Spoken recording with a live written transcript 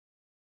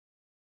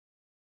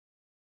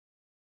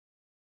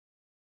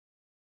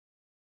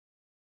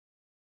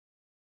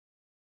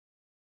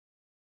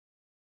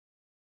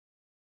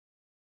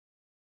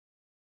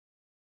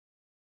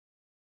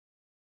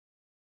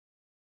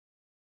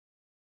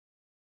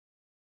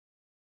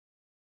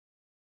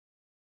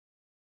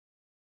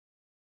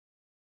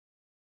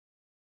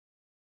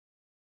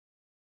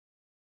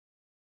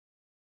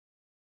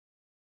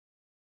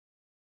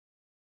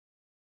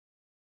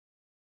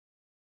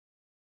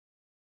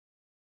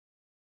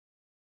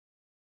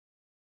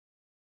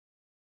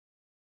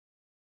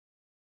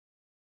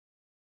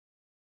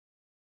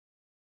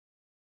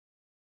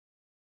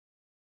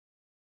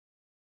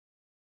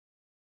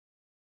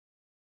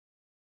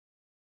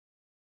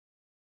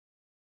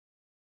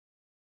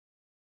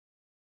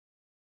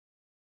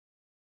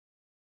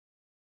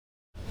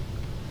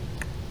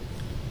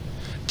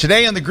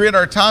Today on the grid,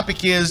 our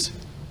topic is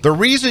the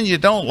reason you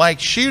don't like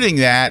shooting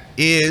that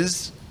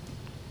is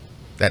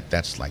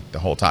that's like the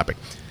whole topic.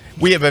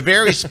 We have a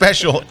very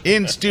special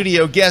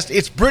in-studio guest.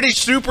 It's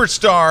British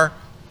superstar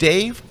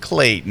Dave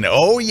Clayton.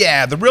 Oh,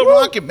 yeah, the real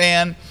Rocket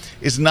Man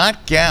is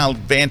not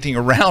gallivanting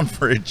around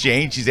for a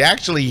change. He's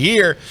actually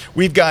here.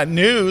 We've got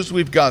news.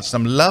 We've got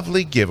some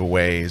lovely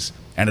giveaways.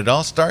 And it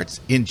all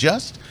starts in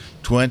just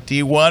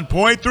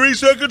 21.3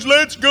 seconds.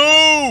 Let's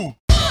go!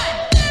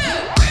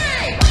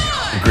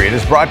 The Grid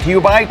is brought to you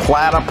by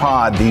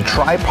Platypod, the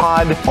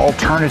tripod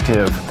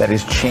alternative that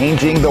is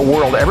changing the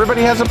world.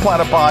 Everybody has a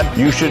Platypod.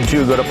 You should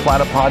too. Go to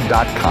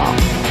platypod.com.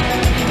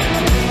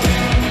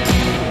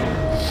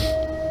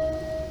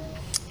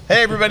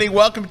 Hey, everybody.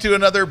 Welcome to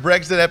another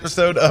Brexit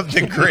episode of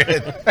The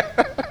Grid.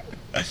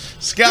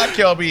 Scott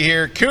Kelby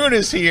here.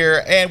 Kuna's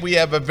here. And we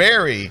have a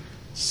very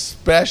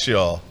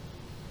special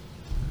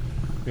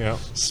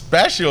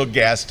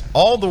guest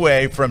all the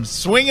way from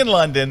Swingin'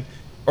 London.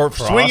 Or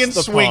Swingin'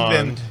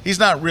 Swingdon. He's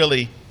not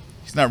really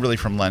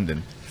from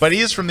London, but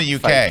he is from the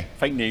UK.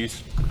 Fake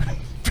news.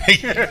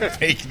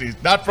 Fake news.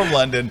 Not from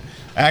London.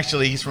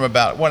 Actually, he's from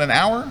about an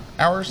hour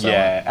or so.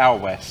 Yeah, hour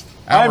west.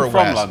 I'm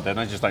from London.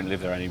 I just don't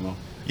live there anymore.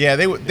 Yeah,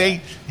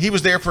 he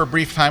was there for a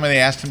brief time, and they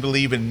asked him to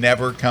leave and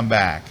never come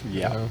back.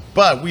 Yeah.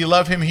 But we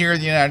love him here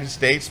in the United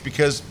States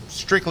because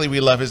strictly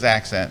we love his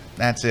accent.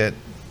 That's it.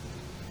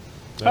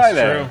 Hi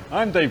there.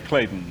 I'm Dave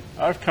Clayton.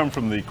 I've come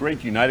from the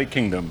great United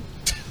Kingdom.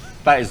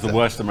 That is the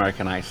worst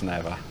American accent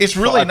ever. It's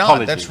really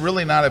not. That's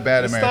really not a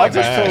bad American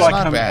accent. I just feel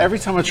like every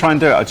time I try and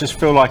do it, I just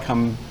feel like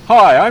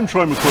hi, I'm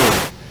Troy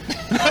McClure.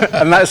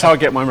 And that's how I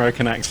get my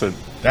American accent.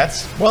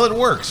 Well, it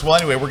works. Well,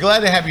 anyway, we're glad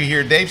to have you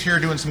here. Dave's here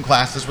doing some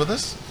classes with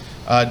us.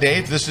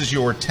 Dave, this is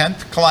your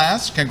 10th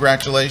class.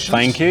 Congratulations.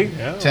 Thank you.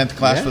 10th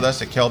class with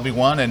us at Kelby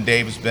 1. And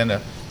Dave has been,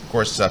 of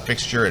course, a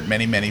fixture at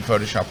many, many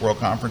Photoshop World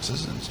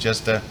Conferences. And it's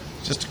just a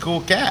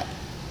cool cat.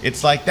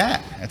 It's like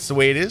that. That's the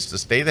way it is, to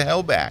stay the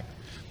hell back.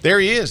 There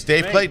he is,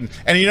 Dave Clayton.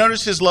 And you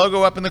notice his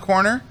logo up in the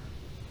corner?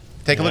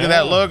 Take a look at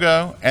that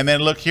logo, and then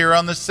look here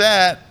on the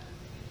set.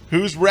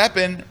 Who's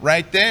repping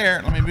right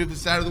there? Let me move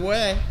this out of the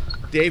way.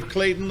 Dave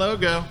Clayton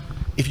logo.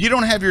 If you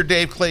don't have your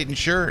Dave Clayton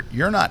shirt,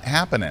 you're not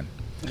happening.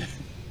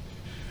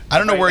 I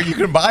don't know where you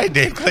can buy a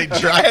Dave Clayton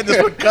shirt. I had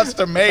this one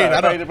custom made.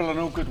 Available on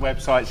all good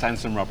websites and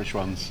some rubbish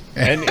ones.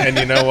 And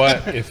you know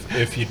what?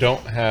 If you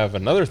don't have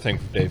another thing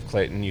for Dave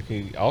Clayton, you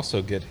can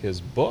also get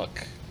his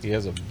book. He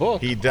has a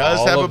book. He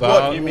does have a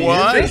book. You mean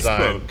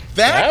InDesign?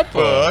 That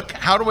book?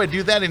 How do I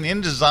do that in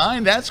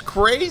InDesign? That's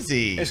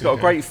crazy. It's got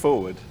a great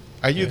forward.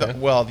 Are you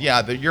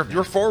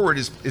your forward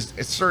is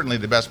certainly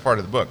the best part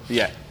of the book.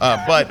 Yeah.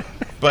 But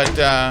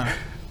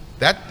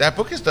that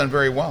book has done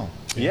very well.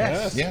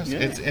 Yes. Yes. Yeah.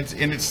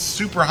 It's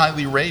super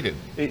highly rated.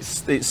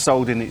 It's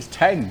sold in its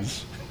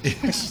tens.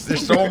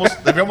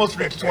 They've almost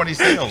reached 20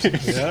 sales.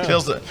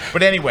 Yeah.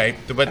 But anyway,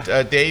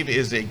 Dave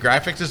is a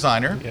graphic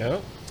designer. Yeah.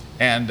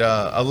 And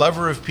a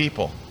lover of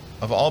people,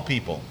 of all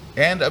people,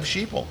 and of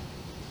sheeple.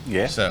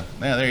 Yeah. So,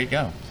 yeah, there you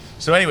go.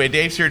 So anyway,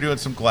 Dave's here doing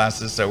some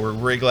classes, so we're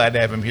very glad to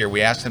have him here.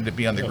 We asked him to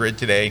be on the grid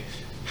today.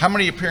 How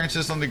many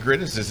appearances on the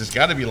grid is this? It's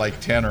got to be like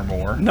 10 or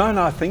more. No,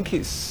 I think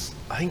it's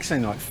only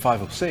like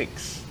 5 or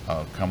 6.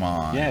 Oh, come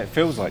on. Yeah, it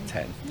feels like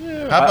 10.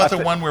 Yeah. How about the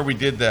one where we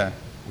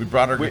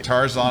brought our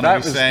guitars on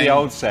and we sang? That was the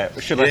old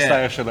set. Should I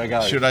stay or should I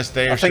go? Should I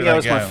stay or should I go? I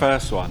think that was my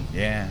first one.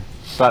 Yeah.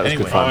 That was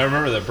good fun. I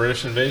remember the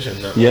British invasion.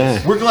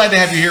 We're glad to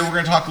have you here. We're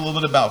going to talk a little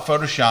bit about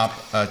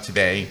Photoshop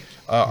today.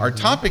 Our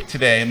topic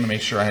today, I'm going to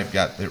make sure I have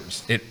got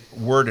it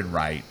worded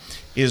right,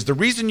 is the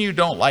reason you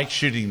don't like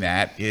shooting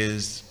that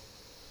is,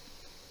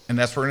 and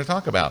that's what we're going to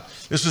talk about.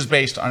 This was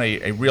based on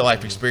a real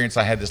life experience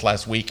I had this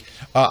last week.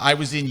 I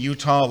was in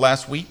Utah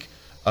last week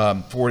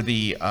for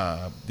the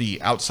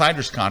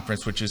Outsiders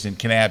Conference, which is in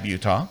Kanab,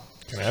 Utah.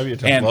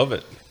 Love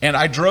it. And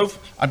I'm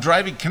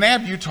driving.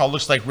 Kanab, Utah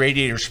looks like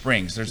Radiator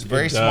Springs. There's a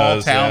very small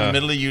town in the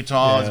middle of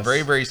Utah. Yes. It's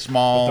very, very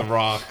small. With the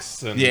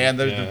rocks. And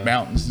there's the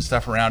mountains and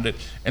stuff around it.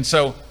 And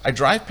so I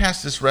drive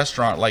past this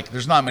restaurant. Like,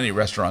 there's not many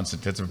restaurants.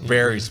 It's a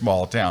very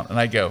small town. And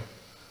I go,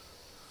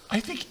 I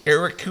think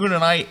Erik, Kuna,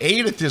 and I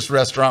ate at this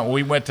restaurant when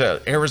we went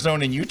to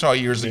Arizona and Utah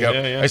years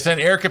ago. I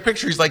sent Erik a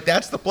picture. He's like,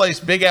 that's the place,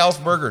 Big Al's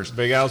Burgers.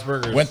 Big Al's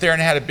Burgers. Went there and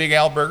had a Big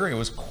Al burger. It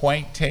was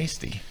quite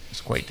tasty. It's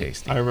quite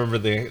tasty. I remember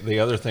the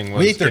other thing was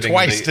we ate there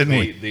twice, didn't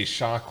we? The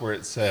shock where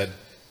it said,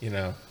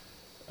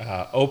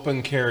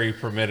 open carry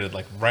permitted,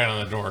 like right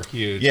on the door,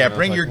 huge. Yeah,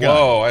 bring your gun.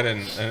 Whoa,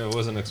 I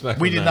wasn't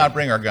expecting. We did not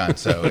bring our gun,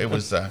 so it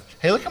was.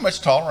 Hey, look how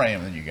much taller I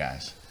am than you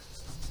guys,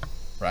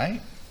 right?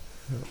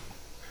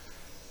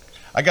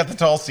 I got the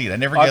tall seat. I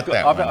never get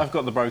that one. I've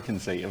got the broken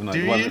seat. Haven't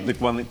I? The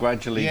one that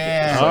gradually.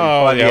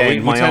 Yeah.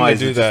 We tend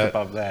to do that.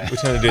 Above there. We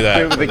tend to do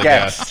that. With the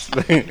guests.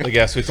 The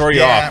guests. We throw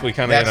you off. We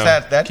kind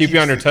of keep you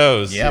on your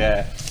toes.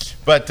 Yeah.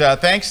 But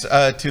thanks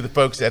to the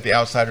folks at the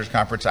Outsiders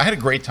Conference. I had a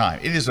great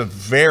time. It is a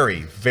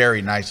very,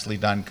 very nicely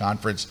done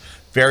conference.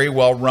 Very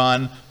well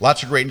run.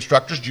 Lots of great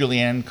instructors.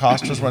 Julianne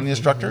Cost was one of the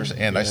instructors.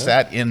 And I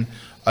sat in,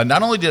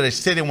 not only did I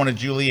sit in one of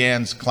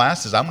Julianne's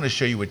classes, I'm going to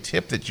show you a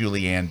tip that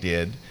Julianne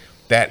did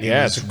That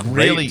it's a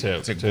great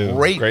tip. It's a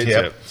great tip.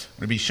 I'm going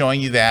to be showing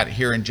you that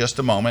here in just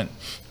a moment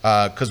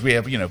because we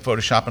have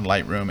Photoshop and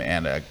Lightroom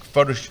and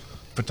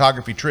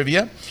photography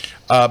trivia.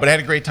 But I had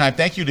a great time.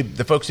 Thank you to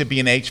the folks at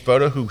B&H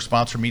Photo who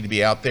sponsored me to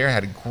be out there. I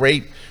had a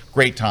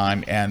great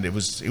time, and it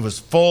was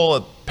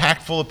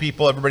packed full of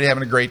people. Everybody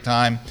having a great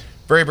time.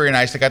 Very, very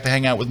nice. I got to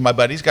hang out with my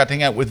buddies. Got to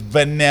hang out with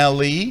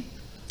Vanelli.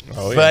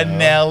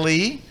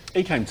 Vanelli.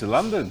 He came to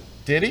London.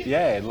 Did he?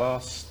 Yeah,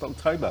 last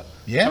October.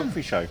 Yeah.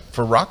 Photography show.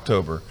 For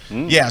Rocktober.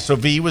 Yeah, so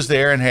V was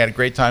there and had a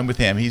great time with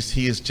him. He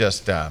is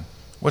just,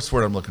 what's the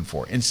word I'm looking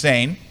for?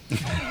 Insane.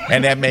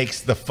 And that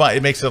makes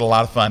it makes it a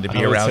lot of fun to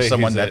be around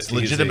someone that's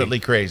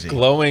legitimately crazy.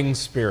 Glowing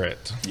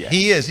spirit. Yes.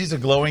 He is. He's a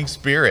glowing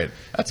spirit.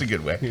 That's a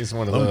good way. He's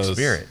one of glowing those.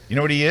 Spirit. You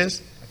know what he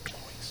is? A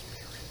glowing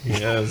spirit. He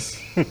is.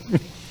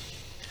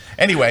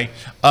 Anyway,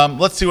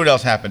 let's see what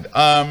else happened.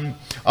 I'm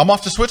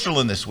off to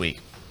Switzerland this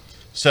week.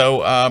 So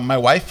my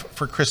wife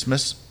for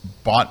Christmas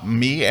bought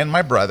me and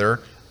my brother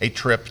a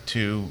trip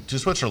to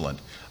Switzerland.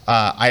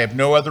 I have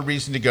no other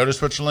reason to go to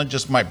Switzerland.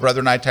 Just my brother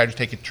and I try to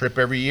take a trip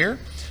every year.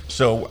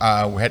 So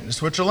we're heading to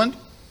Switzerland.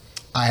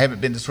 I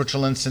haven't been to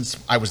Switzerland since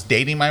I was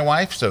dating my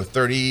wife, so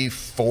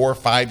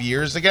 5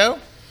 years ago.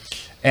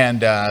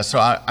 And so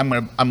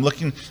I'm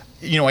looking.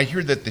 I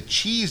hear that the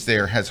cheese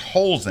there has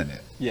holes in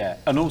it. Yeah,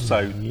 and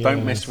also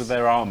don't mess with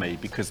their army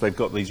because they've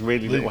got these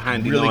really little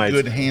handy knives.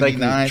 Good handy they can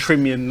knives.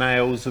 Trim your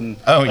nails and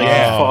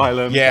file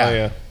them.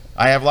 Yeah.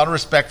 I have a lot of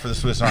respect for the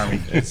Swiss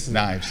Army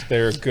knives.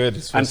 They're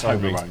good Swiss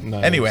Army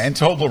knives. Anyway, and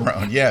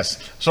Toblerone, yes.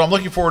 So I'm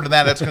looking forward to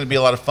that. That's going to be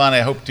a lot of fun.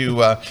 I hope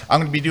to. I'm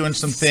going to be doing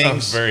some things.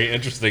 Sounds very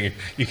interesting.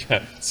 You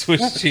got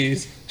Swiss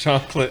cheese,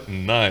 chocolate,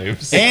 and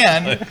knives.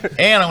 And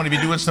I'm going to be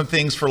doing some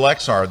things for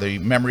Lexar, the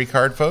memory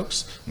card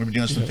folks. I'm going to be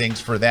doing some things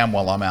for them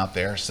while I'm out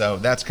there. So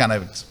that's kind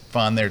of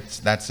fun.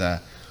 That's going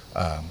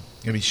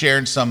to be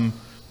sharing some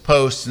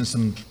posts and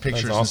some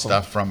pictures and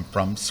stuff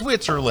from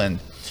Switzerland.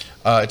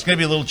 It's going to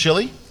be a little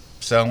chilly.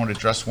 So I want to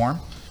dress warm,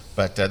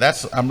 but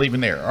I'm leaving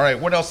there. All right,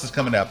 what else is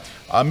coming up?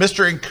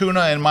 Mr. and Kuna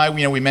and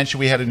we mentioned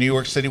we had a New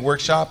York City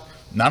workshop.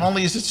 Not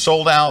only is it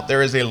sold out,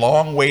 there is a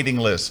long waiting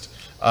list.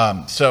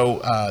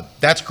 So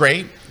that's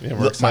great.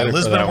 Yeah, my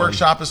Lisbon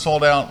workshop is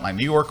sold out. My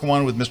New York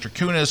one with Mr.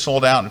 Kuna is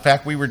sold out. In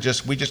fact, we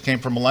just came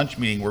from a lunch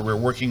meeting where we're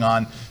working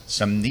on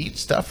some neat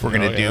stuff we're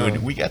going to do.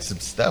 And we got some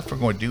stuff we're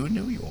going to do in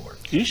New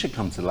York. You should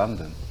come to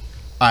London.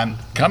 I'm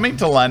coming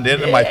to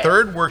London, and my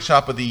third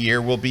workshop of the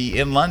year will be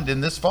in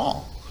London this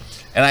fall.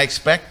 And I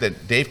expect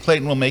that Dave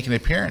Clayton will make an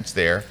appearance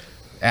there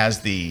as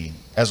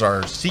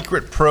our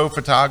secret pro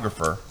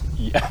photographer.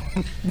 Yeah.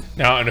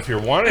 Now, and if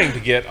you're wanting to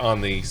get on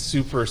the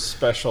super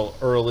special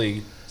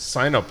early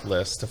sign-up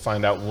list to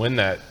find out when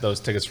those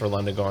tickets for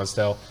London go on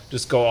sale,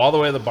 just go all the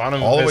way to the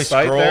bottom of his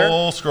site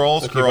there.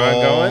 Scroll. Keep on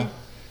going.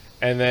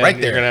 And then right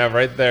you're going to have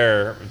right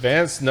there,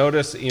 advance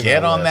notice email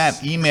Get on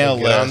list. that email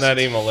list. Get on that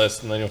email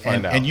list, and then you'll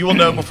find out. And you will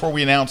know before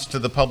we announce to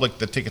the public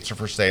the tickets are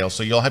for sale,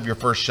 so you'll have your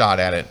first shot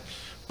at it.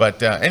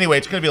 But anyway,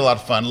 it's going to be a lot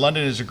of fun.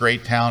 London is a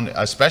great town,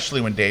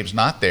 especially when Dave's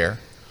not there.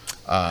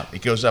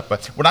 It goes up.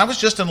 When I was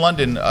just in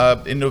London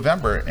in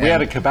November, we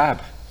had a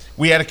kebab.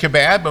 We had a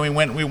kebab,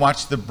 and we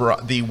watched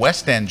the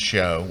West End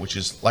show, which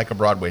is like a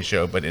Broadway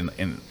show, but in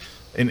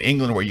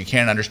England where you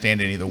can't understand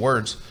any of the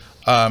words.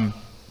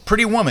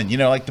 Pretty Woman,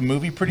 like the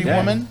movie Pretty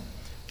Woman.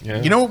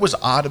 Yeah. You know what was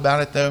odd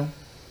about it though?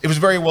 It was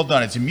very well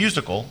done. It's a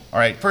musical. All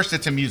right, first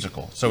it's a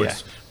musical, so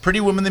it's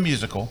Pretty Woman the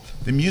musical.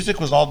 The music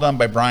was all done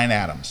by Bryan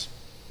Adams.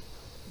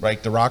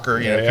 Right, the rocker,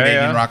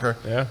 Canadian rocker.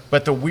 Yeah.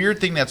 But the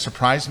weird thing that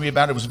surprised me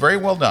about it was very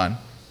well done.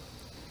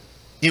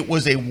 It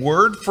was a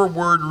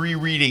word-for-word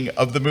rereading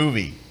of the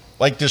movie.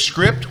 Like the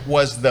script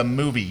was the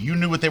movie. You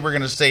knew what they were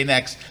going to say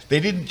next.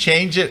 They didn't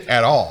change it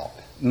at all.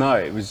 No,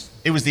 it was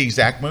the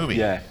exact movie.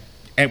 Yeah.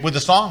 And with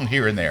a song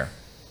here and there.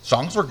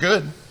 Songs were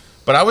good,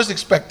 but I was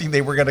expecting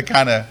they were going to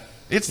kind of.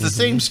 It's the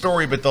same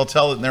story, but they'll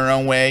tell it in their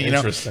own way.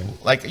 Interesting.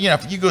 Like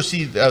if you go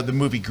see the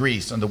movie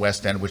Grease on the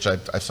West End, which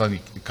I've seen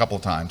a couple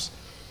of times.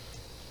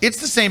 It's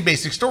the same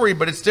basic story,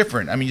 but it's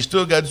different. I mean, you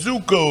still got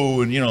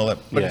Zuko, and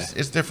but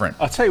it's different.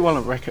 I'll tell you one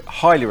I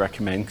highly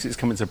recommend because it's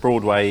coming to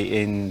Broadway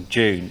in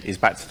June. Is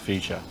Back to the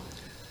Future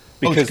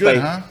because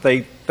there's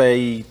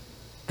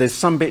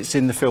some bits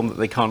in the film that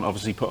they can't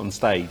obviously put on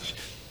stage,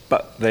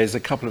 but there's a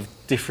couple of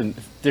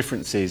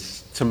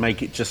differences to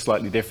make it just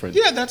slightly different.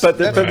 Yeah, but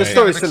the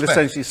story is still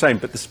essentially the same.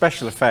 But the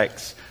special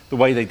effects, the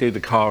way they do the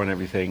car and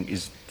everything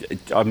is.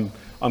 I'm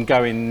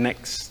going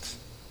next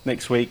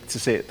week to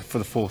see it for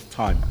the 4th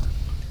time.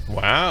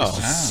 Wow.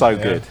 So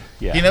good.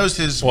 Yeah. He knows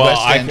his Well,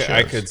 West End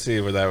I could see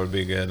where that would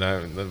be good.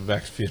 The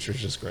Back to the Future is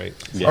just great.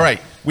 Yeah. All right.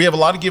 We have a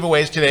lot of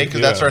giveaways today because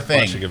that's our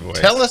thing.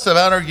 Tell us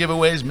about our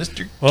giveaways,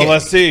 Mr. Well,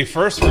 let's see.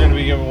 First, we're going to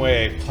be giving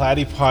away a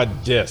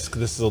Platypod disc.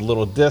 This is a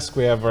little disc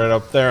we have right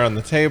up there on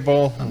the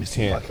table. Let me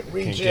see if I can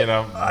reach get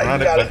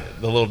around it,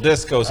 but the little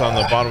disc goes on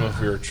the bottom of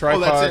your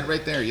tripod. Oh, that's it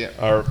right there, yeah.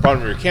 Or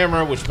bottom of your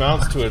camera, which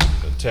mounts to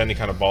any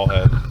kind of ball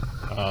head.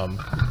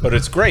 But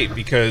it's great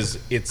because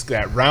it's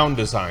that round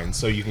design,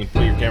 so you can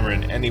put your camera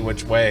in any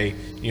which way.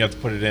 You have to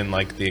put it in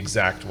like the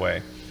exact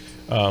way.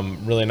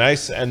 Really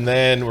nice. And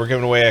then we're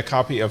giving away a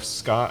copy of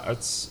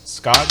Scott's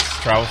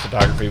travel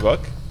photography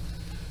book.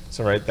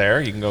 So right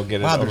there, you can go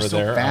get it over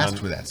there on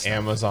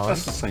Amazon.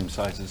 That's the same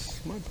size as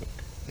my book.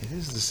 It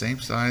is the same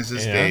size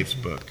as Dave's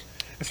book.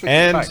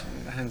 And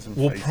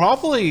we'll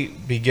probably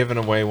be giving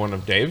away one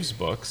of Dave's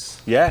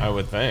books. Yeah, I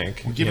would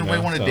think. We're giving away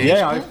one of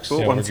Dave's books? I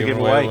bought one to give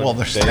away. Well,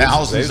 there's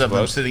thousands of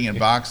them sitting in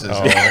boxes.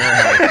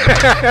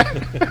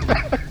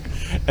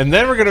 And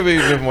then we're going to be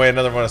giving away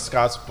another one of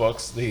Scott's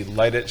books, the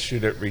Light It,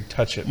 Shoot It,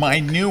 Retouch It. My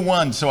new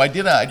one. So I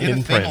did a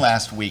thing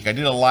last week. I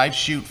did a live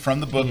shoot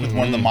from the book with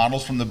one of the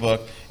models from the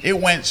book. It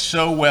went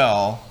so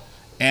well,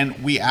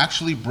 and we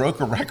actually broke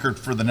a record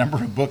for the number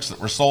of books that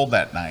were sold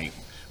that night.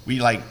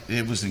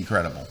 It was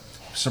incredible.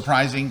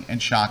 Surprising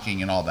and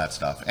shocking and all that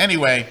stuff.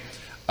 Anyway,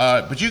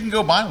 but you can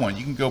go buy one.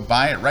 You can go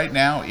buy it right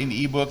now in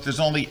ebook. There's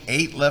only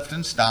 8 left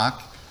in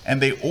stock, and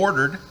they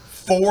ordered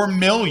 4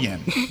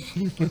 million.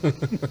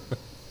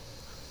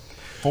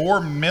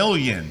 4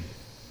 million.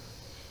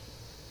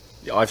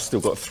 I've still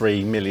got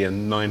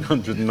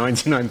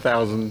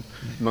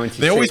 3,999,096.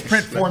 They always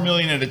print 4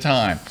 million at a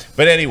time.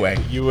 But anyway,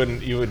 you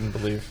wouldn't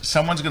believe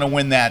someone's going to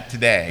win that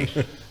today.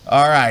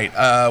 All right.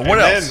 What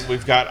else? Then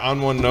we've got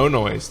On1 No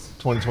Noise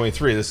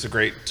 2023. This is a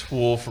great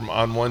tool from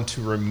On1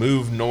 to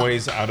remove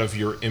noise out of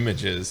your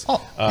images.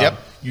 Yep.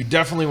 You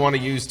definitely want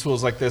to use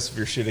tools like this if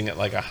you're shooting at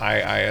like a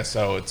high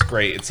ISO. It's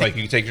great. It's like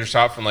you take your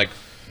shot from like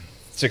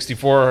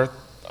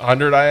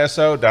 6400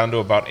 ISO down to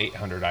about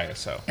 800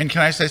 ISO. And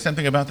can I say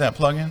something about that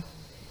plugin?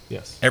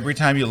 Yes. Every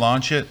time you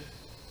launch it,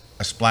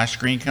 a splash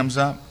screen comes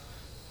up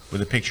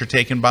with a picture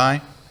taken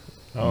by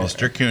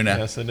Mr. Kuna.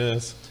 Yes, it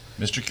is.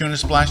 Mr. Kuna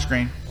splash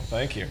screen. Well,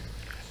 thank you.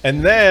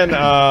 And then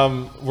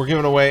we're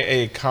giving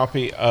away a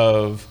copy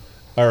of,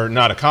 or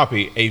not a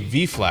copy, a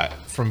V-Flat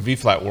from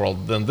V-Flat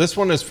World. Then this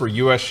one is for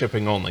U.S.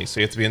 shipping only, so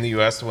you have to be in the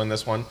U.S. to win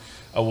this one.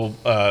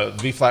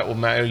 V-Flat will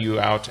mail you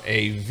out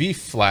a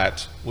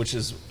V-Flat, which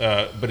is,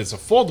 but it's a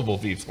foldable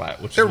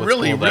V-Flat, which they're is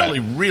really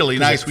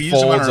nice. We use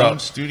them in our own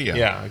studio.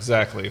 Yeah,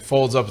 exactly. It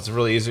folds up. It's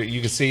really easy.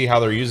 You can see how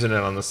they're using it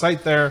on the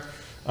site there.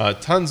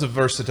 Tons of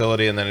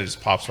versatility, and then it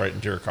just pops right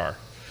into your car.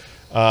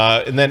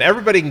 And then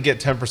everybody can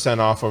get 10%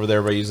 off over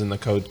there by using the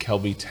code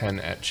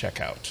Kelby10 at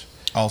checkout.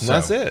 Also, and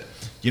that's it.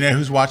 You know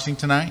who's watching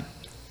tonight?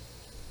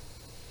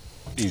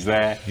 He's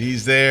there.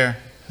 He's there.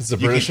 It's a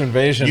British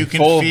invasion. You can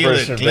feel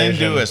it. Glenn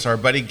Dewis, our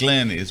buddy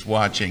Glenn, is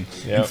watching.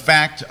 Yep. In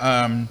fact,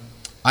 I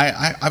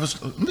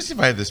was. Let me see if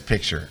I have this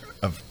picture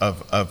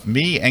of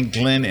me and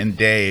Glenn and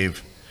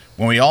Dave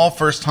when we all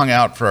first hung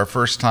out for our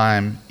first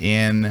time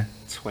in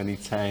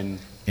 2010.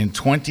 In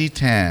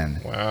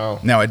 2010. Wow.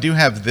 Now I do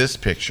have this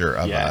picture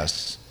of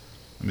us.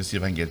 Let me see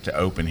if I can get it to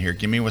open here.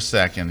 Give me a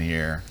second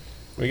here.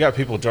 We got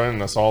people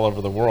joining us all over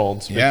the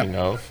world. Speaking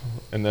of,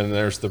 and then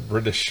there's the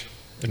British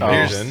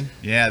invasion.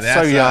 Yeah,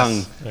 that's so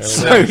young.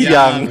 So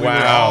young.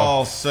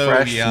 Wow. So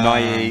fresh, young.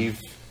 naive.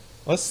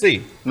 Let's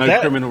see. No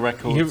criminal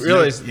records. You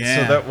realize? So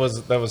that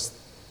was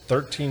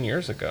 13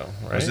 years ago,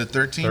 right? Was it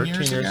 13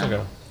 years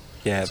ago?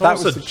 Yeah, so that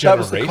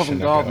was the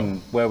Covent Garden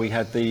ago. where we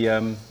had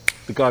the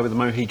guy with the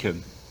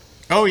Mohican.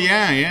 Oh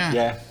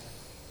yeah.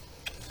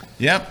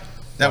 Yep.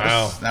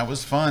 That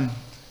was fun.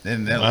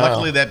 And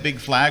luckily that big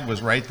flag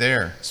was right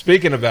there.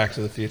 Speaking of Back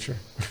to the Future.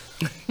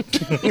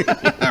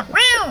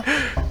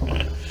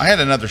 I had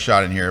another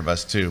shot in here of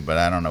us too, but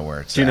I don't know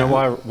where it's Do you know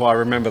why I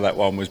remember that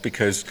one was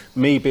because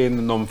me being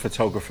the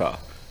non-photographer,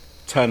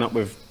 turn up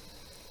with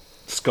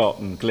Scott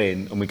and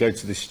Glenn and we go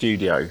to the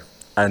studio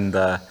and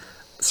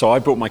so I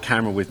brought my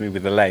camera with me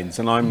with the lens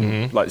and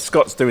I'm like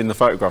Scott's doing the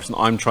photographs and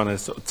I'm trying to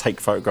sort of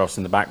take photographs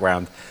in the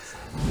background.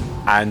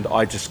 And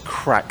I just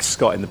cracked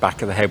Scott in the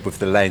back of the head with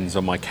the lens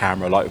on my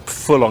camera, like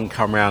full on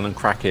come around and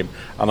crack him.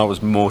 And I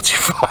was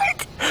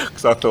mortified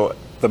because I thought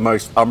the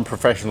most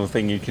unprofessional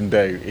thing you can do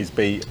is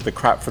be the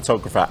crap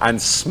photographer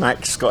and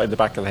smack Scott in the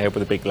back of the head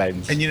with a big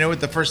lens. And you know what?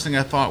 The first thing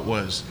I thought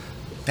was,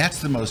 that's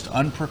the most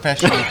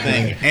unprofessional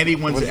thing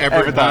anyone's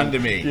ever done to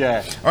me.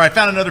 Yeah. All right, I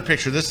found another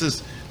picture. This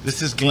is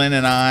Glenn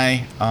and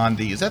I on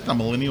the. Is that the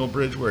Millennial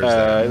Bridge? Where is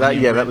that?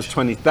 That was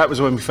 20. That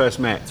was when we first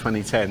met,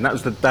 2010. That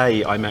was the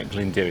day I met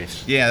Glenn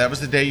Dewis. Yeah, that was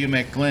the day you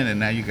met Glenn, and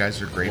now you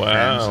guys are great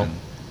friends.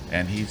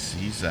 And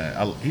he's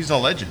a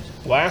legend.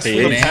 Blast from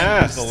the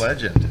past. He's a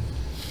legend.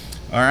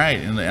 All right,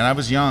 and I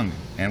was young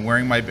and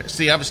wearing my.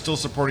 See, I was still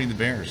supporting the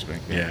Bears back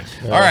then.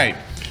 Yeah. All right.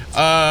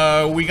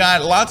 We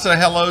got lots of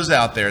hellos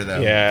out there, though.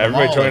 Yeah,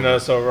 everybody joining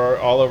us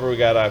all over. We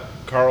got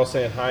Carl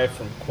saying hi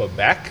from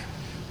Quebec.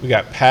 We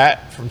got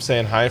Pat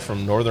saying hi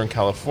from Northern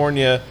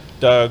California.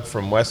 Doug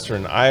from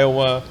Western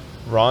Iowa.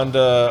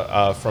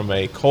 Rhonda from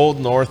a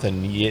cold north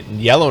and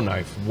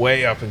Yellowknife,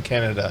 way up in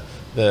Canada.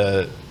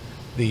 The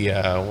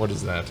what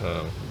is that?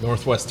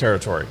 Northwest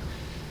Territory.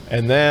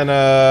 And then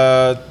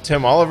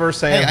Tim Oliver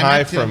saying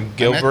hi from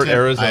Gilbert,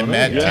 Arizona. I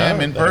met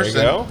Tim in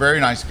person. Very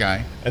nice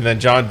guy. And then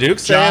John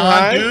Dukes saying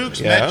hi. John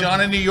Dukes. Met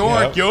John in New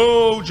York. Yep.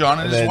 Yo, John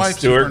and his wife.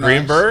 Stuart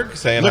Greenberg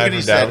saying hi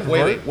from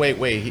Davenport.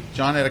 Wait.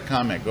 John had a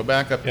comment. Go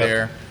back up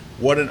there.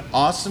 What an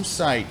awesome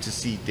sight to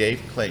see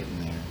Dave Clayton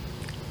there.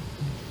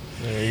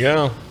 There you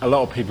go. A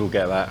lot of people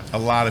get that. A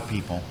lot of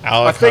people.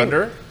 Alec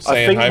Hunter I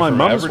saying think hi my from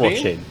mum's Aberdeen.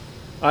 watching.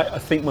 I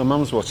think my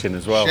mum's watching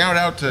as well. Shout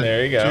out to,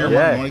 There you go. to your Yeah.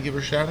 mom. You want to give her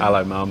a shout out?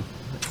 Hello, Mum.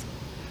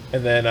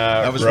 And then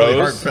That was Rose,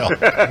 really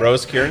heartfelt.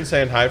 Rose Kieran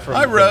saying hi from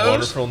Hi, Rose.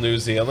 wonderful New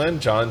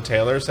Zealand. John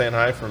Taylor saying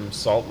hi from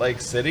Salt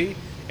Lake City.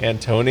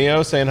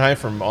 Antonio saying hi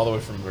from all the way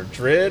from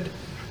Madrid.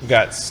 We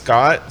got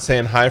Scott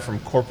saying hi from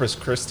Corpus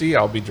Christi.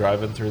 I'll be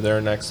driving through there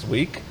next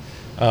week.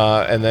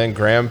 And then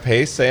Graham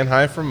Pace saying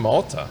hi from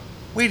Malta.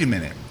 Wait a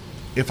minute.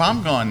 If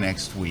I'm gone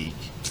next week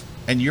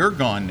and you're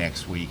gone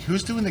next week,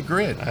 who's doing the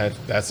grid?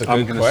 That's a I'm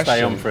good going to question.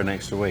 stay on for an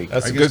extra week.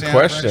 That's Are a you good gonna stay on for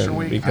an extra question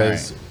week?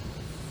 because All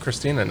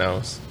Christina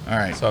knows. All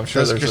right. So I'm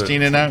sure Does there's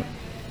Christina know?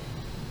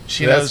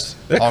 She knows.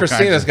 all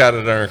Christina's kinds of- got it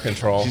under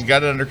control. She's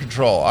got it under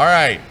control. All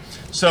right.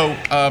 So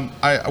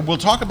we'll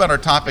talk about our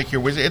topic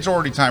here. It's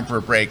already time for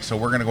a break, so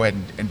we're going to go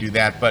ahead and do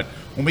that. But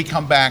when we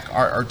come back,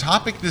 our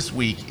topic this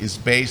week is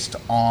based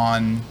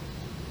on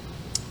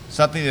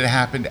something that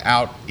happened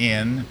out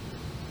in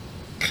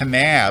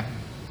Kanab,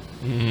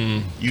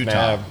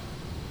 Utah. Kanab.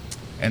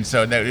 And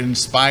so that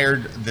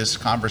inspired this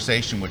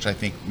conversation, which I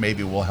think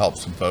maybe will help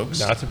some folks.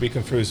 Not to be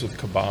confused with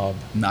kebab.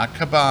 Not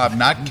kebab,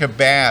 not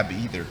kebab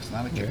either. It's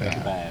not a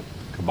kebab.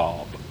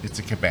 Kebab. It's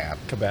a kebab.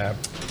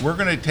 Kebab. We're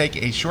going to take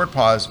a short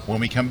pause. When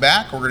we come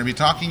back, we're going to be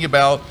talking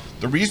about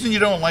the reason you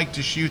don't like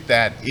to shoot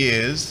that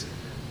is ...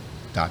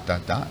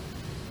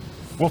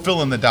 We'll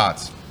fill in the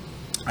dots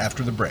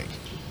after the break.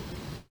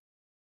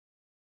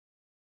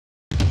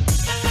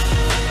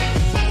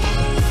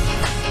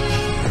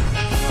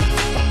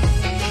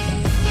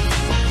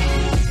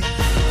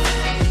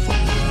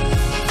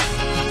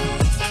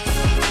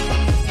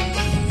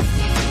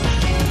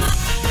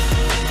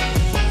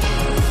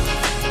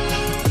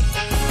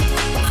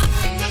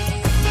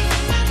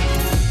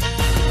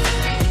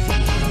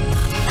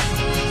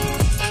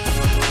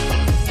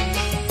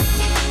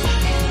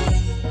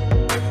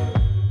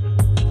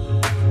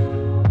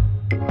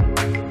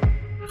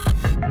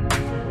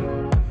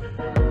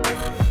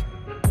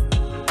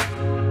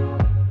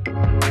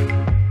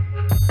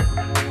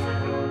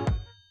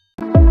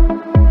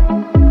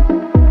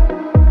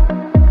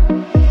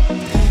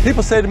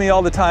 People say to me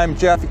all the time,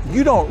 Jeff,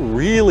 you don't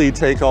really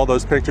take all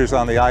those pictures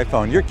on the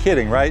iPhone. You're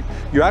kidding, right?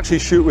 You actually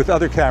shoot with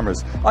other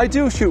cameras. I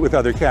do shoot with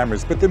other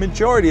cameras, but the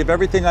majority of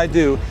everything I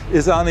do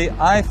is on the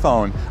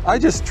iPhone. I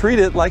just treat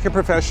it like a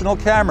professional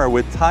camera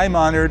with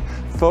time-honored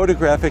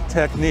photographic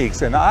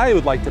techniques. And I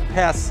would like to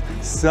pass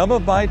some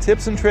of my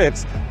tips and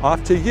tricks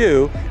off to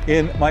you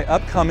in my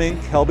upcoming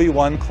Kelby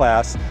 1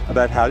 class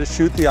about how to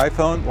shoot the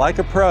iPhone like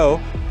a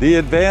pro, the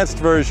advanced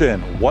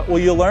version. What will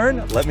you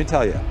learn? Let me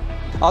tell you.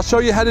 I'll show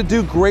you how to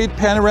do great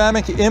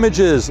panoramic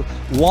images,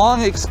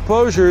 long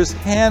exposures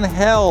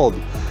handheld,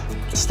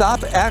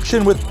 stop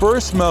action with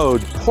burst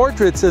mode,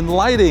 portraits and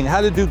lighting, how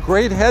to do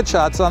great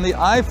headshots on the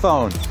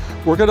iPhone.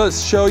 We're going to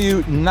show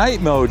you night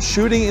mode,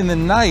 shooting in the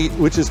night,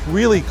 which is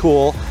really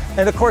cool.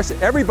 And of course,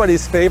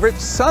 everybody's favorite,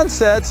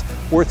 sunsets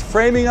worth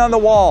framing on the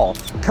wall.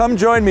 Come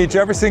join me,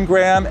 Jefferson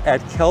Graham,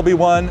 at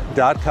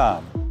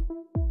kelby1.com.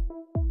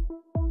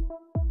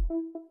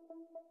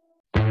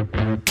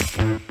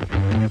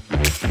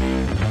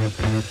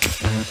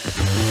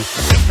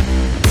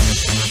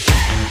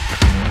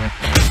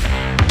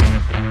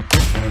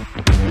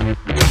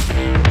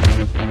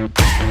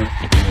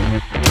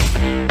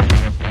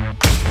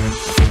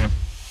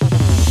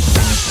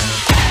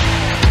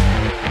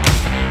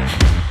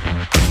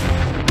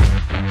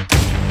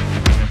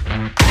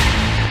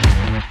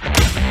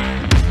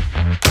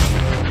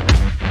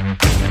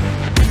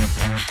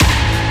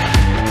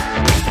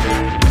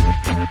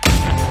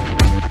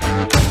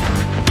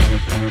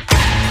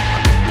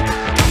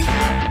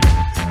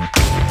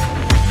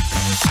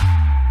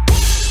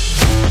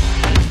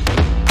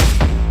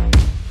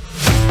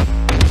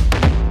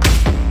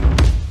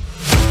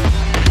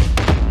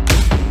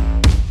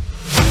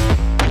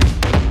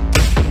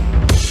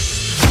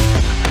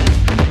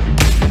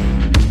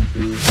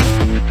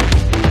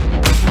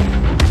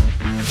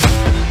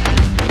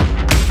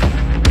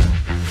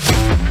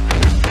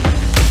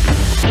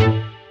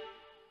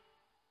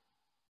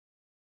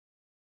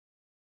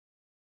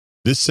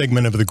 This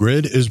segment of The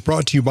Grid is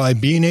brought to you by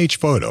B&H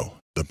Photo,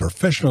 the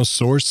professional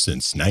source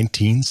since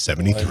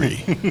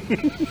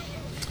 1973.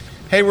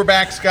 Hey, we're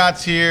back.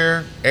 Scott's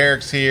here.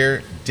 Eric's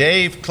here.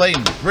 Dave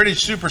Clayton,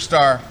 British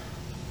superstar.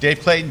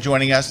 Dave Clayton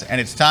joining us,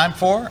 and it's time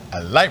for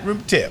a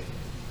Lightroom tip.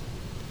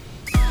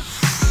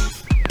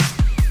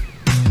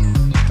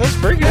 That's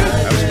pretty good.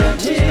 That was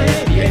good.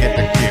 They hit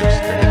their cues.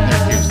 They're hitting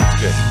their cues.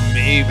 That's good.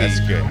 Maybe. That's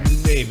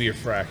good. Maybe a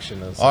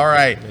fraction of All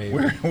right, maybe.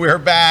 we're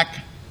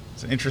back.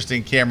 It's an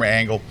interesting camera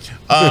angle.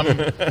 All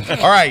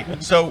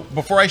right, so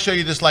before I show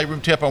you this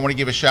Lightroom tip, I want to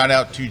give a shout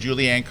out to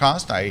Julianne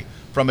Cost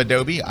from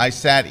Adobe. I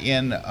sat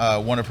in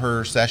one of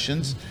her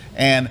sessions,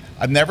 and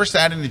I've never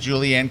sat in a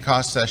Julianne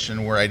Cost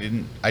session where I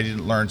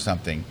didn't learn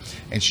something.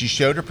 And she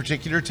showed a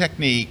particular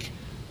technique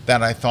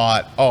that I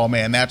thought, oh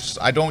man,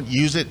 I don't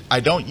use it. I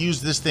don't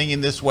use this thing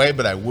in this way,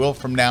 but I will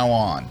from now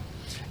on.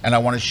 And I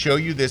want to show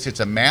you this. It's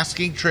a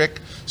masking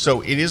trick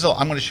So it is,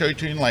 I'm going to show you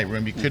in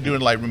Lightroom. You could do it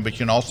in Lightroom, but you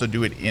can also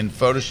do it in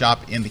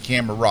Photoshop in the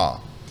camera raw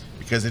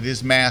because it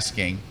is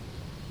masking.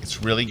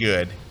 It's really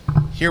good.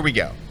 Here we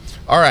go.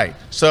 All right,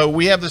 so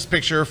we have this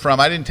picture from,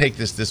 I didn't take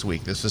this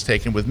week. This was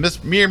taken with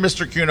me and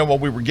Mr. Kuna while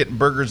we were getting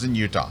burgers in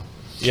Utah.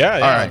 Yeah,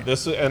 yeah. All right.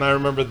 This, and I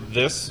remember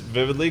this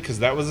vividly because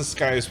that was the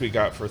skies we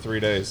got for 3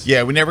 days.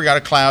 Yeah, we never got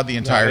a cloud the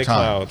entire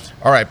time. Cloud.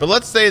 All right, but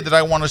let's say that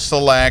I want to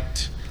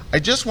select, I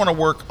just want to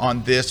work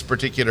on this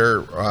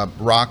particular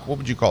rock, what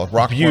would you call it?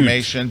 Rock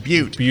formation?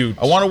 Butte. Butte.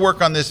 I want to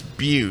work on this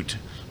butte,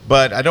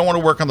 but I don't want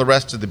to work on the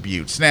rest of the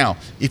buttes. Now,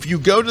 if you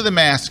go to the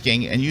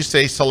masking and you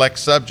say select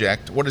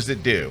subject, what does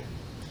it do?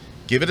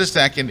 Give it a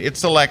second. It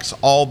selects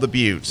all the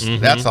buttes.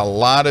 That's a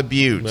lot of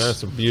buttes.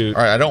 That's a butte.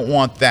 All right, I don't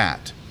want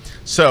that.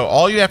 So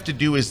all you have to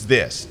do is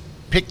this.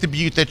 Pick the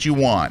butte that you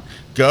want.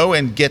 Go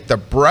and get the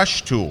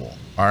brush tool,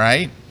 all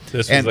right?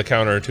 This was the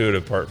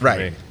counterintuitive part for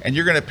me. And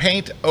you're going to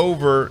paint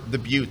over the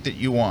butte that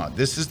you want.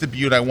 This is the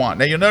butte I want.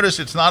 Now, you'll notice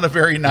it's not a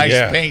very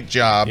nice paint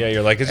job. Yeah,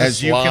 you're like, it's just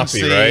as you can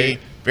see, right?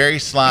 Very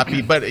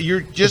sloppy, but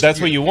you're just... But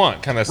that's what you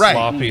want, kind of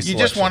sloppy You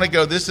just want to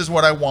go, this is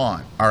what I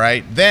want, all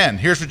right? Then,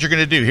 here's what you're going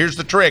to do. Here's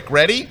the trick.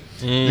 Ready?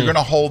 You're going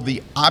to hold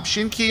the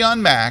Option key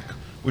on Mac,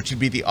 which would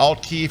be the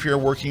Alt key if you're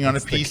working on a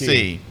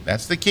PC.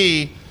 That's the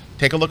key.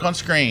 Take a look on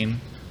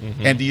screen.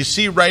 And do you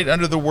see right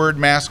under the word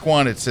mask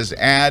 1, it says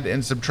add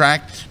and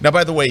subtract? Now,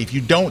 by the way, if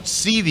you don't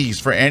see these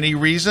for any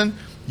reason,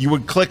 you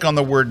would click on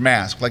the word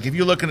mask. Like if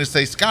you're looking to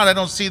say, Scott, I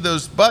don't see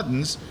those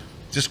buttons,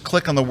 just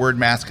click on the word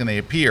mask and they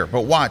appear.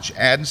 But watch,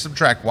 add and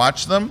subtract,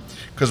 watch them,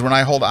 because when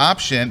I hold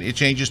Option, it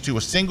changes to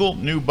a single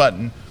new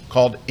button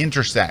called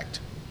intersect.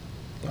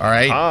 All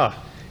right?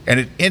 And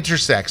it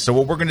intersects. So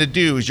what we're going to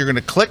do is you're going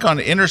to click on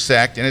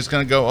intersect and it's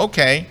going to go,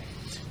 okay,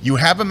 you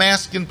have a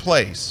mask in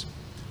place.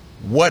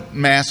 What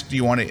mask do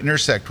you want to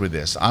intersect with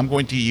this? I'm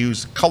going to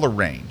use color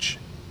range.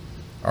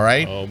 All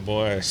right? Oh,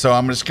 boy. So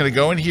I'm just going to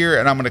go in here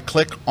and I'm going to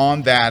click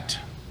on that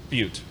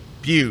Butte.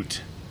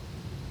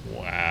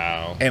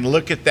 Wow. And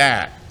look at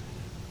that.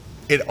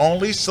 It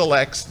only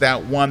selects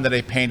that one that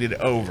I painted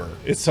over.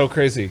 It's so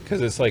crazy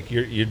because it's like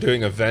you're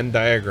doing a Venn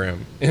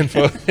diagram in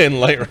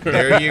Lightroom.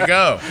 There you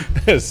go.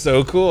 It's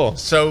so cool.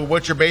 So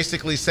what you're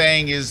basically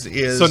saying is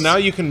so now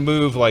you can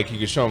move, like you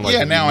can show them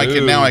like now I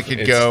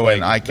could go like,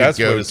 and I could that's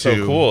go what is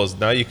so cool is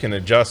now you can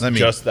adjust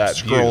just that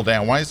scroll view.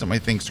 down. Why isn't my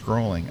thing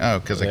scrolling? Oh,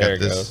 because I got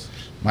this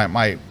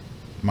my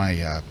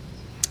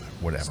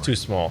whatever. It's too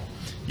small.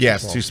 Yeah,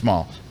 it's too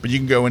small. But you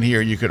can go in here,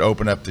 you could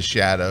open up the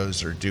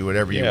shadows or do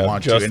whatever you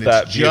want to. And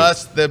it's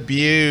just the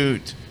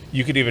butte.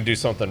 You could even do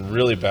something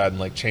really bad and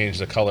like change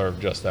the color of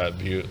just that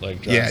butte.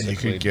 Like you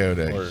could go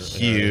to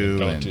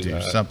hue and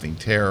do something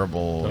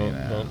terrible.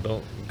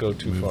 Don't go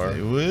too far.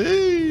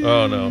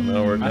 Oh no,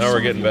 now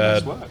we're getting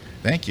bad.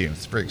 Thank you.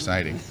 It's very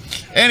exciting.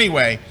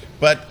 Anyway,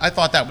 but I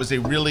thought that was a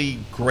really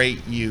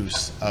great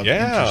use of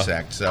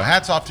intersect. So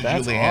hats off to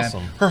Julianne.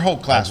 Awesome. Her whole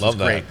class was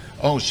great.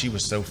 Oh, she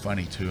was so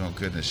funny too. Oh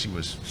goodness, she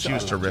was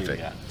terrific.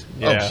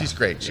 Oh, she's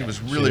great. She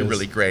was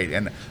really great.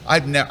 And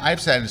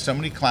I've sat in so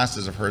many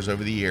classes of hers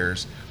over the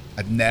years.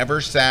 I've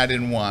never sat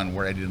in one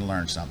where I didn't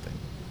learn something.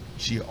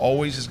 She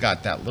always has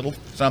got that little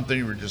something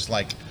you were just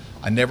like,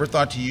 I never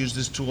thought to use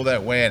this tool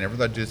that way. I never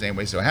thought to do this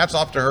anyway. So hats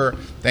off to her.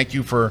 Thank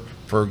you for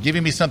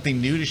giving me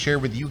something new to share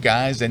with you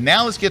guys. And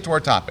now let's get to our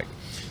topic.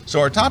 So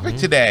our topic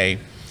today,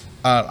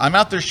 I'm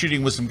out there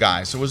shooting with some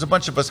guys. So it was a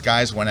bunch of us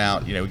guys went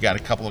out. We got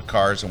a couple of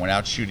cars and went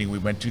out shooting. We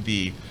went to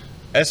the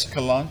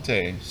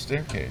Escalante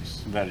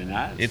staircase. Very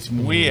nice. It's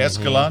muy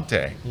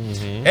Escalante.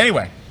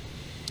 Anyway,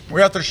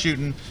 we're out there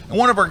shooting, and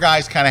one of our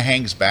guys kind of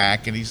hangs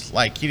back, and he's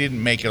like, he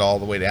didn't make it all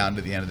the way down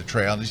to the end of the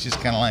trail, and he's just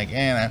kind of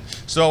like,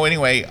 So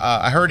anyway,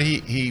 I heard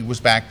he was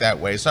back that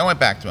way, so I went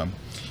back to him,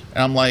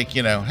 and I'm like,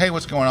 hey,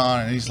 what's going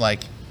on? And he's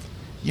like,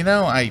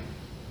 I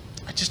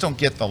just don't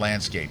get the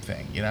landscape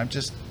thing.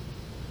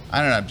 I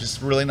don't know, I'm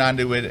just really not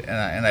into it,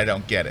 and I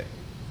don't get it.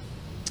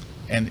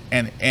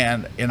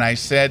 And I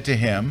said to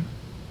him,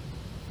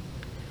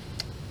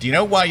 do you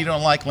know why you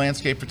don't like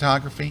landscape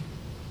photography?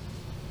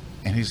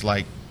 And he's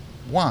like,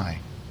 why?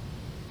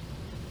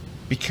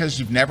 Because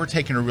you've never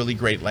taken a really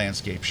great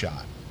landscape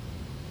shot.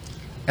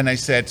 And I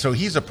said, so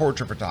he's a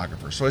portrait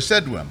photographer. So I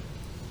said to him,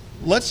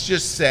 let's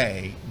just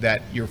say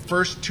that your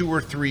first 2 or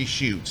 3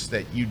 shoots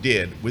that you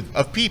did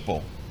of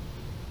people,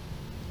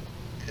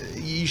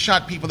 you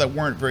shot people that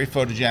weren't very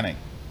photogenic.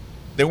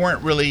 They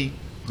weren't really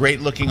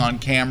great looking on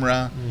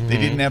camera. They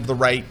didn't have the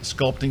right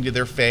sculpting to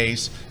their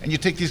face. And you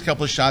take these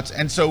couple of shots.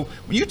 And so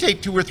when you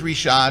take 2 or 3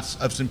 shots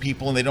of some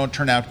people and they don't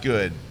turn out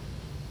good,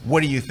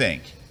 what do you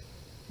think?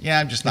 Yeah,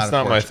 I'm just not a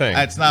portrait. My thing.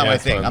 It's not my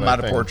thing. I'm not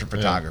a thing. portrait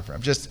photographer.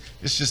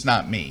 It's just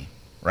not me,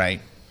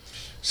 right?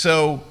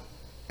 So,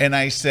 and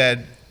I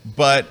said,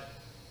 but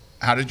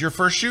how did your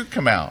first shoot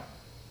come out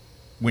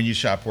when you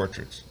shot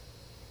portraits?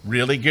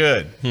 Really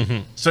good.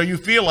 So you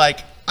feel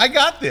like, I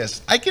got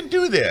this. I can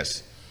do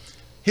this.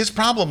 His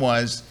problem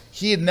was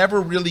he had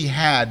never really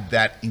had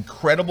that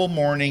incredible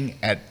morning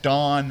at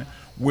dawn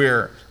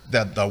where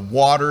the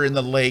water in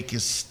the lake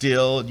is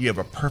still. You have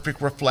a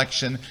perfect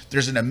reflection.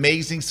 There's an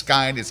amazing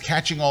sky, and it's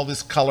catching all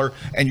this color.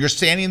 And you're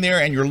standing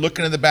there, and you're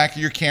looking in the back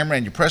of your camera,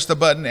 and you press the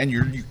button, and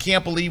you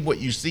can't believe what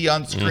you see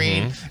on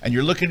screen. And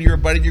you're looking at your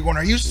buddy, and you're going,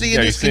 "Are you seeing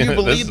this? Can you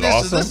believe this?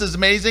 Awesome. This is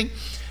amazing."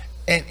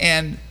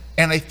 And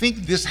I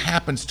think this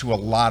happens to a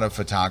lot of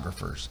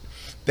photographers.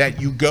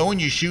 That you go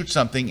and you shoot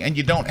something, and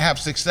you don't have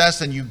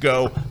success, and you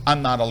go,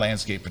 "I'm not a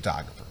landscape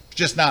photographer.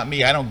 Just not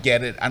me. I don't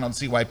get it. I don't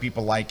see why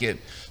people like it."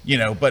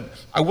 But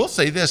I will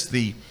say this,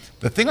 the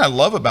thing I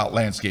love about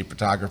landscape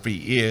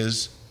photography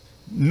is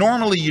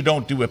normally you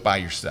don't do it by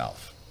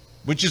yourself,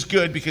 which is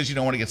good because you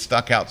don't want to get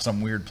stuck out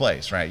some weird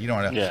place, right? You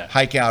don't want to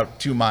hike out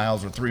 2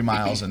 miles or 3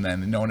 miles and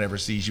then no one ever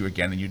sees you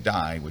again and you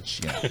die, which,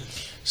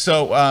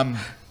 So,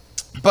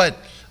 but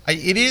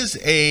it is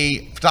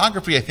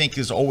photography, I think,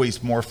 is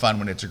always more fun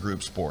when it's a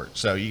group sport.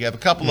 So you have a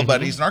couple of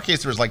buddies. In our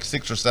case, there was like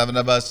 6 or 7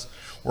 of us.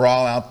 We're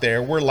all out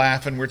there. We're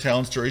laughing. We're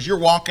telling stories. You're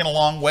walking a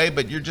long way,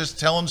 but you're just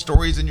telling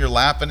stories, and you're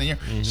laughing, and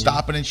you're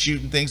stopping and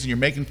shooting things, and you're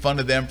making fun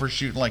of them for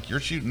shooting. Like,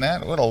 you're shooting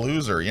that? What a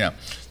loser.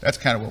 That's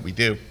kind of what we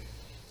do.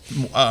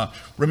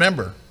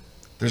 Remember,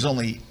 there's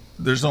only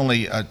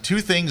 2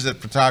 things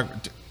that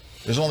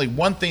there's only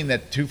one thing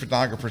that 2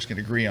 photographers can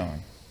agree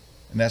on,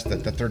 and that's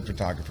that the third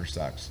photographer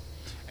sucks.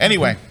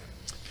 Anyway,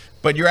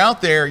 but you're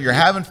out there, you're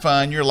having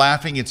fun, you're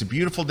laughing. It's a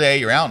beautiful day.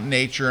 You're out in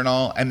nature and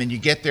all, and then you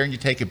get there and you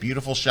take a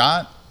beautiful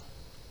shot.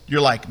 You're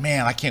like,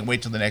 "Man, I can't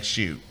wait till the next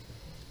shoot."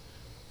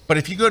 But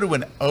if you go to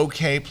an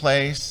okay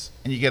place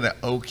and you get an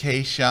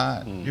okay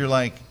shot, you're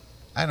like,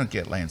 "I don't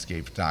get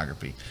landscape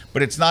photography."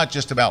 But it's not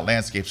just about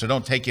landscapes, so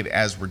don't take it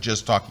as we're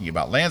just talking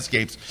about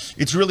landscapes.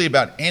 It's really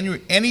about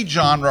any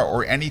genre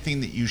or anything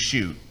that you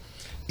shoot.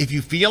 If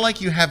you feel like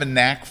you have a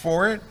knack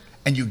for it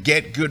and you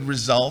get good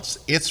results,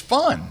 it's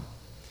fun.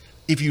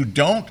 If you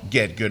don't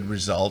get good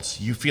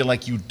results, you feel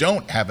like you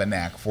don't have a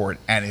knack for it,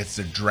 and it's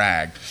a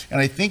drag. And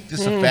I think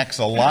this affects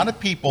a lot of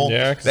people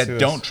that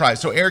don't try.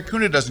 So Erik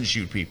Kuna doesn't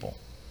shoot people.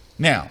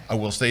 Now, I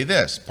will say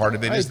this. Part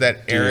of it is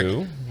that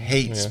Erik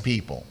hates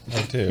people.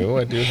 I do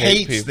hate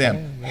Hates people.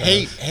 them. Yeah.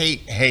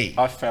 Hate.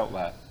 I felt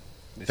that.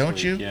 Don't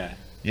week. you?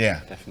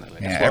 Yeah, definitely.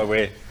 Yeah. That's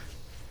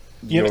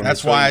why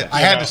That's why I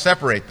had to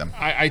separate them.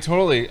 I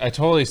totally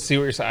see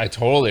what you're saying. I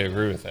totally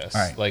agree with this.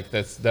 Right. Like,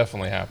 that's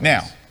definitely happening.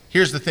 Now,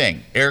 here's the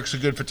thing. Erik's a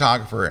good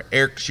photographer.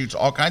 Erik shoots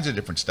all kinds of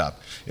different stuff.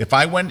 If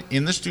I went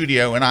in the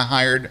studio and I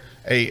hired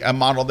a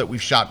model that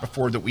we've shot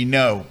before that we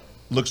know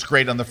looks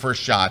great on the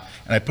first shot,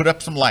 and I put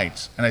up some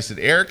lights, and I said,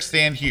 "Erik,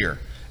 stand here."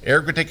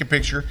 Erik would take a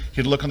picture.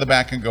 He'd look on the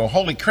back and go,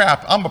 "Holy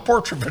crap, I'm a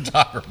portrait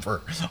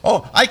photographer.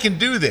 Oh, I can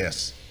do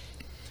this."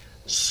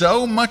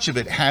 So much of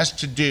it has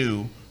to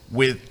do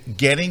with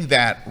getting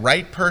that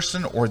right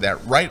person or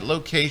that right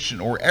location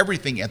or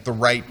everything at the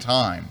right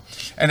time.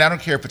 And I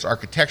don't care if it's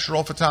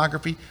architectural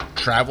photography,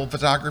 travel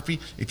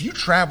photography. If you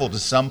travel to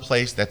some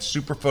place that's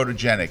super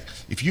photogenic,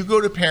 if you go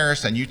to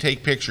Paris and you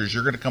take pictures,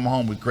 you're going to come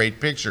home with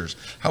great pictures.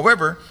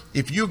 However,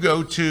 if you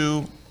go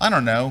to, I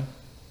don't know,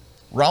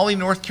 Raleigh,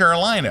 North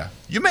Carolina,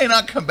 you may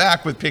not come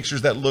back with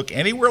pictures that look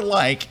anywhere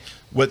like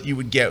what you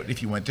would get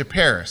if you went to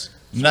Paris.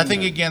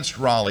 Nothing against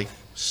Raleigh.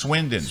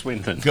 Swindon.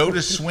 Go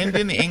to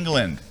Swindon,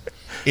 England.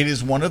 It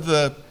is one of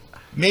the,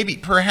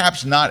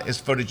 perhaps not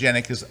as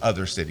photogenic as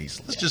other cities.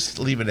 Let's just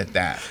leave it at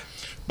that.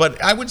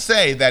 But I would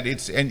say that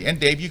it's, and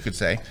Dave, you could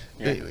say,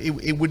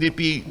 would it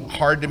be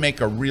hard to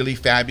make a really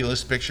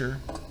fabulous picture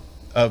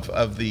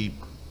of the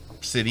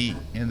city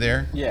in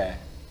there? Yeah.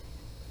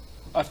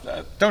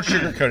 Don't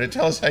sugarcoat it.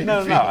 Tell us how you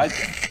feel.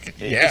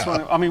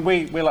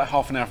 We're like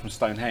half an hour from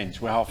Stonehenge.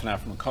 We're half an hour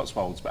from the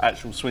Cotswolds. But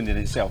actual Swindon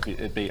itself,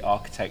 it'd be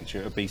architecture.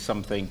 It'd be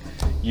something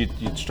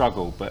you'd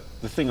struggle. But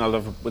the thing I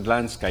love with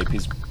landscape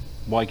is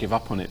why give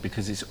up on it?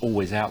 Because it's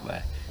always out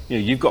there.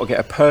 You've got to get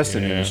a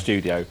person in the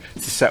studio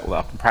to settle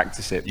up and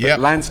practice it. But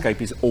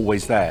landscape is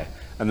always there,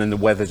 and then the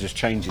weather just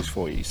changes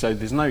for you. So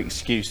there's no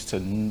excuse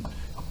to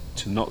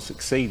not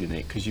succeed in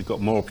it because you've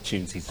got more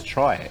opportunities to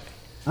try it.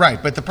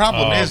 Right, but the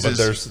problem is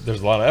there's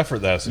a lot of effort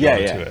that has to go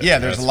into it. Yeah,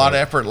 there's a lot of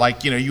effort.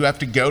 Like, you have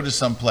to go to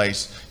some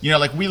place.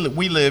 Like we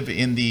live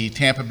in the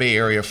Tampa Bay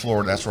area of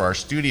Florida. That's where our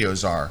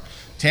studios are.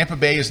 Tampa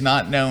Bay is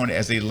not known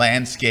as a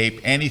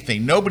landscape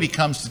anything. Nobody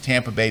comes to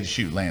Tampa Bay to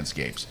shoot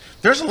landscapes.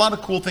 There's a lot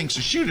of cool things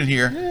to shoot in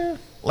here.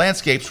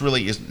 Landscapes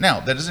really isn't. Now,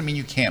 that doesn't mean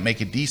you can't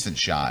make a decent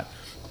shot,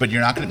 but you're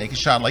not going to make a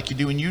shot like you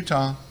do in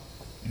Utah.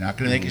 You're not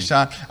going to make a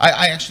shot.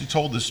 I actually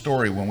told this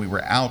story when we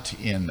were out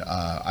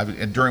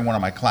during one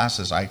of my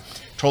classes. I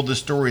told this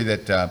story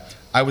that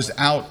I was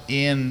out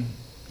in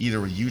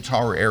either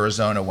Utah or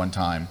Arizona one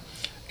time,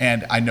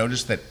 and I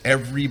noticed that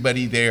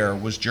everybody there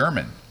was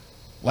German.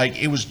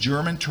 Like, it was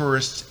German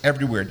tourists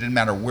everywhere. It didn't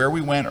matter where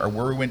we went or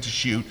where we went to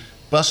shoot.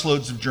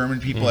 Busloads of German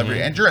people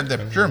everywhere. And the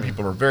German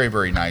people are very,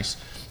 very nice.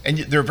 And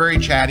they're very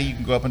chatty. You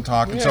can go up and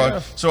talk. And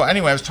so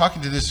anyway, I was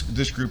talking to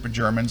this group of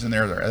Germans, and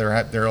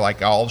they're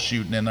like all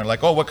shooting, and they're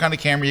like, "Oh, what kind of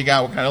camera you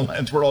got? What kind of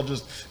lens?" We're all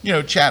just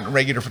chatting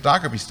regular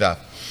photography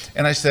stuff.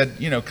 And I said,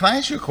 "Can I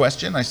ask you a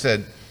question?" I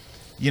said,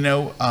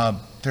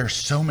 "There's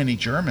so many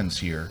Germans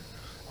here,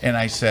 And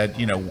I said,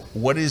 you know,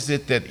 what is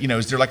it that, you know,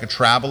 is there like a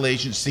travel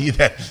agency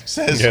that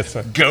says, Yes,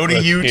 go to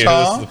this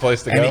Utah? is the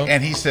place to and go?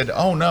 And he said,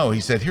 oh, no. He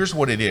said, here's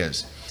what it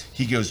is.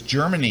 He goes,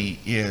 Germany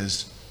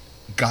is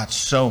got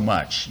so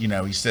much. You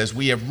know, he says,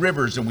 we have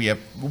rivers and we have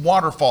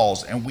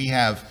waterfalls and we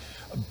have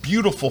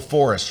beautiful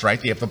forests, right?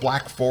 They have the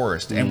Black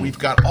Forest. And we've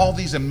got all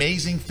these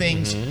amazing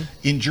things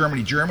in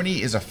Germany.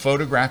 Germany is a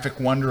photographic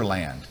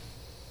wonderland.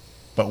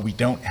 But we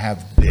don't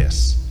have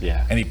this.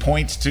 Yeah. And he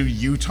points to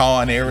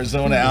Utah and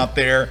Arizona out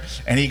there,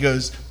 and he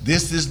goes,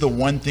 this is the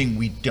one thing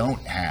we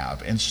don't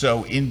have. And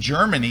so in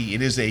Germany,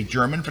 it is a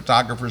German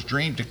photographer's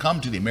dream to come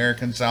to the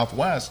American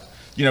Southwest,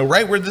 you know,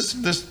 right where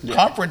this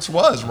conference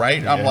was,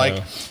 right? I'm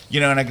like, you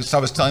know, and I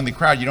was telling the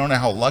crowd, you don't know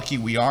how lucky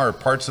we are,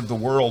 parts of the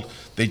world,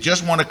 they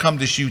just want to come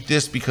to shoot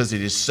this because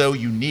it is so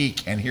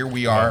unique. And here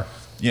we are,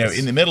 you know,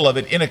 in the middle of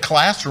it, in a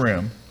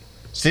classroom,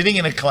 sitting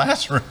in a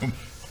classroom.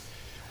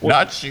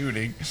 Not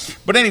shooting.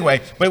 But anyway,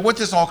 but what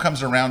this all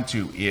comes around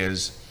to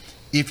is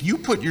if you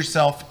put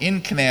yourself in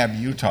Kanab,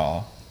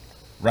 Utah,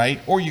 right?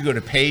 Or you go to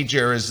Page,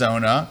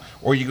 Arizona,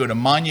 or you go to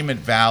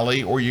Monument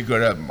Valley, or you go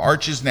to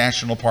Arches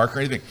National Park or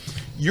anything,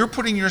 you're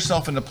putting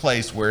yourself in a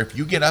place where if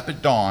you get up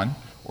at dawn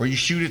or you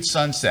shoot at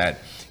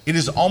sunset, it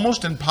is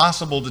almost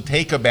impossible to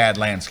take a bad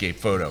landscape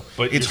photo.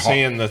 But it's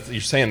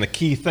you're saying the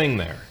key thing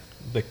there.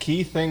 The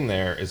key thing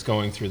there is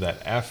going through that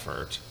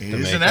effort to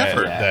make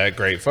that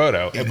great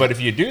photo. But if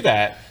you do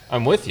that,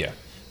 I'm with you.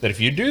 That if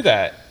you do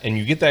that and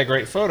you get that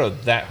great photo,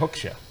 that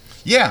hooks you.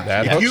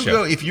 Yeah.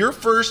 If your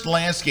first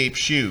landscape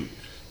shoot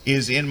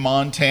is in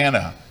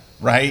Montana,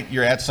 right?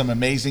 You're at some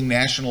amazing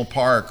national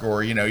park,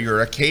 or you know,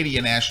 you're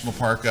Acadia National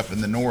Park up in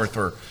the north,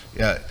 or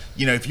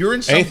you know, if you're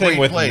in some anything great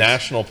with place,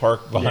 national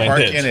park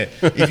behind it.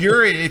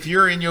 If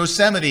you're in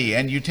Yosemite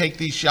and you take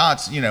these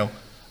shots, you know,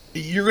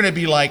 you're going to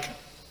be like,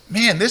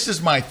 man, this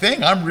is my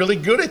thing. I'm really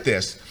good at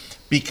this,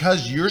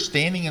 because you're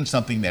standing in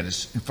something that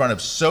is in front of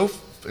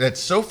that's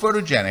so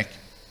photogenic.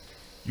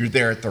 You're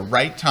there at the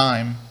right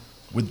time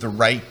with the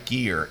right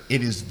gear.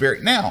 It is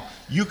now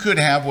you could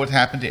have what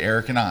happened to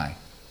Erik and I.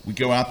 We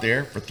go out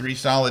there for 3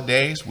 solid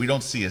days. We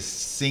don't see a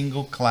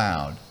single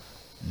cloud,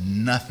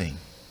 nothing,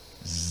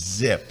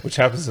 zip. Which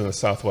happens in the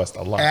Southwest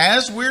a lot.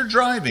 As we're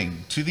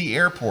driving to the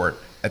airport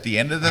at the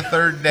end of the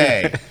 3rd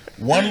day,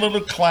 one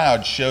little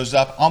cloud shows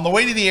up on the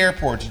way to the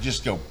airport to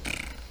just go.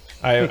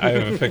 I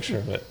have a picture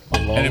of it.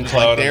 And it was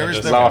like,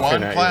 there's the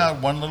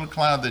one little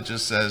cloud that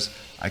just says,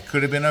 I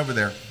could have been over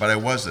there, but I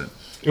wasn't.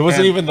 It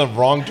wasn't even the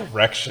wrong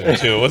direction,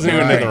 too. It wasn't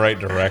even in the right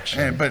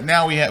direction. But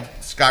now we have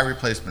sky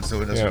replacement, so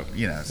it doesn't,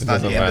 you know, it's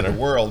not the end of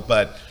the world.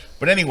 But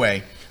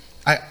anyway,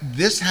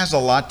 this has a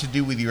lot to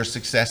do with your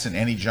success in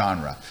any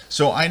genre.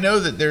 So I know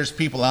that there's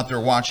people out there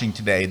watching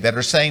today that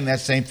are saying that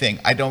same thing.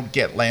 I don't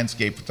get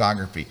landscape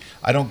photography.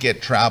 I don't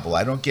get travel.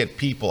 I don't get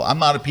people. I'm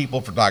not a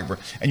people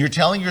photographer. And you're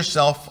telling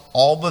yourself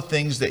all the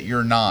things that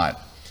you're not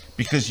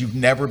because you've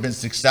never been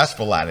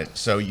successful at it.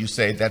 So you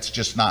say, that's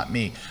just not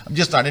me. I'm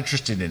just not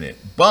interested in it.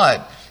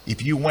 But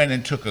if you went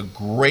and took a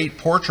great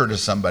portrait of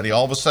somebody,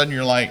 all of a sudden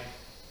you're like,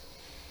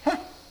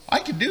 I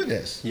can do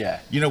this. Yeah.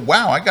 You know,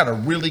 wow, I got a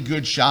really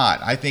good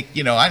shot. I think,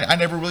 you know, I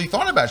never really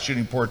thought about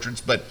shooting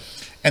portraits,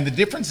 and the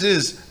difference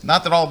is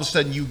not that all of a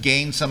sudden you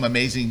gain some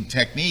amazing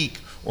technique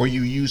or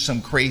you use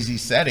some crazy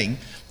setting.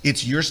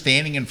 It's you're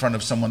standing in front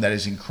of someone that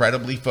is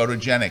incredibly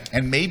photogenic,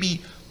 and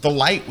maybe the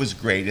light was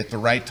great at the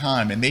right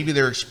time, and maybe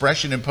their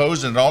expression and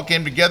pose, and it all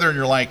came together, and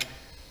you're like,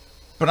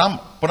 but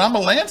I'm a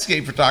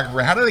landscape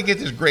photographer. How did I get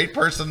this great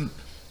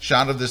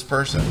shot of this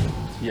person?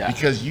 Yeah.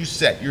 Because you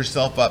set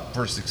yourself up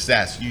for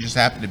success. You just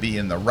happen to be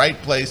in the right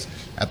place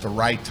at the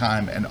right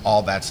time and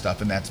all that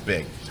stuff, and that's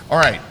big. All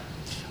right.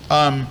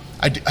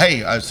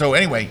 So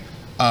anyway,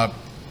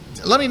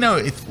 let me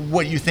know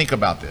what you think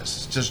about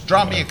this. Just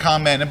drop me a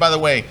comment. And by the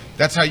way,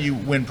 that's how you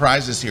win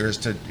prizes here, is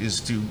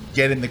to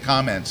get in the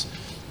comments.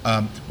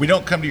 We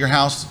don't come to your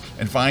house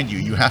and find you.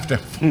 You have to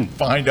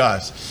find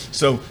us.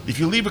 So if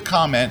you leave a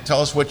comment,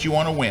 tell us what you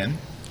want to win.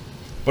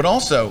 But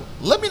also,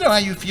 let me know how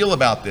you feel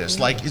about this.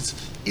 Like,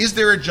 is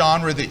there a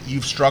genre that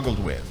you've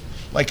struggled with?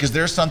 Like, is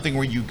there something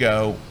where you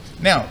go,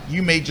 now,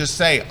 you may just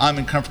say, I'm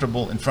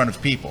uncomfortable in front of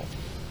people.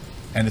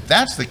 And if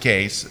that's the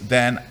case,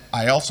 then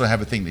I also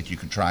have a thing that you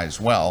can try as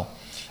well.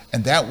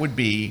 And that would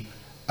be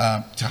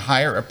to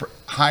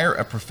hire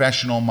a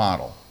professional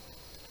model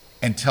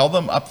and tell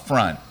them up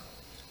front,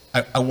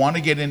 I want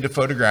to get into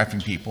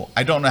photographing people.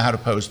 I don't know how to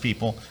pose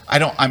people.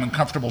 I'm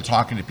uncomfortable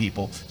talking to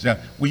people. So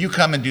will you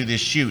come and do this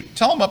shoot?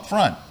 Tell them up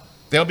front.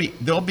 They'll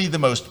be the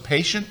most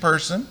patient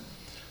person.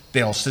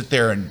 They'll sit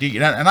there and do.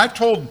 And I've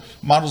told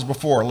models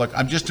before, look,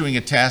 I'm just doing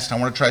a test. I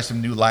want to try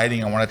some new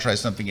lighting. I want to try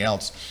something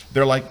else.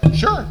 They're like,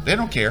 sure. They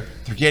don't care.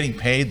 They're getting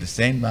paid the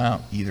same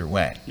amount either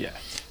way. Yeah.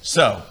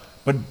 So,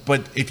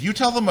 but if you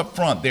tell them up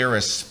front, they're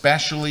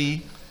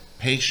especially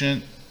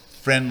patient,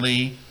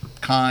 friendly,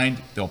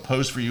 kind. They'll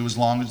pose for you as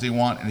long as they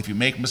want, and if you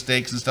make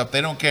mistakes and stuff,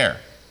 they don't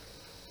care.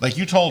 Like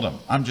you told them,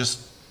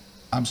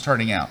 I'm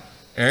starting out.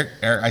 Erik,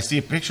 I see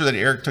a picture that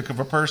Erik took of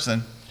a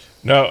person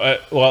No,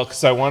 well,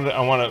 because I want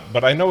to,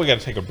 but I know we got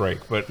to take a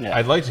break. But Yeah.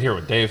 I'd like to hear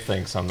what Dave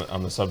thinks on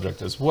the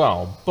subject as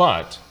well.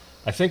 But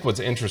I think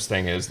what's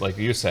interesting is, like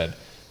you said,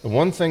 the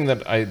one thing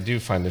that I do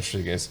find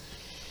interesting is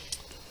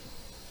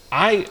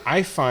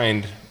I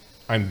find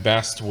I'm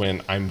best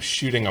when I'm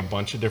shooting a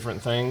bunch of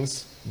different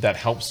things. That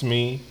helps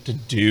me to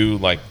do,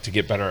 like, to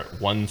get better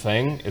at one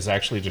thing is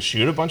actually to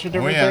shoot a bunch of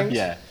different things.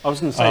 Yeah, I was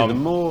going to say,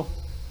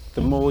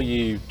 the more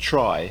you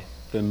try,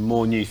 the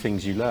more new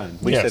things you learn.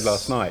 We said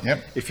last night,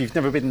 if you've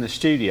never been in the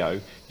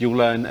studio, you'll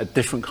learn a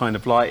different kind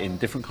of lighting,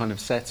 different kind of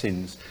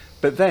settings.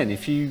 But then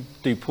if you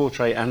do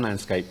portrait and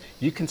landscape,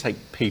 you can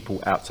take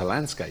people out to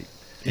landscape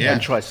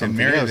and try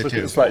something else. Look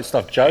at the like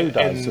stuff Joe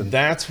does. And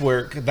that's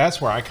where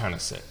I kind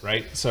of sit,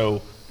 right?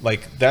 So,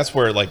 like, that's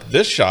where, like,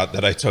 this shot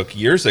that I took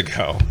years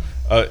ago,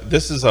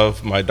 this is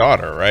of my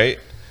daughter, right?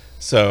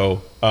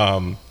 So,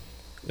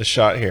 the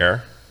shot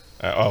here,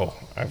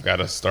 I've got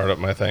to start up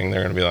my thing.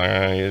 They're going to be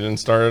like, you didn't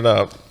start it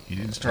up. You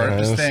didn't start up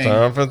this thing.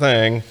 Start up a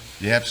thing.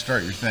 You have to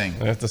start your thing.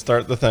 I have to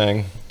start the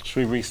thing. Should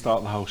we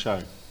restart the whole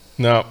show?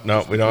 No,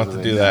 we don't have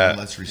to do that.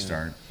 Let's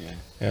restart.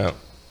 Yeah.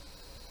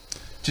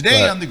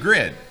 Today on the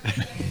grid.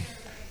 Can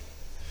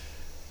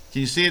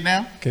you see it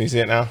now? Can you see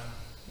it now?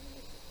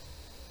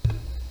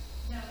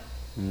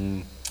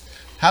 No.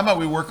 How about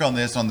we work on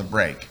this on the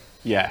break?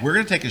 Yeah. We're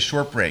going to take a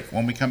short break.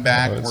 When we come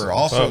back,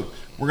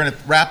 we're going to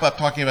wrap up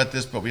talking about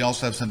this, but we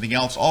also have something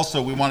else.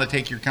 Also, we want to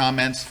take your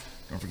comments.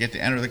 Don't forget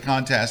to enter the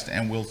contest,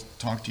 and we'll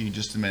talk to you in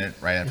just a minute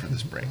right after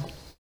this break.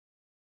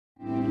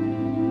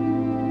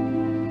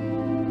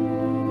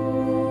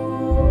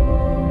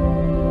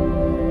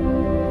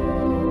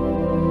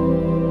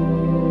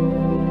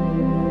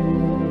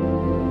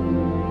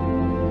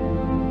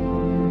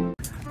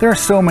 There are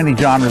so many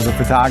genres of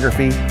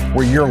photography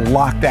where you're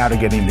locked out of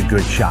getting the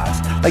good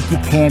shots. Like, you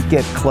can't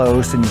get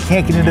close and you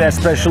can't get into that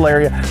special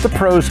area. The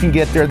pros can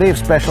get there, they have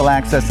special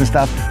access and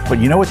stuff. But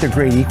you know what the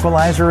great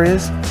equalizer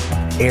is?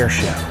 Air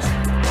shows.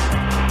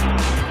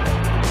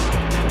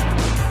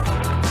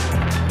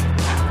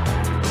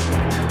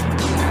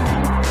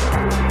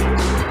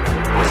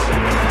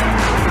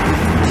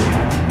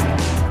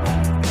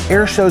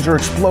 Air shows are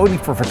exploding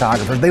for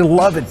photographers. They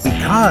love it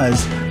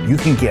because you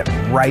can get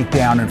right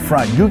down in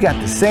front. You got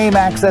the same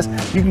access.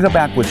 You can come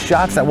back with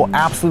shots that will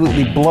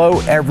absolutely blow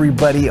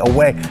everybody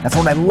away. That's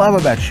what I love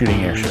about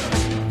shooting air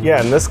shows.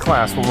 Yeah, in this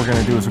class, what we're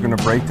going to do is we're going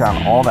to break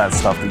down all that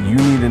stuff that you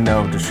need to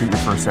know to shoot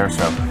your first air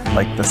show,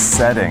 like the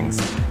settings,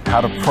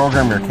 how to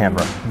program your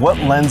camera, what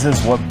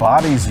lenses, what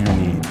bodies you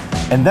need.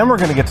 And then we're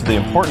going to get to the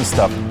important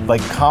stuff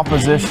like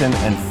composition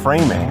and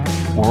framing,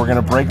 where we're going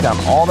to break down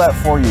all that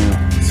for you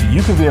so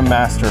you can be a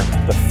master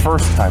the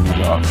first time you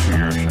go out and shoot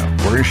your show.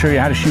 We're going to show you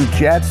how to shoot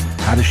jets,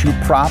 how to shoot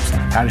props,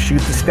 how to shoot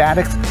the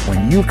statics.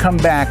 When you come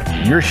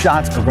back, your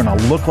shots are going to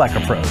look like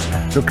a pro's.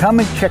 So come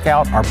and check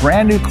out our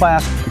brand new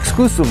class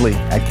exclusively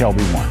at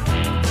Kelby One.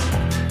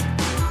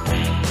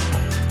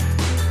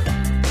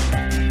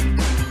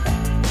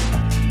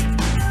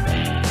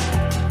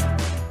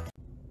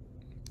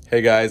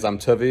 Hey guys, I'm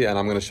Tuvi and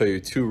I'm going to show you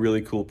two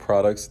really cool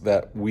products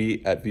that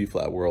we at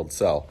VFlat World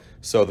sell.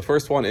 So the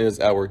first one is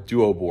our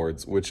Duo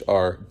boards, which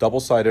are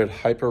double-sided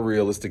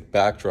hyper-realistic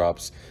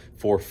backdrops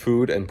for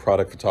food and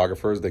product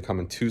photographers. They come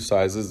in two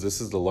sizes.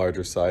 This is the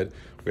larger side.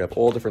 We have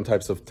all different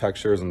types of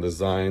textures and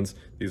designs.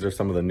 These are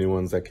some of the new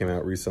ones that came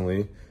out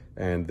recently.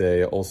 And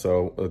they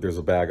also, there's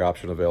a bag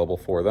option available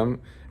for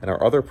them. And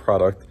our other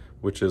product,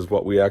 which is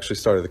what we actually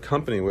started the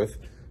company with,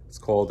 it's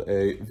called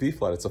a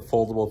V-flat. It's a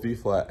foldable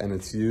V-flat, and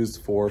it's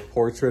used for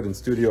portrait and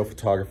studio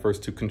photographers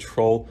to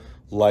control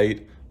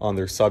light on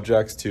their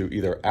subjects, to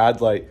either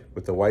add light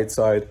with the white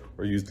side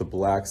or use the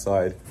black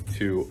side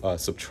to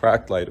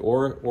subtract light,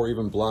 or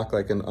even block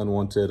like an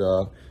unwanted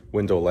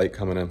window light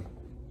coming in.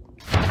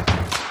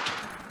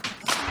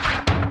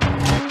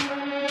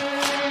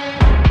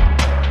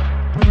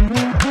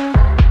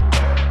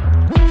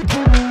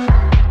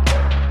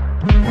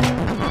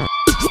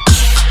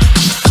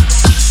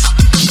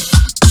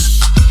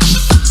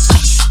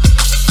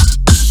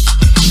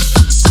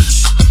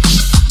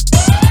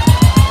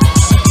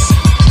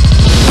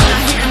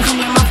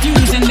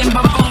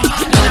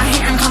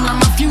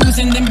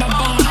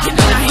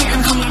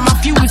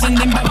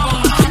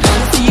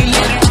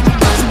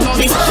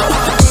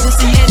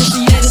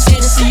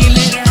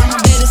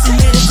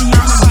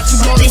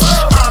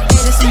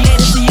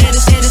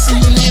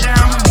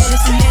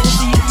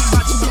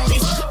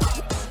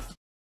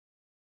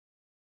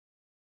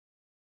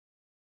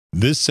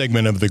 This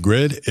segment of The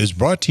Grid is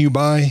brought to you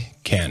by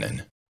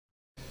Canon.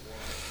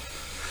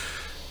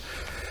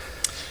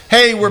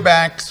 Hey, we're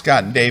back,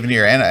 Scott and Dave in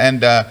here,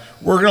 and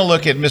we're going to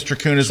look at Mr.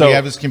 Kuna's. We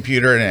have his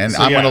computer, and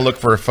I'm going to look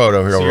for a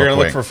photo here. So you're going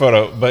to look for a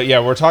photo, but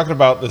yeah, we're talking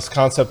about this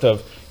concept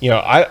of, you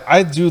know,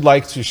 I do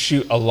like to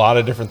shoot a lot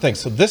of different things.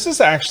 So this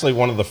is actually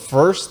one of the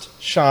first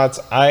shots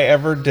I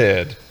ever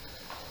did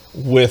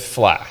with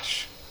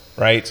flash,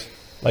 right?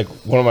 Like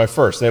one of my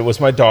first. It was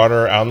my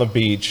daughter out on the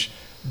beach.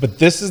 But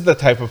this is the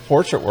type of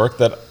portrait work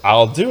that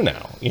I'll do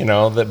now, you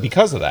know, that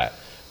because of that.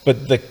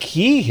 But the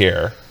key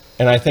here,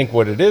 and I think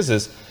what it is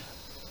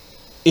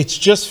it's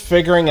just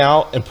figuring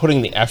out and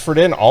putting the effort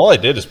in. All I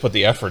did is put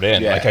the effort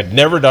in. Yeah. Like I'd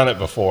never done it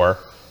before.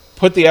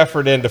 Put the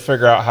effort in to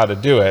figure out how to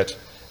do it,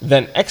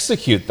 then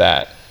execute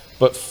that.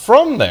 But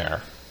from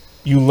there,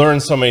 you learn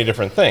so many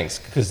different things,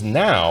 because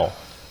now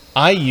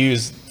I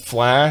use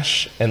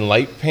flash and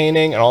light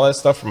painting and all that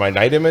stuff for my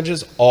night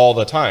images all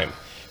the time,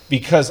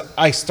 because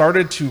I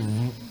started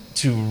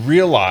to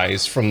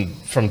realize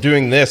from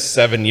doing this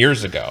 7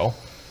 years ago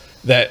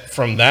that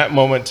from that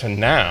moment to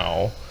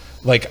now,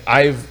 like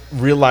I've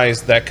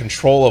realized that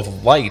control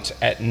of light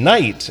at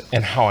night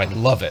and how I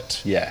love it.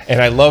 Yeah.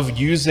 And I love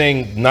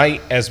using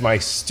night as my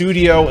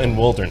studio and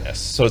wilderness.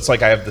 So it's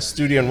like I have the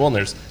studio and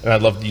wilderness, and I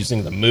love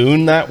using the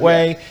moon that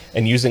way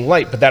and using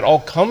light. But that all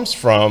comes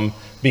from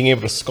being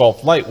able to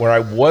sculpt light, where I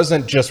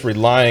wasn't just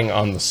relying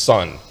on the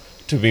sun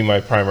to be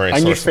my primary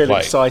source of light. And you feel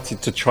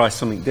excited to try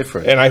something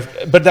different.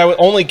 But that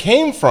only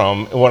came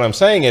from, what I'm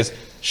saying is,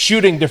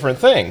 shooting different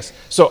things.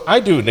 So I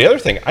do the other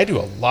thing. I do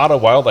a lot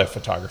of wildlife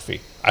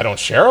photography. I don't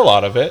share a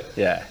lot of it.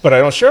 Yeah. But I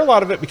don't share a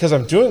lot of it because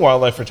I'm doing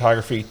wildlife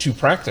photography to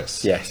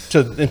practice. Yes.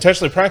 To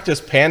intentionally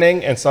practice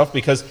panning and stuff,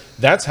 because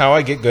that's how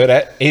I get good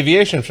at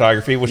aviation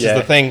photography, which is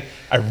the thing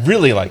I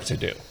really like to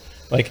do.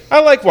 Like, I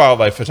like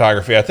wildlife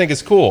photography. I think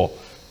it's cool.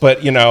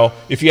 But, you know,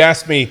 if you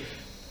ask me,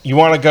 you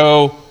want to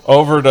go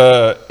over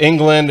to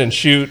England and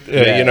shoot,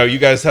 you know, you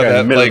guys have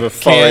that like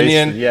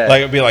canyon, like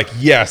it'd be like,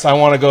 yes, I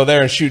want to go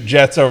there and shoot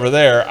jets over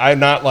there. I'm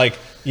not like,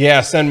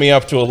 yeah, send me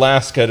up to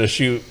Alaska to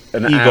shoot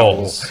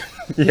eagles.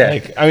 Yeah.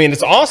 Like, I mean,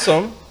 it's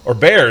awesome. Or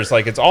bears,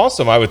 like it's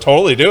awesome. I would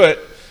totally do it.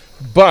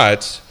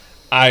 But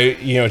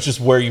you know, it's just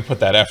where you put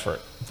that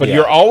effort. But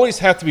you always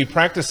have to be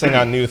practicing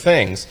on new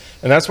things.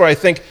 And that's where I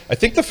think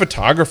the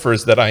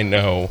photographers that I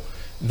know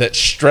that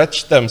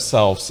stretch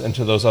themselves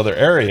into those other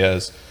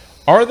areas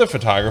are the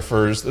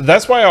photographers.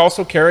 That's why I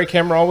also carry a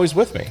camera always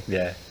with me.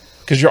 Yeah.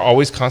 Because you're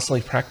always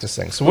constantly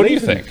practicing. So what do you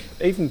think?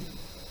 Even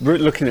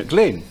looking at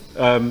Glyn,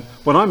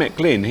 when I met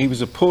Glyn, he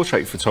was a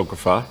portrait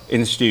photographer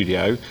in the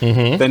studio.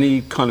 Then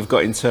he kind of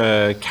got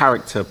into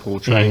character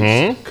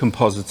portraits,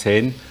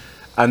 compositing,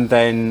 and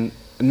then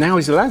now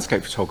he's a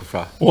landscape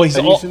photographer. Well, he's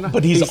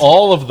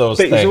all of those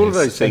things. He's all of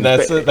those things.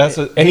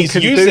 And he's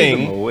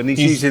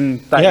using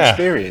that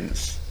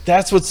experience.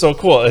 That's what's so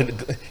cool.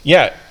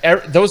 Yeah,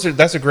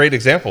 that's a great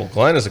example.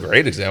 Glenn is a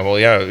great example.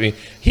 Yeah, I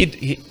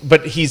mean,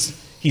 but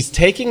he's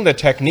taking the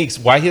techniques.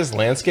 Why his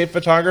landscape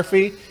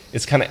photography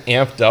is kind of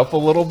amped up a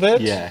little bit.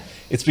 Yeah,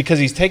 it's because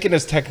he's taken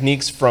his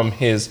techniques from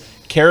his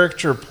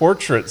character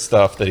portrait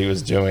stuff that he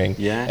was doing,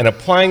 and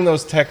applying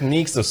those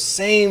techniques, those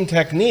same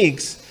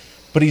techniques,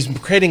 but he's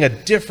creating a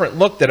different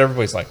look that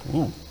everybody's like,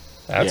 ooh,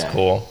 that's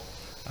cool.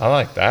 I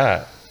like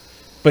that.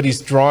 But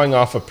he's drawing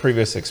off of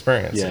previous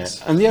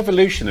experiences. Yeah, and the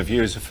evolution of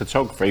you as a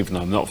photographer, even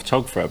though I'm not a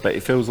photographer, but it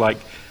feels like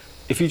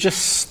if you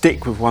just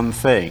stick with one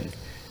thing,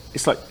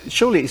 it's like,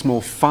 surely it's more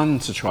fun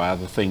to try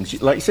other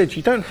things. Like you said,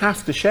 you don't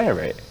have to share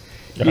it.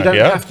 You don't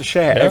have to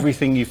share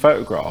everything you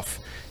photograph.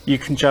 You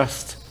can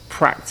just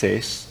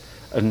practice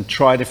and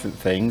try different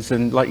things.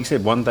 And like you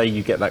said, one day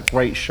you get that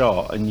great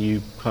shot and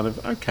you kind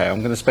of, okay, I'm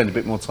going to spend a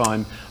bit more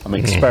time. I'm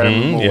going to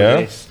experiment more with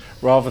this,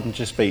 rather than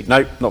just be,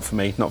 nope, not for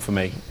me, not for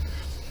me.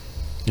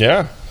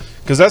 Yeah,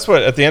 because that's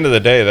what, at the end of the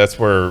day, that's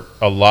where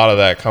a lot of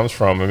that comes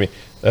from. I mean,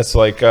 that's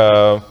like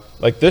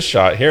this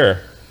shot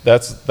here.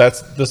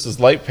 This is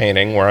light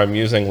painting, where I'm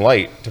using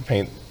light to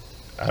paint.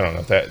 I don't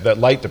know, that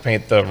light to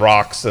paint the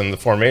rocks and the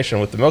formation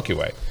with the Milky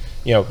Way.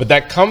 You know, but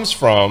that comes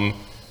from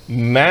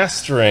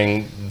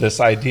mastering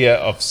this idea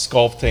of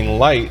sculpting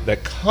light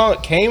that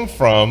came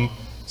from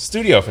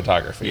studio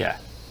photography. Yeah.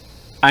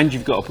 And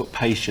you've got to put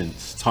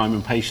time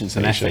and patience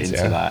and effort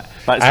into that.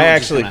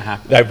 That's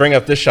I bring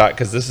up this shot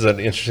because this is an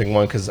interesting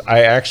one, because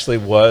I actually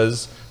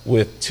was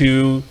with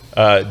two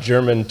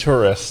German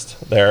tourists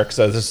there, because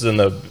this is in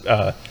the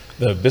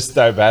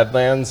Bisti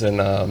Badlands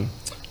in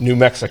New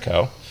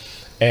Mexico,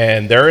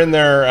 and they're in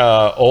their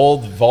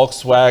old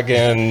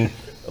Volkswagen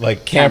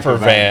like camper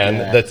van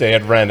that they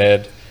had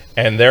rented.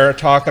 And they're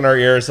talking our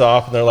ears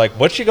off, and they're like,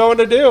 what you going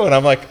to do? And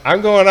I'm like,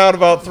 I'm going out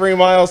about 3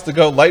 miles to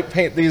go light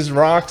paint these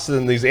rocks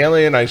and these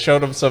alien. I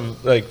showed them some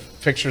like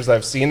pictures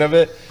I've seen of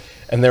it,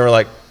 and they were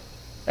like,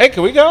 hey,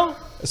 can we go?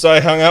 So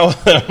I hung out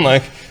with them,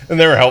 like, and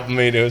they were helping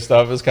me do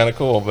stuff. It was kind of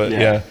cool. But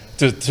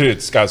to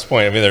Scott's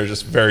point, I mean, they're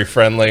just very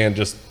friendly and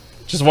just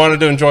wanted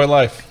to enjoy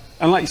life.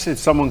 And like you said,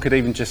 someone could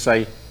even just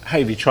say, hey,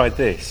 have you tried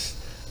this?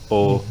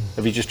 Or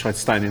have you just tried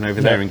standing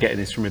over there and getting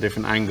this from a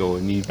different angle?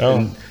 And you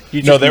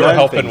just they were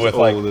helping with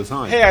like, all the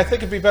time. Hey, I think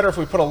it'd be better if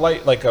we put a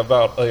light like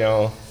about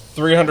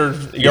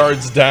 300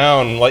 yards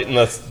down, lighting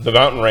the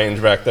mountain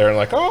range back there. And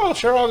like, oh,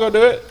 sure, I'll go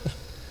do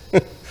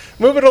it.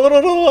 Move it a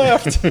little to the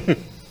left.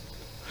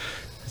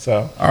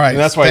 So, all right, and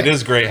that's why it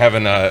is great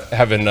having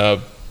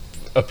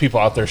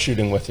people out there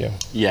shooting with you.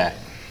 Yeah,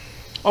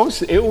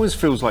 it always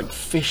feels like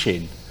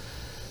fishing.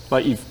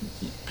 Like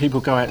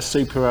people go out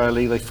super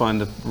early, they find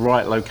the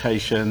right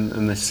location,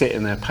 and they sit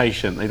in there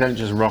patient. They don't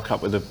just rock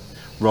up with a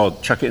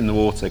rod, chuck it in the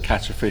water,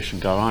 catch a fish, and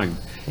go home.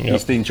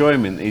 It's the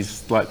enjoyment,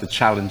 is like the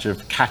challenge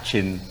of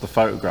catching the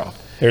photograph.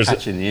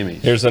 catching the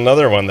image. Here's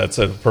another one that's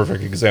a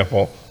perfect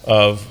example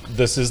of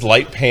this is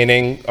light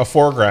painting a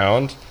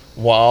foreground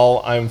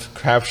while I'm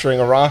capturing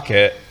a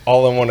rocket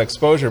all in one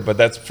exposure, but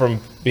that's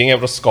from being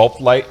able to sculpt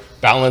light,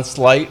 balance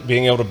light,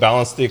 being able to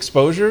balance the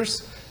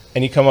exposures,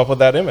 and you come up with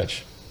that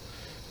image.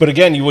 But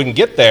again, you wouldn't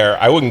get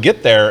there. I wouldn't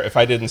get there if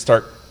I didn't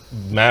start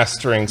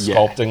mastering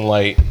sculpting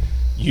light,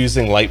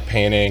 using light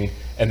painting,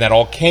 and that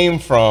all came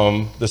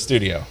from the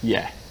studio.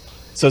 Yeah.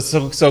 So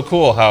it's so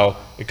cool how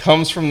it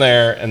comes from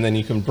there, and then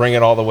you can bring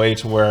it all the way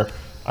to where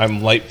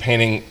I'm light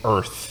painting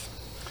Earth,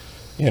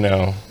 you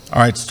know.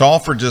 All right, stall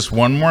for just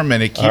one more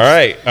minute. All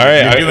right.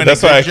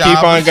 That's why I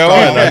keep on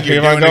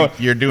going.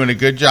 You're doing a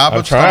good job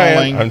of stalling.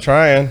 stalling. I'm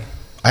trying.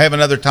 I have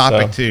another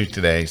topic too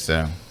today,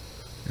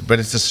 but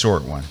it's a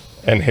short one.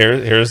 And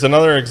here's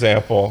another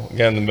example.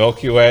 Again, the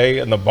Milky Way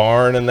and the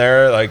barn in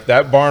there. Like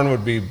that barn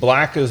would be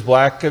black as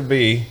black could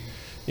be.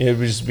 It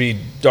would just be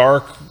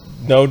dark,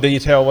 no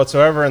detail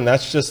whatsoever, and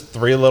that's just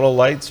 3 little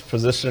lights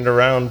positioned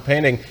around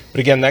painting.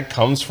 But again, that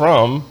comes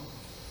from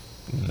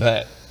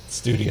that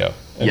studio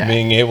and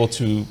being able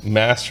to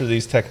master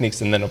these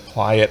techniques and then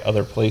apply it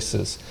other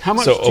places. How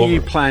much do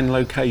you plan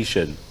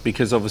location?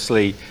 Because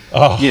obviously,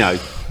 planning,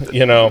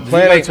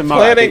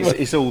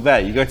 it's all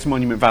there. You go to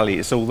Monument Valley,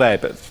 it's all there.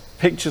 But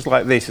pictures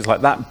like this, it's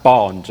like that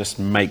barn just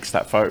makes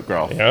that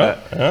photograph.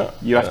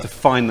 You have to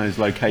find those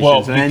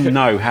locations and then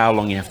know how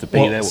long you have to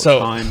be there, what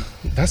time.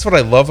 That's what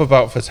I love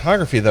about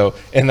photography, though,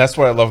 and that's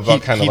what I love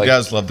about He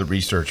does love the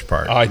research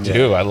part. I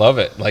do. I love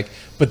it.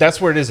 But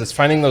that's where it is. It's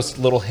finding those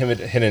little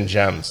hidden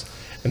gems,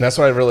 and that's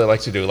what I really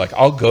like to do. Like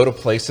I'll go to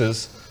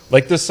places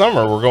like this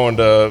summer. We're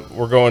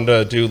going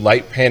to do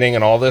light painting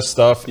and all this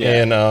stuff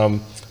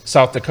in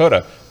South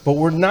Dakota, but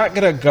we're not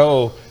gonna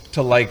go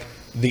to like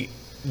the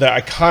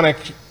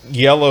iconic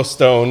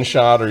Yellowstone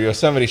shot or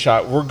Yosemite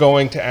shot. We're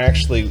going to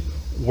actually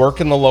work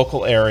in the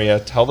local area,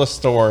 tell the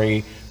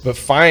story, but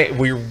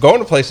we're going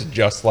to places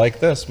just like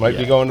this. Might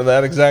be going to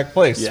that exact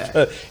place.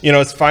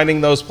 It's finding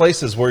those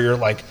places where you're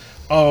like,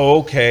 oh,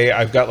 okay,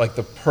 I've got like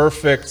the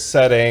perfect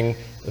setting,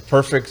 the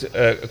perfect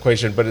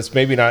equation, but it's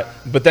maybe not.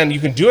 But then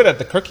you can do it at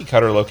the cookie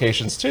cutter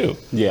locations too.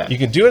 You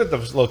can do it at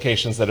the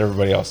locations that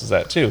everybody else is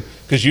at too,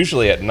 because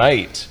usually at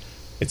night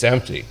it's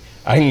empty.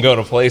 I can go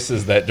to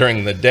places that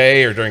during the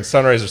day or during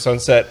sunrise or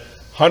sunset,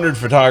 100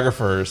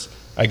 photographers.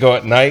 I go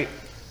at night,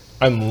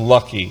 I'm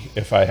lucky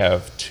if I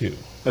have 2.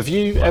 Have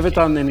you ever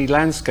done any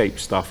landscape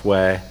stuff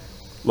where,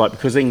 like,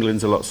 because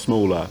England's a lot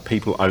smaller,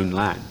 people own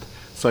land.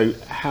 So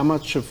how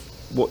much of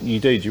what you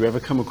do you ever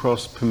come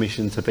across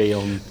permission to be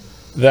on?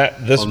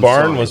 This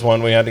barn was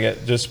one we had to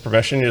get just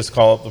permission. You just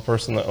call up the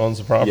person that owns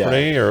the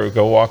property or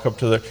go walk up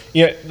to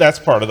the, that's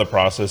part of the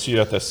process. You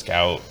have to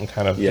scout and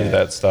kind of do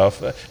that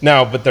stuff.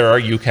 Now, but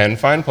you can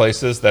find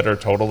places that are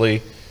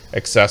totally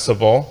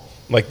accessible.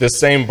 Like this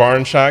same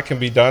barn shot can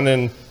be done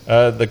in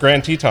the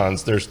Grand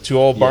Tetons. There's 2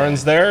 old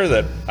barns there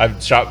that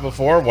I've shot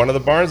before. One of the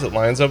barns that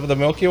lines up with the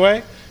Milky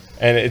Way.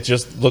 And it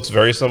just looks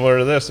very similar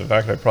to this. In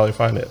fact, I'd probably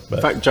find it.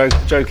 But. In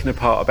fact, joking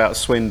apart about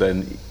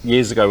Swindon,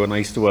 years ago when I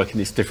used to work in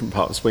this different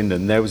part of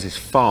Swindon, there was this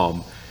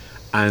farm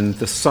and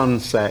the sun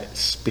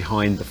sets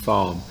behind the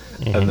farm.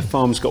 And the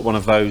farm's got one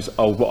of those,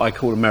 what I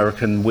call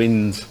American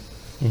wind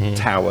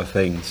tower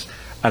things.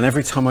 And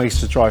every time I used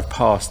to drive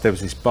past, there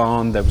was this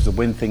barn, there was a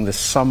wind thing, the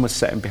sun was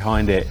setting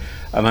behind it.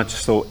 And I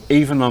just thought,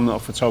 even though I'm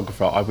not a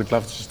photographer, I would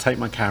love to just take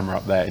my camera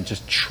up there and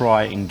just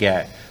try and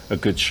get a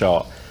good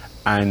shot.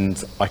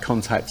 And I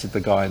contacted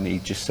the guy and he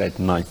just said,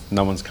 no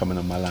one's coming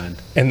on my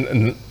land.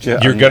 And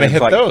you're going to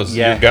hit those.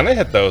 You're going to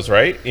hit those,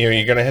 right?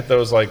 You're going to hit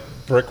those like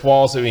brick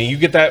walls. I mean, you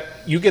get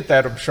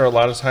that, I'm sure, a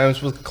lot of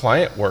times with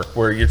client work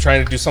where you're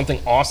trying to do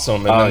something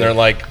awesome. And then they're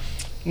like,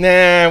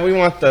 nah, we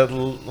want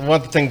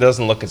the thing that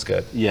doesn't look as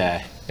good.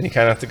 And you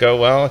kind of have to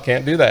go, well, I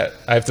can't do that.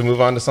 I have to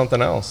move on to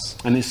something else.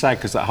 And it's sad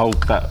because all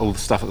the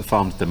stuff at the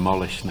farm's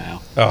demolished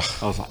now. I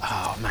was like,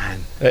 oh man.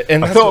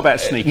 And I thought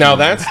about sneaking. Now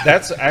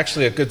that's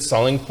actually a good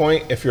selling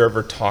point if you're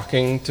ever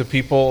talking to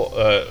people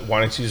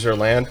wanting to use their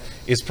land,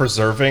 is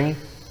preserving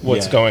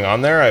what's going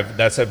on there.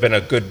 That's been a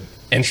good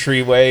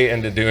entryway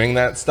into doing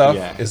that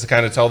stuff. Is to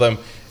kind of tell them,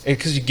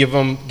 because you give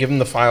them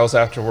the files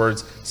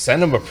afterwards,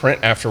 send them a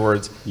print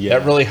afterwards.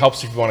 That really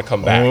helps if you want to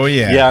come back.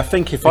 I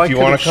think if you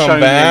want to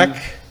come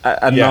back.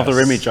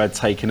 Another image I'd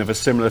taken of a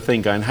similar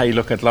thing, going, hey,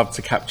 look, I'd love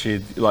to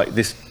capture like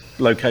this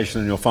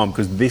location on your farm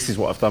because this is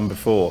what I've done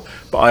before.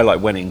 But I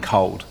went in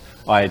cold.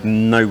 I had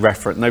no point of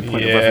reference.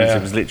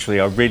 It was literally,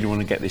 I really want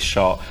to get this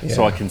shot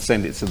so I can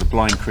send it to the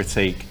blind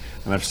critique.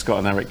 And I've Scott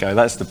and Erik go,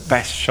 that's the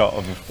best shot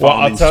of a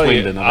farm in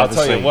Swindon I've ever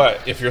seen. I'll tell you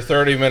what, if you're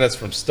 30 minutes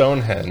from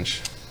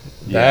Stonehenge,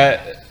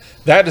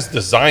 that is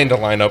designed to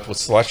line up with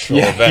celestial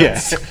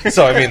events.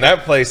 So I mean, that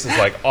place is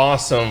like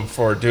awesome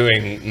for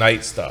doing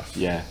night stuff.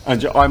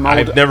 And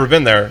I've never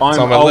been there. It's I'm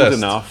on my old list.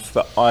 enough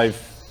that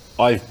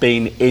I've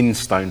been in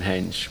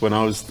Stonehenge. When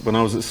I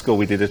was at school,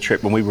 we did a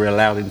trip when we were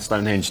allowed in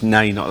Stonehenge.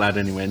 Now you're not allowed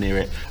anywhere near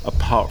it,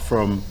 apart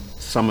from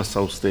summer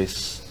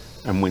solstice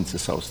and winter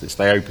solstice.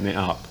 They open it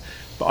up.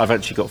 But I've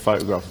actually got a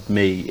photograph of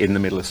me in the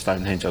middle of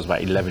Stonehenge. I was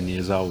about 11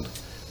 years old.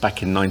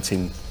 back in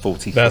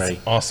 1943.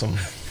 That's awesome.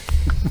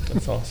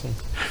 That's awesome.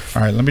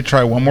 All right, let me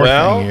try one more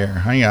thing here.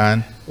 Hang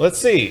on. Let's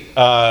see.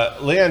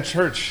 Leanne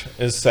Church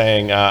is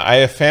saying, I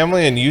have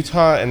family in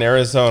Utah and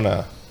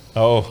Arizona.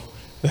 Oh,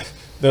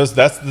 that's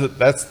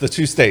the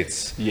 2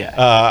 states. Yeah.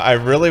 I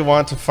really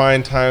want to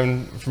find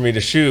time for me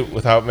to shoot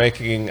without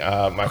making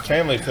my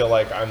family feel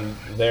like I'm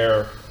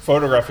there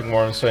photographing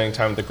more and spending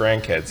time with the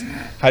grandkids.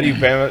 How do you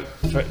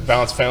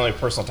balance family and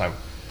personal time?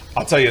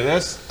 I'll tell you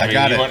this.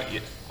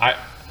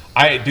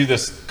 I do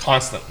this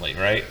constantly,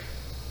 right?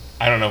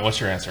 I don't know. What's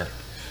your answer?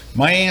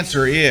 My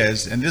answer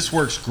is, and this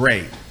works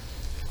great.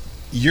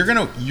 You're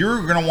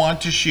gonna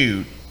want to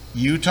shoot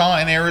Utah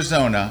and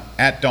Arizona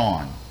at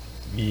dawn.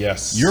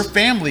 Yes. Your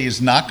family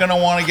is not gonna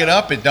want to get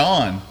up at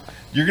dawn.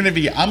 You're gonna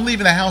be. I'm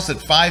leaving the house at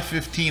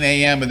 5:15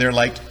 a.m. and they're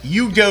like,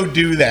 "You go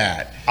do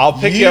that." I'll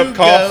pick you up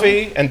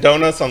coffee and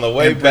donuts on the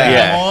way back.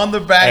 Yeah. On the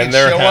back and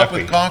show happy. up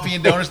with coffee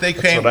and donuts. They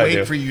can't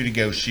wait for you to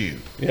go shoot.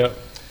 Yep.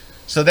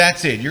 So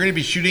that's it. You're going to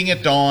be shooting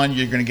at dawn.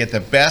 You're going to get the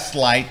best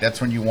light. That's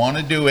when you want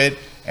to do it.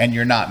 And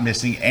you're not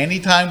missing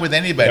any time with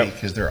anybody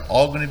because they're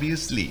all going to be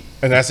asleep.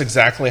 And that's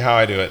exactly how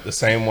I do it, the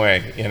same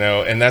way, you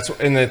know. And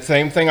the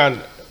same thing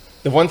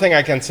the one thing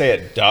I can say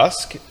at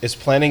dusk is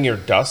planning your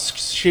dusk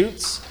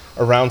shoots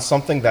around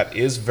something that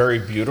is very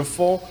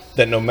beautiful,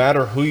 that no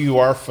matter who you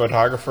are,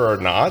 photographer or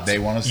not, they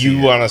want to see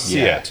you want to see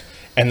it.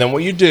 And then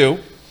what you do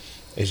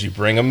is you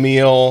bring a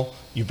meal,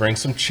 you bring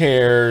some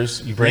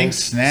chairs, you bring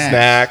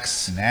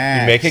snacks, you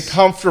make it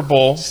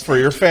comfortable for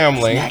your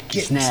family,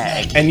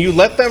 and you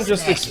let them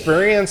just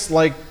experience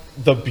like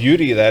the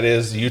beauty that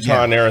is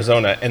Utah and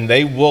Arizona, and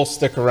they will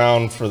stick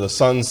around for the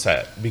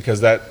sunset,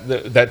 because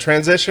that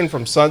transition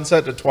from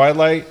sunset to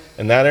twilight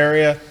in that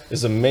area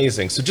is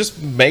amazing. So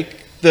just make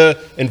the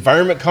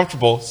environment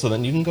comfortable so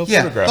then you can go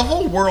photograph. The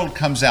whole world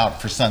comes out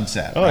for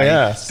sunset. Oh, right?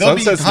 yeah. There'll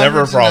Sunset's be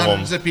never a problem.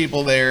 Hundreds of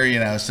people there, you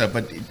know. So,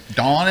 but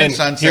dawn and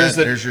sunset,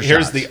 there's your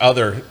Here's shots. the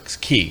other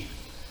key.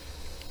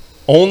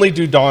 Only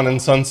do dawn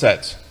and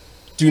sunset.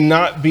 Do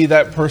not be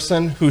that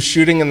person who's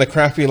shooting in the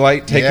crappy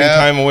light, taking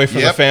time away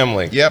from the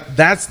family.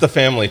 That's the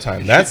family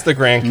time. That's the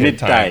grandkid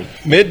time.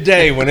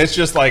 Midday, when it's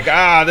just like,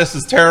 this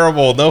is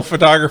terrible. No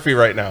photography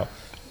right now.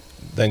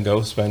 Then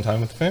go spend time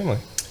with the family.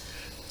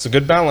 It's a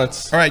good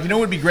balance. All right, you know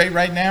what would be great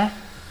right now?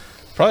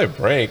 Probably a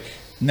break.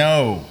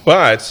 No.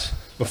 But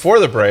before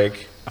the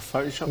break, a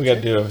Photoshop we got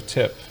to do a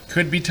tip.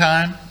 Could be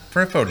time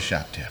for a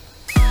Photoshop tip.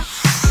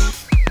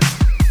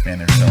 Man,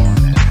 they're so on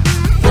that.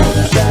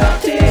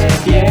 Photoshop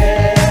tip,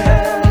 yeah.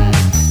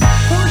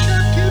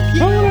 Photoshop tip,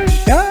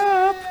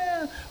 yeah.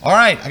 Photoshop. All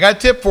right, I got a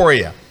tip for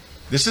you.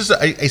 This is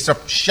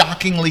a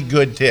shockingly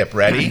good tip.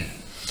 Ready?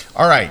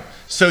 All right,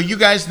 so you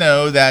guys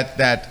know that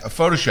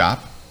Photoshop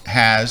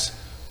has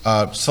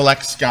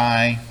select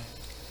sky,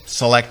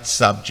 select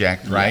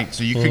subject, right?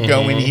 So you could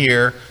go in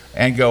here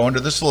and go under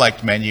the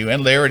select menu,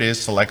 and there it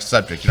is, select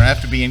subject. You don't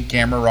have to be in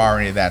camera raw or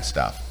any of that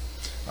stuff.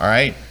 All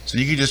right, so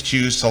you can just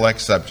choose select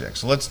subject.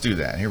 So let's do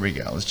that. Here we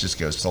go. Let's just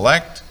go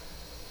select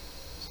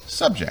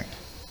subject.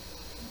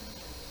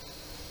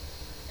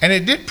 And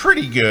it did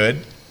pretty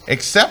good,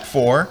 except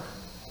for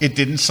it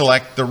didn't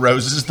select the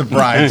roses the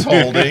bride's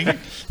holding.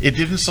 It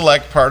didn't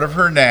select part of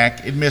her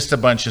neck. It missed a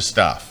bunch of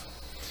stuff.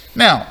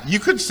 Now, you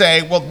could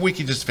say, well, we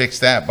could just fix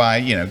that by,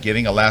 you know,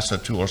 getting a lasso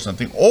tool or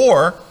something,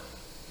 or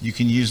you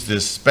can use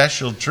this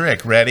special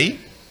trick. Ready?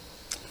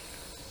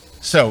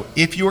 So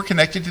if you are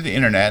connected to the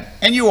internet,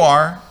 and you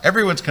are,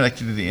 everyone's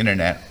connected to the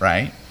internet,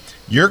 right?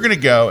 You're going to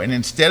go, and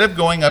instead of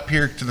going up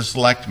here to the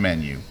select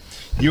menu,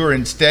 you are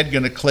instead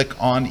going to click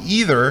on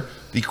either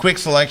the quick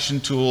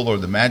selection tool or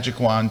the magic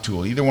wand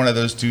tool, either one of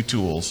those two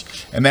tools,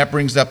 and that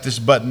brings up this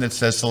button that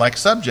says select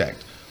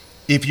subject.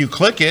 If you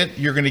click it,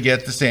 you're going to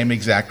get the same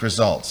exact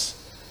results.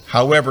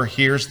 However,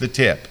 here's the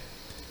tip.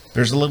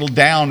 There's a little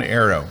down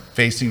arrow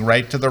facing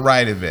right to the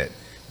right of it.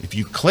 If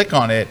you click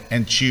on it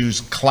and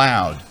choose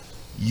cloud,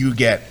 you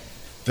get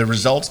the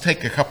results.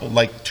 Take a couple,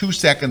 like 2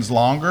 seconds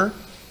longer,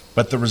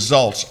 but the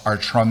results are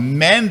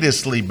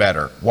tremendously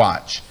better.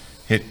 Watch.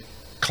 Hit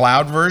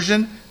cloud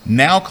version.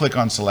 Now click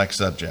on select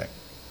subject.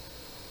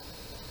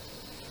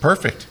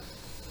 Perfect.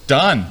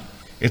 Done.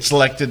 It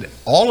selected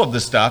all of the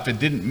stuff. It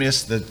didn't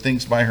miss the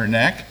things by her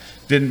neck.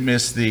 Didn't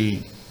miss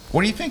the...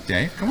 What do you think,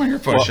 Dave? Come on, you're a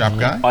Photoshop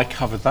guy. I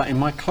covered that in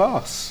my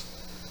class.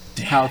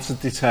 How to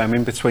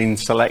determine between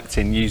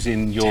selecting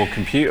using your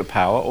computer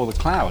power or the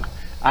cloud.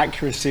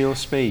 Accuracy or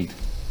speed.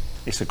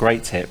 It's a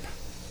great tip.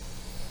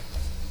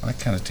 Well,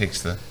 that kind of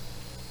takes the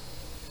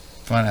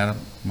fun out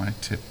of my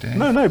tip, Dave.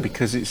 No,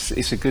 because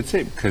it's a good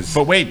tip.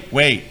 But wait.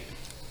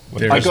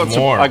 I got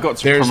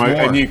to promote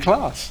a new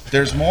class.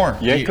 There's more.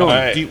 Yeah, go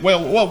on.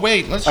 Well,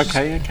 wait. Let's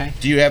Okay.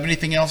 Do you have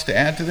anything else to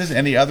add to this?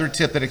 Any other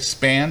tip that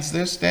expands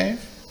this,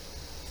 Dave?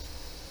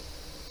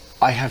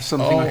 I have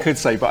something I could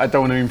say, but I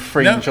don't want to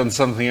infringe on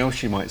something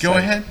else you might say. Go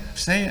ahead.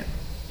 Say it.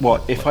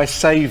 What? If I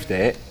saved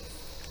it,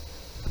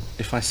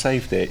 do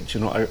you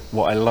know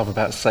what I love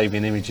about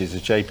saving images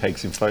as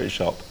JPEGs in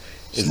Photoshop?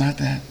 It's not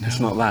that. No. It's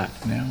not that.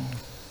 No.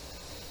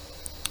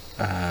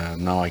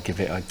 No, I give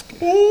in.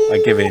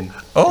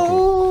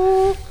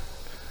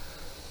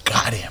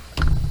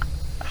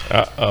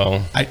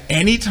 Uh-oh.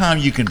 Anytime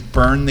you can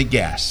burn the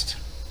guest,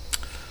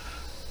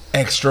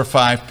 extra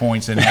 5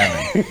 points in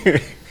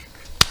heaven.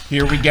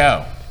 Here we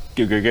go.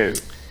 Go.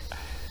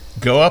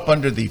 Go up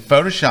under the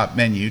Photoshop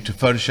menu to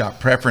Photoshop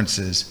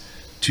Preferences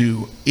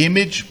to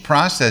Image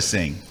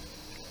Processing,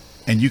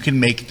 and you can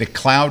make the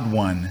cloud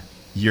one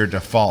your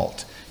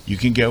default. You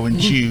can go and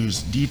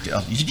choose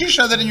detail. Did you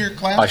show that in your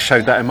class? I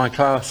showed that in my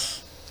class.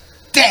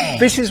 Dang!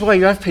 This is why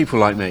you have people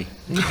like me.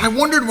 I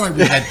wondered why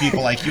we had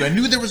people like you. I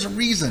knew there was a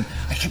reason.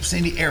 I kept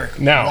saying to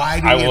Eric, Now, why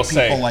do I we will have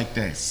people say, like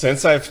this?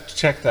 Since I've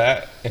checked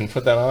that and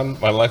put that on,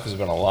 my life has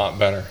been a lot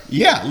better.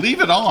 Yeah,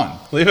 leave it on.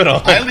 Leave it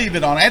on. I leave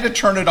it on. I had to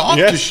turn it off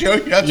to show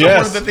you. That's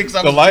one of the things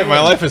I was doing.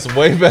 My life is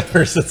way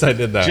better since I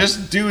did that.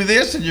 Just do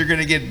this and you're going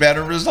to get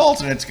better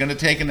results, and it's going to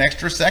take an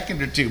extra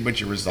second or two, but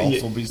your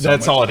results will be so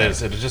That's much all it better.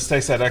 is. It just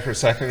takes that extra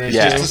second or two.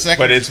 Just a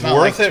second. But it's It's not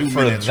worth like it 2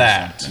 for minutes or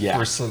that. something.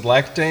 For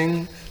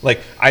selecting.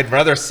 Like, I'd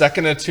rather a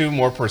second or two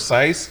more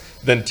precise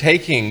than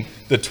taking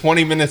the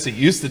 20 minutes it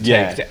used to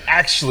take to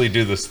actually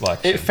do the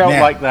selection. It felt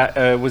like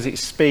that. Was it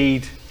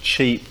speed,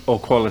 cheap, or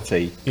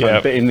quality?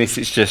 Yeah. But in this,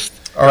 it's just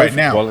all right.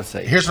 Now,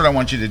 quality. here's what I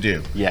want you to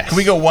do. Yes. Can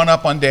we go one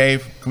up on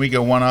Dave? Can we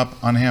go one up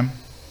on him?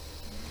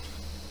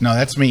 No,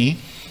 that's me.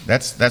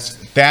 That's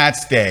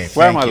Dave.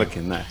 Where am Thank I you.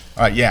 looking there?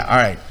 All right. Yeah. All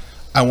right.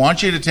 I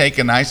want you to take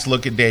a nice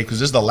look at Dave,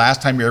 because this is the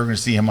last time you're ever going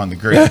to see him on the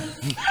grid.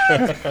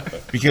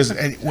 Because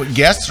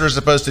guests are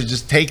supposed to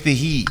just take the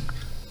heat.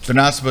 They're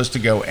not supposed to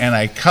go, and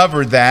I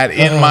covered that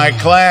in my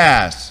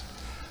class.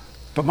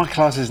 But my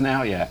class isn't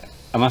out yet,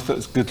 and I thought it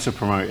was good to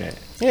promote it.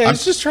 Yeah, I'm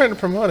just trying to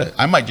promote it.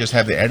 I might just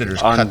have the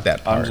editors cut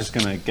that part. I'm just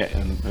going to get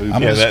an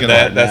Uber.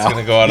 That's going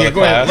to go out of the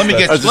go ahead. class. Let me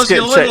get I'll just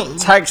get a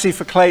taxi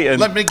for Clayton.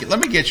 Let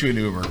me get you an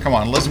Uber. Come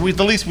on,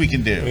 the least we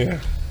can do. Yeah.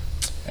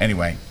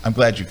 Anyway, I'm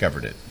glad you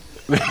covered it.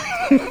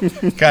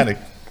 Kind of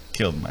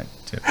killed my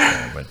tip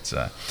there,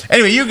 but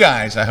anyway, you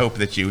guys, I hope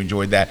that you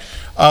enjoyed that.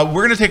 We're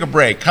going to take a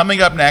break. Coming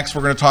up next,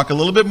 we're going to talk a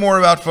little bit more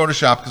about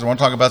Photoshop, because I want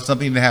to talk about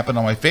something that happened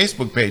on my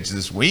Facebook page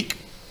this week.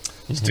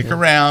 Stick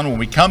around. When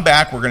we come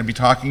back, we're going to be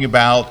talking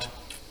about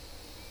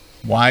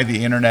why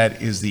the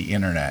internet is the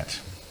internet.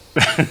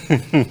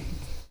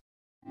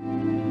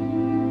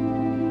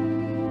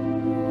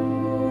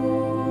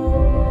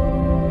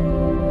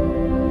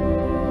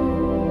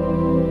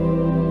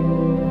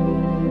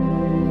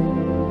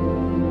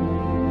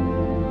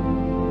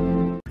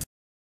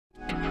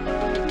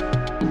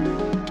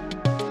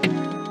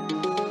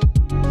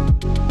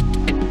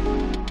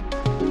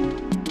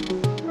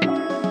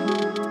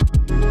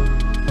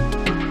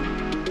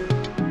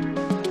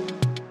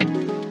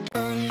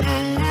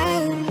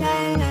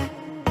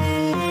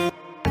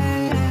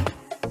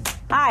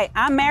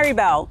 I'm Mary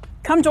Bell.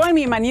 Come join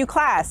me in my new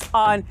class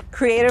on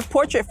creative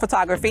portrait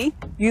photography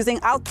using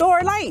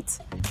outdoor light.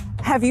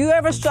 Have you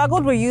ever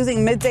struggled with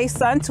using midday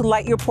sun to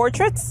light your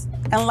portraits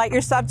and light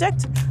your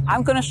subject?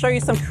 I'm going to show you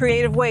some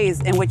creative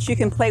ways in which you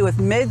can play with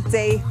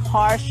midday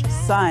harsh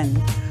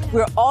sun.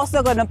 We're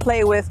also going to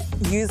play with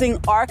using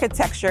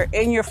architecture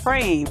in your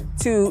frame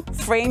to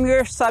frame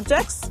your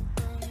subjects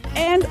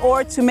and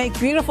or to make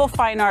beautiful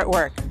fine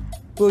artwork.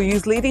 We'll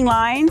use leading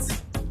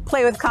lines,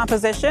 play with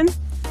composition.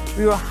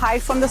 We will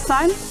hide from the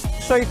sun,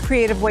 show you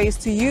creative ways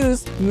to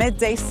use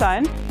midday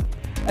sun.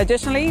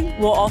 Additionally,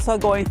 we're also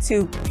going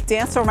to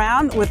dance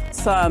around with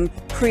some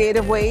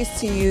creative ways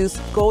to use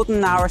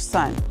golden hour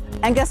sun.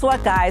 And guess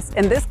what, guys?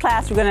 In this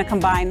class, we're going to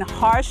combine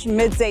harsh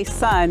midday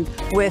sun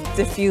with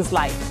diffuse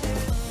light.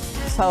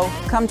 So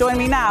come join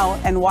me now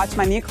and watch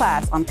my new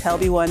class on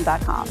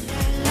Kelby1.com.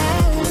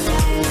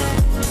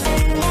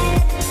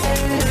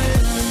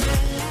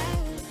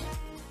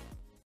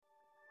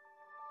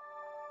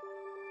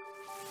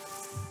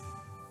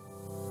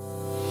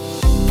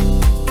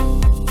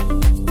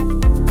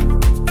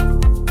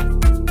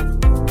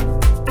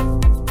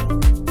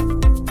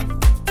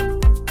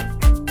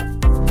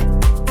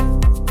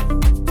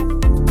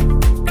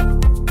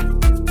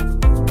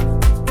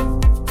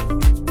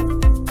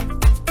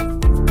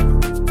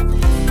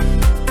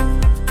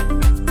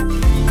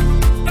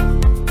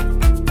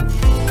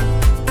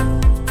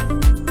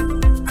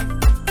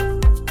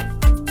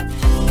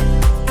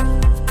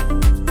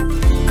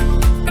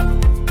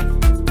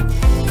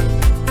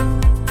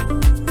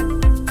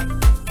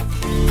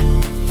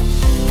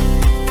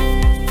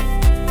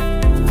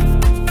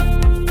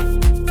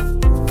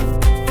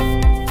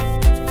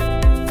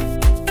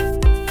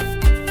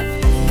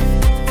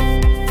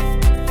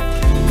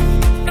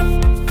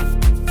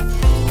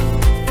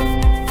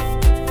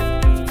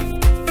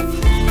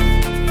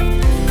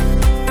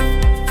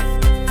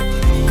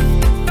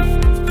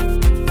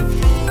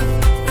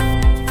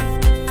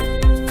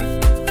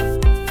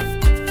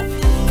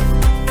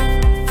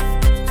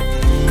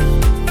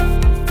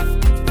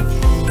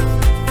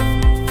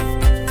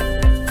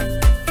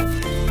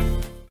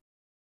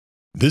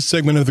 This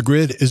segment of The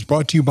Grid is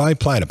brought to you by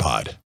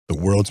Platypod, the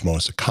world's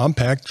most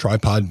compact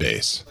tripod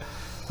base.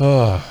 We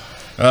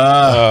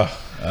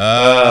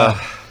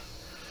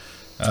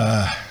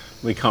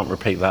can't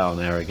repeat that on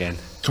air again.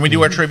 Can we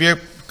do our trivia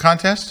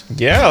contest?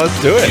 Yeah,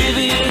 let's do it.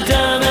 Trivia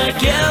time at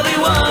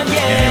Kelby1,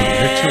 yeah.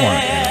 2 on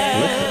it.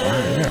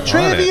 Yeah,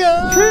 Trivia.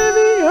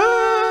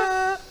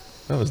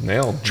 That was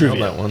nailed. Trivia.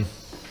 Nailed that one.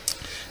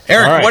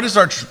 Eric, All right. what is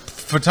our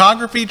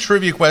photography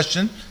trivia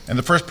question? And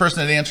the first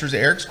person that answers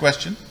Eric's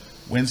question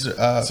wins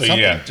So something.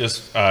 yeah,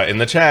 just in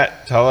the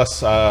chat, tell us.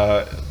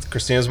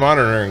 Christina's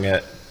monitoring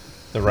it.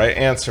 The right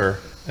answer,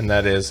 and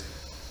that is,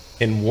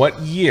 in what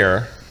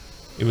year?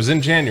 It was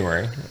in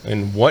January.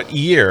 In what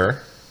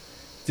year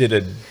did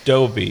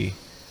Adobe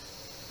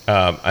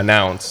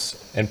announce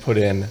and put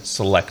in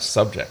select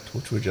subject,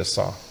 which we just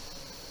saw?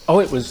 Oh,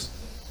 it was.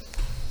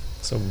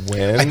 So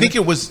when? I think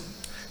it was.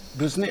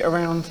 Wasn't it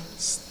around?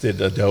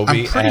 Did Adobe?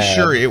 I'm pretty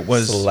sure it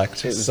was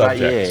select It was subject.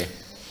 that year.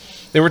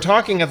 They were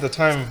talking at the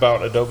time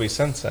about Adobe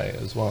Sensei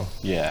as well.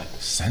 Yeah.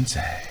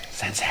 Sensei.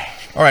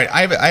 All right,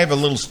 I have a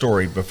little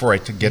story before I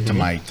get to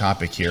my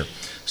topic here.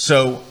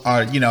 So,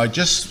 you know, I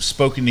just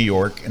spoke in New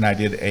York, and I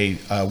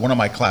did one of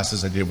my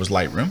classes I did was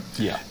Lightroom.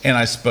 Yeah. And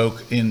I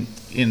spoke in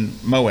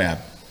Moab,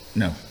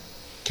 no,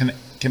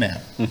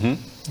 Kanab,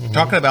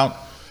 talking about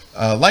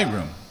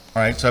Lightroom.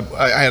 All right, so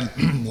I had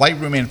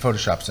Lightroom and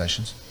Photoshop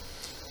sessions.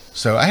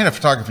 So I had a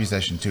photography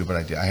session too,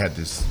 but I had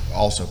this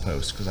also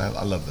post because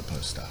I love the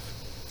post stuff.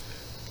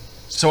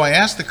 So I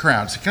asked the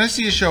crowd, so can I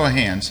see a show of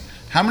hands?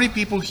 How many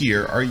people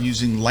here are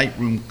using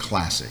Lightroom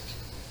Classic?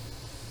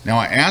 Now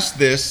I asked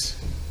this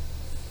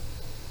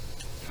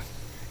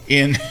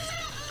in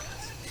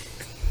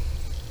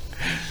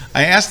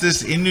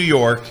New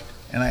York,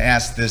 and I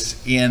asked this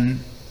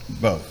in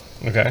both.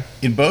 Okay.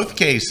 In both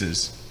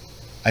cases,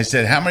 I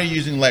said, how many are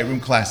using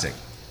Lightroom Classic?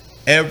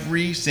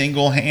 Every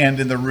single hand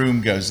in the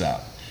room goes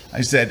up.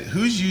 I said,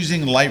 who's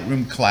using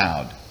Lightroom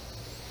Cloud?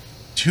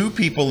 2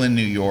 people in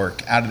New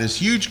York out of this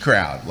huge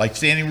crowd, like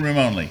standing room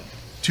only.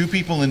 2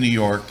 people in New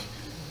York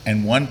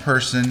and 1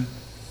 person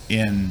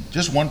in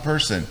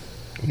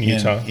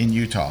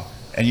Utah.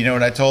 And you know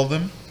what I told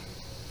them?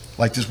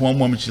 Like this one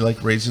woman, she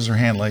like raises her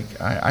hand like,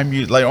 I'm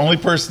like only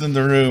person in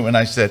the room. And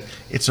I said,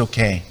 it's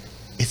okay.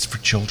 It's for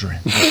children.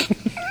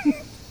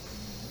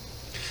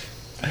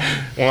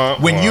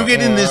 When you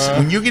get in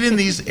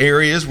these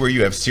areas where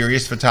you have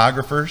serious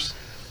photographers,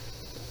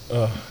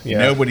 Yeah.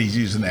 nobody's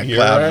using that You're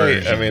cloud right.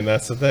 version. I mean,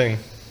 that's the thing.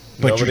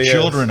 But Nobody your is.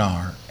 children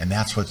are, and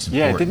that's what's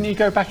important. Yeah, didn't you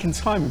go back in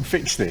time and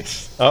fix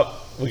this?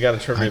 Oh, we got a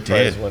trivia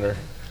prize did. winner.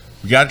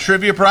 We got a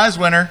trivia prize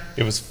winner.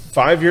 It was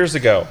 5 years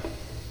ago,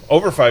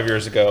 over 5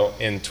 years ago,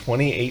 in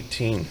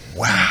 2018.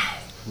 Wow.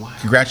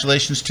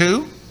 Congratulations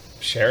to?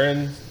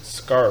 Sharon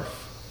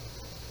Scarf.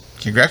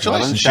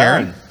 Congratulations, Well done,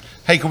 Sharon. Sharon.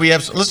 Hey, can we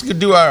have? Let's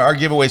do our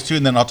giveaways too,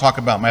 and then I'll talk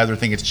about my other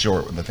thing. It's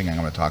short, the thing I'm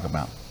going to talk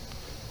about.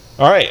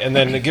 All right, and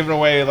then giving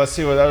away, let's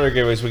see what other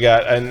giveaways we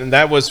got. And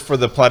that was for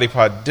the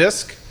Platypod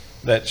disc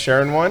that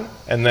Sharon won.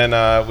 And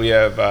then we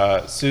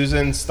have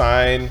Susan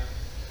Stein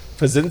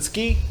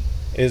Pazinski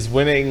is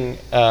winning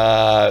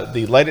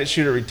the Light It,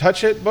 Shoot It,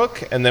 Retouch It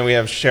book. And then we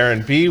have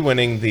Sharon B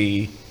winning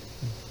the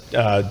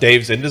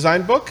Dave's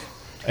InDesign book.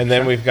 And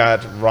then we've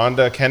got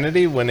Rhonda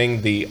Kennedy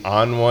winning the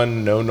On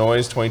One No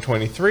Noise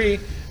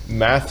 2023.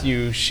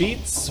 Matthew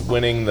Sheets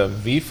winning the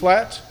V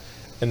Flat.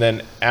 And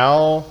then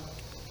Al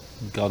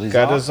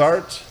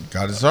Gadazart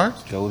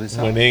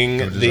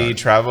winning the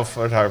travel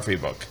photography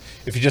book.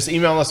 If you just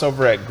email us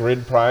over at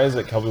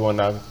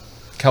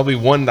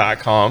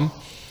gridprize@kelby1.com,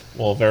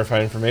 we'll verify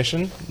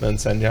information, then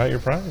send you out your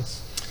prize.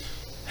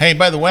 Hey,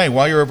 by the way,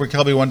 while you're over at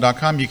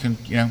kelby1.com, you can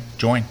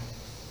join.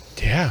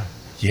 Yeah.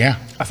 Yeah.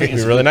 I think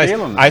it'd be really nice.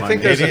 I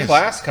think there's a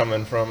class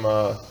coming from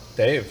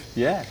Dave.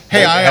 Yeah.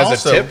 Hey, I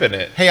has a tip in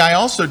it. Hey, I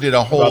also did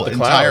a whole About the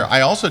cloud.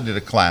 I also did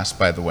a class,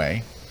 by the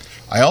way.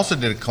 I also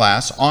did a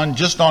class on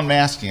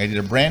masking. I did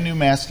a brand new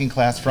masking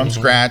class from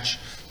scratch,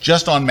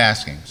 just on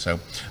masking.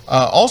 So,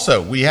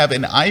 also we have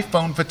an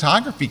iPhone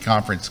photography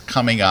conference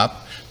coming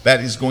up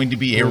that is going to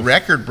be a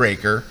record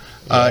breaker.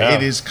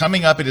 It is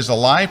coming up. It is a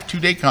live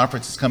 2-day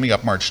conference. It's coming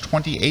up March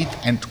 28th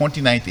and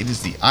 29th. It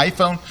is the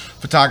iPhone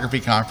Photography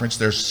Conference.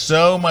 There's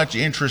so much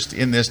interest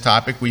in this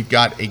topic. We've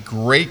got a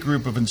great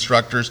group of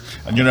instructors.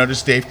 And you'll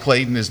notice Dave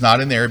Clayton is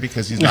not in there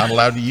because he's not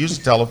allowed to use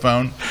a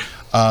telephone,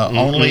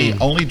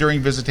 only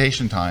during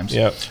visitation times.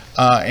 Yep.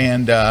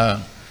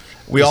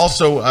 We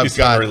also He's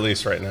on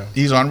release right now.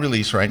 He's on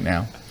release right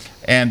now.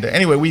 And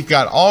anyway, we've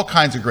got all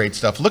kinds of great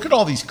stuff. Look at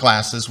all these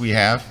classes we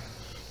have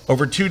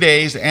over 2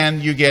 days,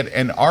 and you get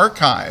an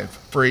archive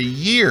for a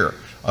year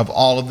of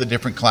all of the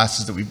different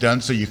classes that we've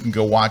done, so you can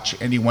go watch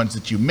any ones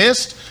that you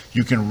missed.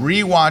 You can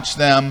re-watch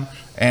them,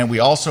 and we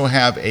also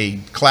have a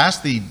class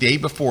the day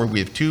before. We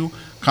have 2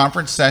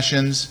 conference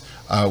sessions.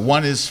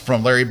 One is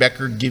from Larry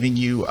Becker giving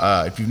you,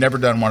 if you've never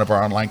done one of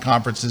our online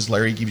conferences,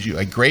 Larry gives you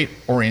a great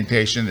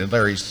orientation, and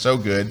Larry's so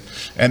good.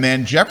 And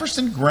then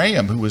Jefferson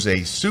Graham, who is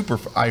a super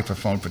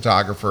iPhone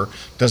photographer,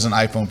 does an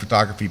iPhone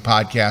photography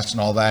podcast and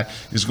all that,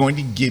 is going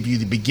to give you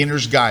the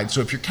beginner's guide.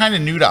 So if you're kind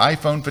of new to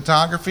iPhone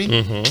photography,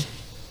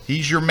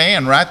 he's your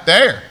man right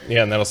there.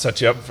 Yeah, and that'll set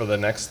you up for the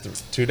next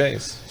 2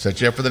 days. Set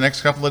you up for the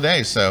next couple of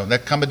days. So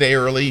that come a day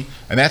early,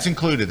 and that's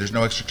included. There's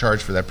no extra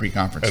charge for that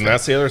pre-conference. And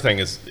that's the other thing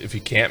is, if you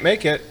can't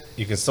make it,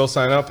 you can still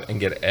sign up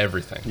and get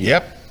everything.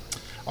 Yep.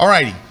 All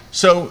righty.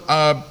 So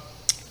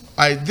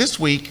this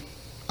week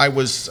I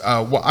was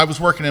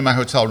working in my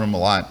hotel room a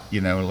lot,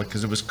 you know,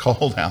 because it was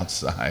cold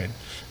outside.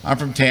 I'm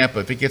from Tampa.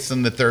 If it gets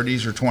in the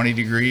 30s or 20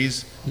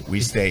 degrees,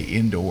 we stay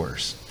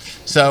indoors.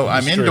 So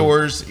I'm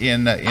indoors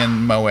in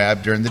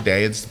Moab during the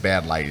day. It's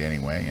bad light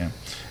anyway. Yeah.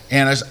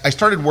 And I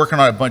started working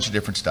on a bunch of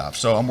different stuff.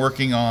 So I'm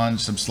working on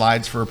some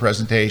slides for a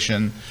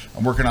presentation.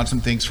 I'm working on some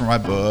things for my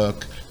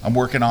book. I'm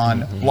working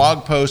on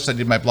blog posts. I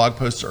did my blog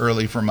posts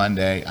early for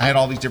Monday. I had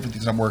all these different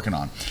things I'm working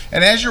on.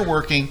 And as you're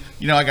working,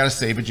 you know, I got to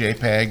save a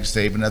JPEG,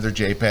 save another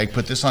JPEG,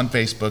 put this on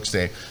Facebook,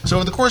 save.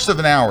 So in the course of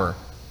an hour,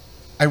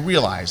 I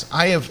realize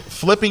I have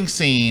flipping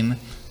seen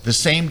the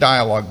same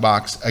dialog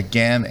box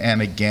again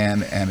and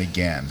again and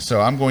again.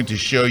 So I'm going to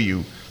show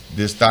you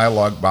this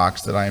dialog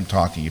box that I am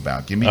talking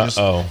about. Give me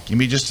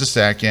just a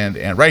second.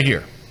 And right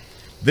here,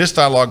 this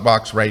dialog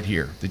box right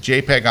here, the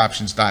JPEG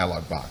options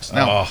dialog box.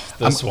 Now,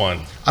 this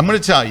one. I'm going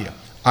to tell you,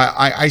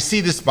 I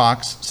see this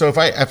box. So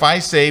if I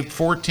saved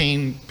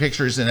 14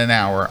 pictures in an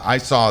hour, I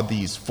saw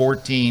this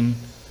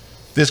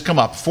come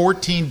up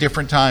 14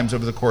 different times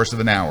over the course of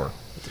an hour.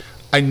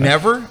 I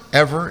never,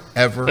 ever,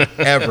 ever,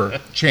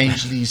 ever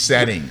change these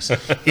settings.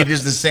 It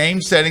is the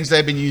same settings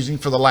I've been using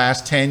for the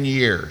last 10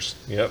 years.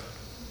 Yep.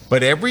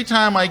 But every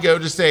time I go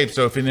to save,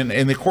 so if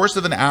in the course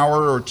of an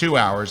hour or 2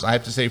 hours, I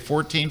have to save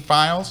 14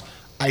 files,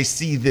 I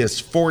see this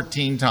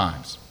 14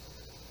 times.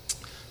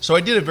 So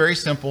I did a very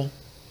simple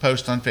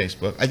post on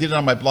Facebook. I did it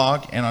on my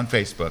blog and on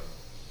Facebook.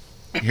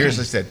 Here's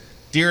I said,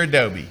 Dear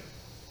Adobe,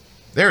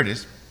 there it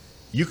is.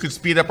 You could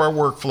speed up our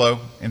workflow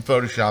in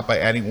Photoshop by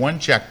adding one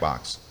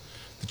checkbox.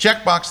 The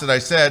checkbox that I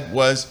said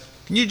was,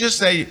 can you just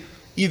say,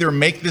 either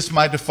make this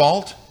my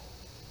default?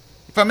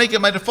 If I make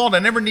it my default, I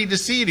never need to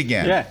see it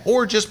again. Yeah.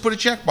 Or just put a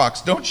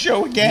checkbox, don't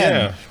show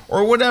again,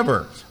 or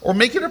whatever. Or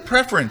make it a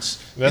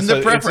preference in the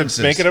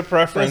preferences. Make it a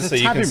preference that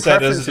you can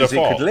set as a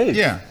default. Could live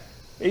yeah.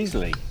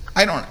 Easily.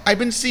 I've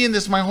been seeing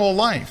this my whole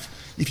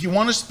life. If you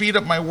want to speed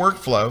up my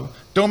workflow,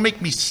 don't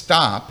make me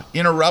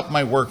interrupt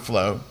my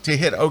workflow to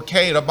hit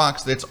OK at a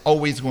box that's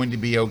always going to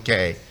be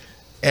OK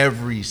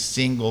every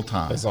single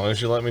time. As long as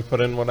you let me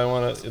put in what I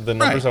want to, the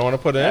numbers I want to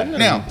put in,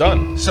 now, and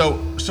done. So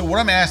what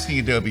I'm asking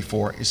Adobe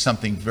for is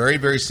something very,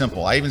 very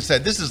simple. I even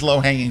said this is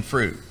low-hanging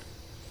fruit.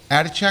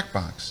 Add a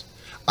checkbox.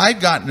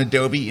 I've gotten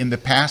Adobe in the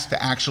past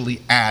to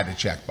actually add a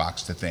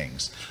checkbox to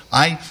things.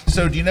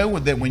 So do you know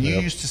that when you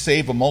used to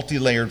save a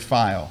multi-layered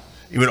file,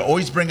 it would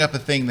always bring up a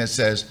thing that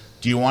says,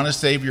 do you want to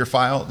save your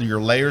file,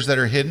 your layers that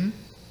are hidden?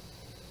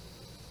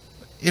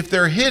 If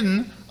they're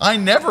hidden, I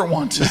never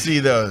want to see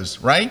those,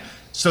 right?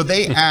 So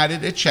they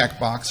added a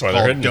checkbox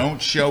called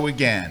Don't Show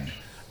Again.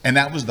 And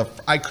that was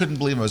I couldn't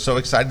believe it. I was so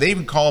excited. They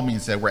even called me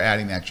and said, we're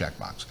adding that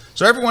checkbox.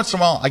 So every once in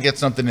a while, I get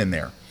something in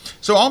there.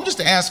 So I'm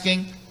just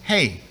asking,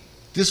 hey,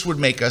 this would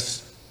make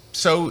us,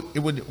 it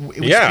would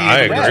yeah, I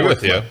agree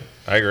with you.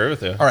 I agree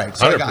with you. All right,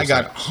 so I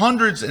got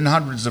hundreds and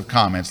hundreds of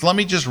comments. Let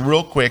me just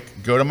real quick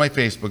go to my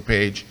Facebook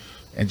page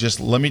and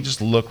let me just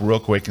look real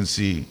quick and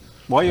see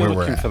While you're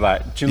looking for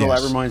that, do you know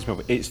what that reminds me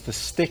of? It's the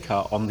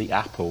sticker on the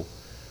Apple.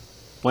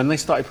 When they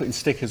started putting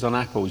stickers on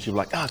apples, you're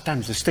like, oh, damn,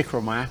 there's a sticker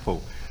on my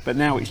apple. But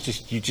now it's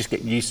just, you just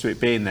get used to it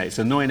being there. It's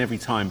annoying every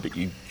time, but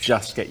you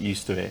just get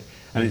used to it.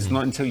 And it's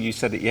not until you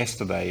said it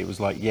yesterday, it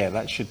was like, yeah,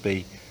 that should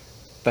be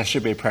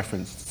a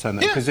preference to turn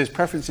that, because there's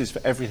preferences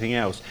for everything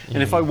else.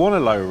 And if I want a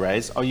low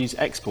res, I'll use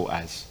export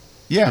as.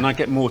 Yeah. And I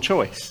get more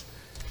choice.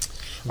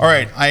 All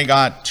right, I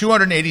got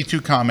 282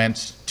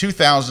 comments,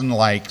 2,000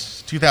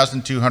 likes,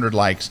 2,200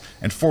 likes,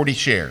 and 40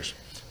 shares.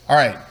 All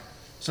right,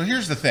 so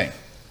here's the thing.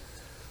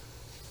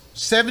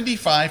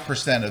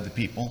 75% of the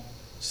people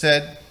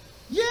said,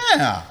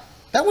 yeah,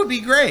 that would be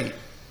great.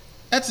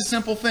 That's a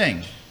simple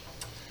thing.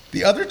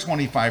 The other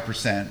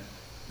 25%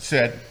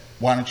 said,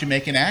 why don't you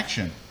make an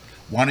action?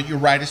 Why don't you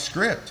write a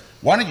script?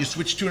 Why don't you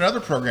switch to another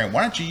program?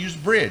 Why don't you use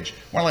Bridge?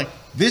 Well, like,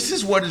 this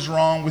is what is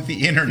wrong with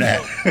the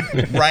internet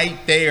right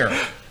there.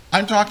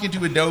 I'm talking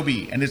to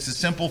Adobe, and it's a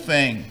simple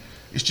thing.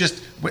 It's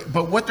just,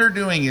 but what they're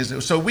doing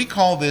is, so we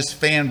call this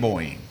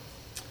fanboying.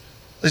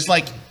 It's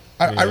like,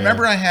 I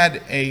remember I had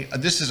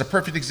this is a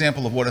perfect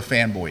example of what a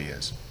fanboy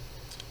is.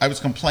 I was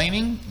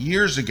complaining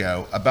years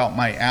ago about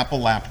my Apple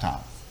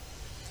laptop.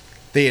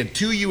 They had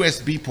two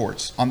USB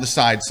ports on the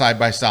side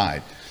by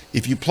side.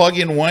 If you plug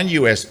in one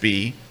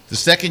USB, the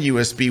second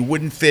USB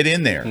wouldn't fit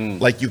in there.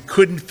 Like, you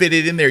couldn't fit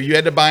it in there. You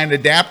had to buy an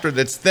adapter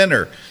that's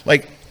thinner.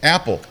 Like,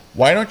 Apple,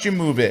 why don't you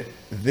move it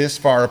this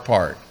far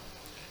apart?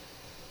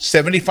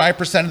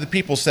 75% of the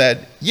people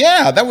said,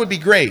 yeah, that would be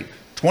great.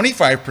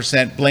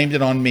 25% blamed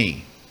it on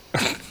me.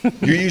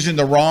 You're using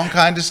the wrong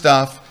kind of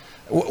stuff.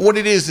 What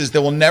it is they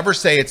will never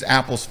say it's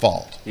Apple's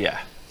fault.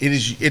 Yeah.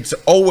 It's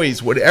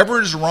always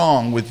whatever is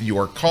wrong with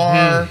your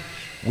car,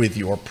 with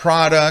your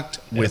product,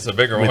 with a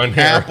bigger one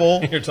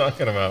Apple. You're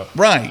talking about.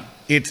 Right.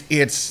 It's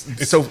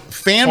so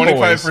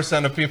fanboys.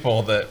 25% of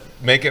people that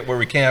make it where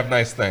we can't have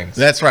nice things.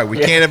 That's right. We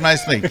can't have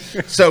nice things.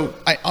 So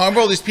I have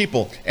all these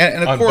people,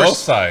 and of on course, both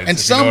sides, and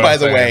some, by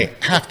the way,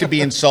 have to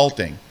be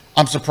insulting.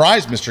 I'm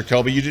surprised, Mr.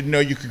 Kelby, you didn't know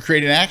you could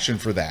create an action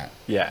for that.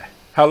 Yeah.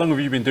 How long have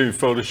you been doing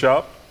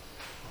Photoshop?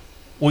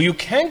 Well, you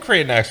can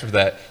create an action for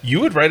that. You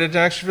would write an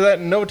action for that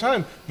in no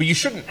time, but you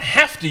shouldn't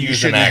have to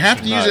use an action. You shouldn't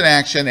have to use an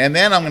action, and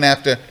then I'm going to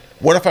have to.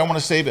 What if I want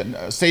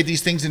to save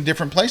these things in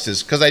different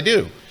places? Because I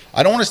do.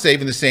 I don't want to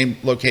save in the same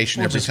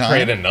location every time.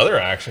 Create another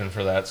action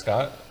for that,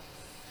 Scott.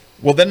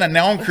 Well, then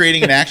now I'm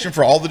creating an action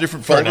for all the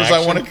different folders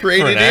I want to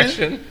create it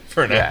in.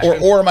 For an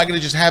action. Or am I going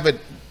to just have it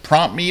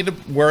prompt me to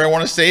where I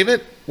want to save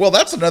it? Well,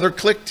 that's another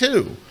click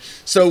too.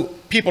 So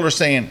people are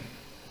saying,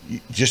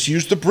 just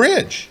use the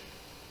bridge.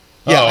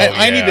 Yeah,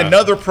 I need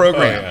another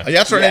program.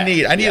 That's what I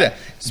need. I need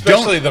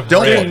especially the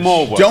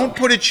bridge. Don't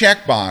put a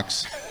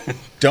checkbox.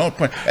 Don't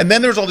put. And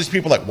then there's all these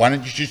people like, why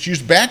don't you just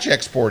use batch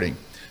exporting?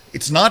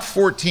 It's not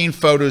 14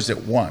 photos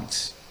at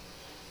once.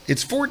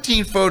 It's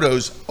 14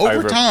 photos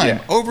over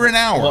time, over an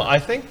hour. Well, I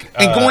think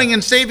and going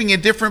and saving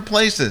in different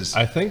places.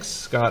 I think,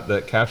 Scott,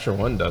 that Capture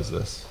One does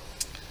this.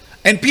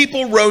 And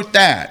people wrote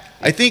that.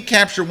 I think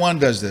Capture One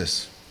does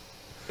this.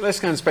 Let's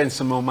go and spend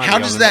some more money. How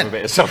does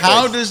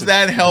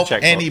that help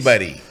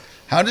anybody?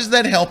 How does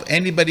that help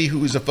anybody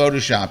who is a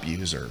Photoshop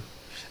user?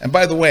 And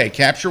by the way,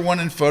 Capture One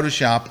and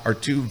Photoshop are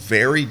two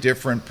very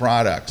different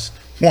products.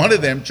 One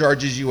of them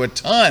charges you a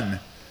ton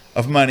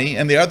of money,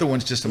 and the other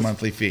one's just a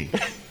monthly fee.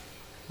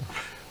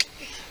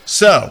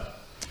 So,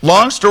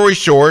 long story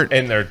short,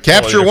 and they're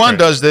Capture One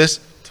does this.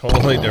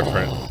 Totally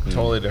different.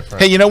 Totally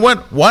different. Hey, you know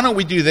what? Why don't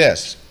we do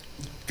this?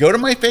 Go to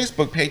my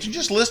Facebook page and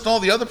just list all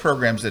the other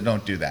programs that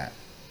don't do that.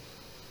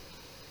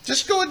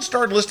 Just go ahead and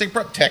start listing.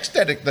 Text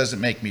Edit doesn't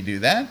make me do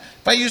that.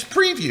 If I use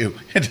Preview,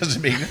 it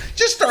doesn't make me.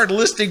 Just start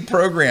listing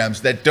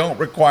programs that don't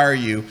require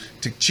you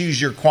to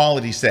choose your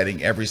quality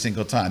setting every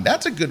single time.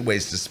 That's a good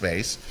waste of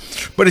space.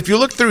 But if you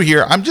look through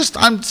here, I'm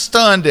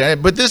stunned.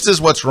 But this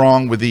is what's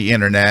wrong with the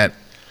internet.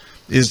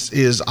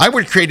 Is I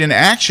would create an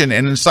action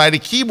and inside a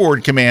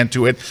keyboard command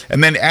to it,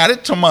 and then add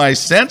it to my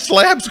Sense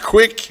Labs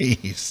quick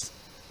keys.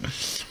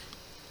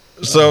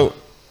 So.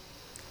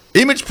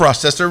 Image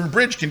processor and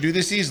bridge can do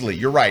this easily.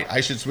 You're right.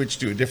 I should switch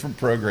to a different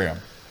program.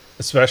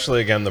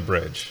 Especially, again, the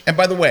bridge. And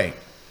by the way,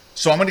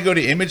 so I'm going to go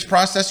to image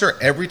processor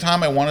every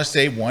time I want to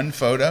save one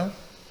photo?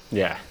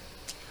 Yeah.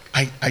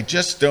 I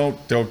just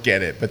don't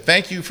get it. But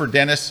thank you for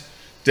Dennis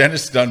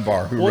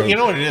Dunbar, who wrote, you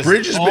know what it is?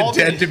 Bridge has been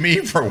dead to me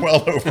for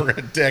well over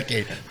a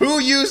decade. Who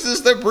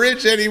uses the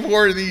bridge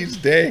anymore these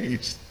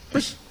days?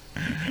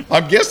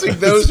 I'm guessing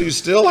those who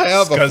still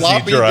have a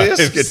floppy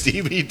disk, a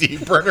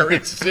DVD printer,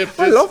 and zip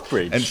I love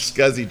Bridge. and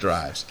SCSI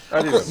drives.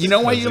 You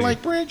know why you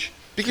like Bridge?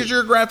 Because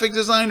you're a graphic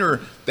designer.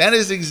 That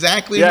is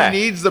exactly who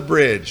needs the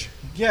Bridge.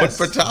 Yes.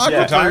 But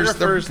photographers,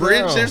 the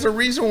Bridge, there's a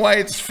reason why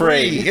it's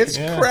free. It's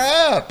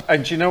crap.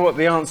 And do you know what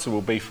the answer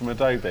will be from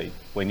Adobe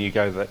when you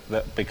go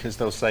that because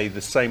they'll say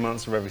the same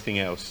answer for everything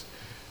else,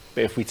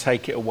 but if we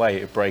take it away,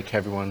 it'll break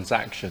everyone's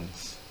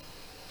actions.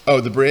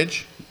 Oh, the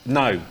Bridge?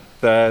 No.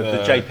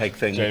 The JPEG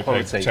thing, JPEG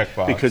quality.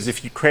 Checkbox. Because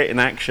if you create an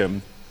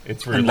action,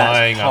 it's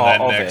relying on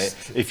that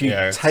next. If you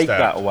take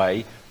that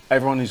away,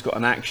 everyone who's got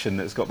an action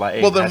that's got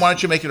like. Well, then why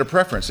don't you make it a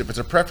preference? If it's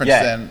a preference,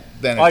 then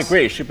it's, I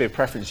agree. It should be a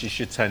preference. You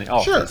should turn it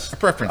off. Sure, a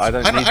preference. I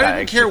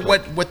don't care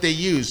what they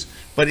use,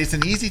 but it's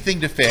an easy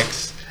thing to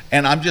fix.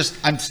 And I'm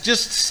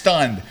just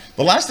stunned.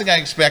 The last thing I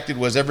expected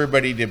was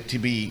everybody to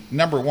be,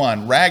 number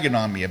one, ragging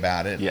on me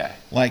about it. Yeah.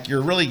 Like,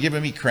 you're really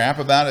giving me crap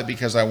about it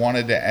because I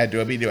wanted to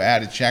Adobe to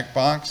add a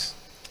checkbox.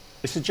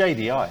 It's a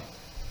JDI.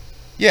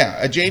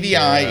 Yeah, a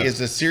JDI is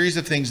a series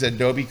of things that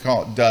Adobe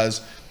does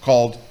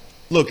called,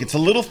 look, it's a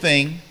little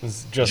thing,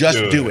 just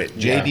do it.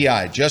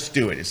 JDI, just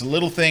do it. It's a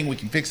little thing, we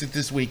can fix it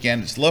this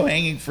weekend. It's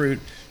low-hanging fruit,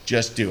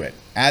 just do it.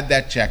 Add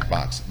that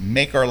checkbox,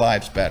 make our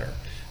lives better.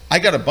 I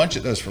got a bunch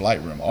of those for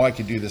Lightroom. Oh, I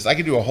could do this. I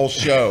could do a whole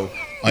show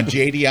on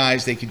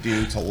JDIs they could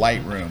do to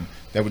Lightroom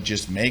that would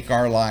just make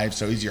our lives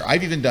so easier.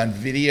 I've even done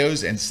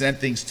videos and sent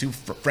things to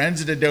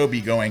friends at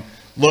Adobe going,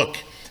 look,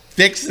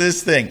 fix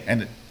this thing.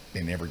 And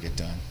they never get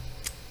done.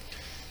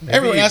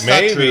 That's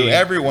not true.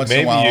 Every once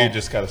in a while. Maybe you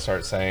just got to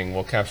start saying,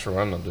 well, Capture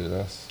One will do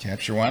this.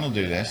 Capture One will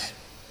do this.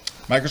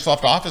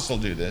 Microsoft Office will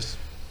do this.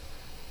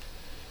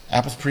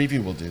 Apple's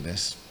Preview will do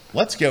this.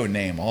 Let's go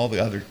name all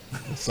the other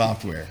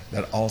software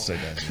that also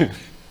does it.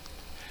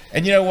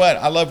 And you know what?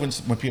 I love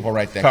when people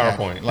write that.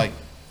 PowerPoint. Like,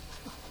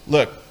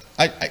 look,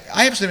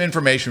 I have some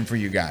information for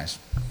you guys.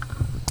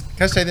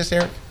 Can I say this,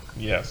 Eric?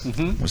 Yes.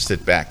 We'll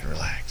sit back and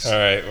relax. All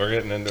right, we're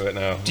getting into it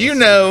now. Do you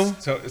know?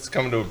 So it's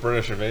coming to a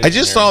British invasion. I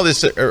just saw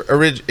this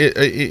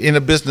in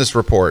a business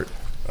report.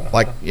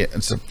 Like, do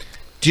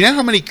you know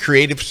how many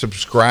Creative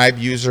Subscribe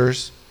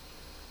users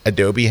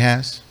Adobe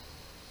has?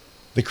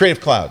 The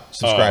Creative Cloud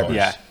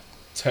subscribers.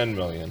 10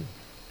 million.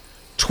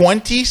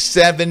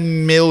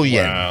 27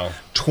 million. Wow.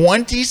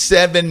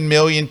 27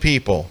 million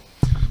people.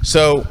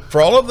 So for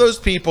all of those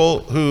people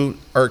who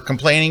are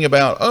complaining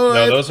about, no,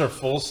 those are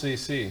full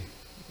CC.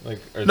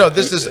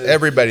 This is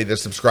everybody that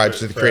subscribes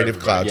to the Creative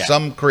Cloud. Yeah.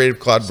 Some Creative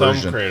Cloud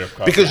version.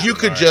 Because you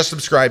could just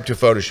subscribe to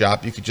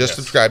Photoshop. You could just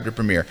subscribe to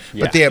Premiere.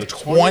 Yeah. But they have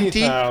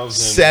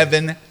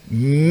 27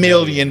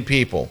 million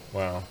people.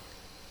 Wow.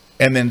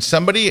 And then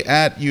somebody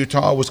at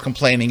Utah was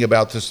complaining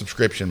about the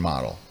subscription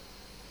model.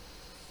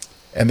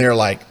 And they're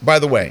like, by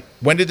the way,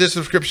 when did this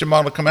subscription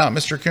model come out,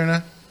 Mr.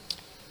 Kuna?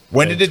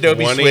 When did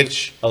Adobe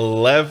switch?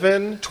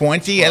 2011.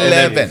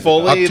 2011.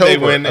 Fully, October they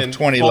went of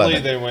 2011.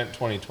 Fully, they went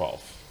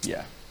 2012.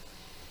 Yeah.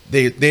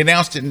 They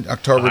announced it in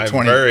October I'm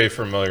 20. very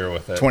familiar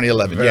with it.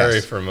 2011, Very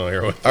yes.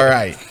 familiar with it. All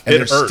right. And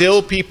there's hurts.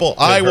 still people,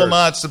 I will hurts.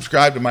 not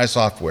subscribe to my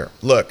software.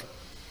 Look,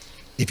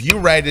 if you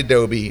write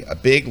Adobe a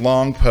big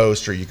long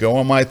post, or you go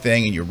on my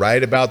thing and you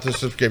write about the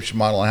subscription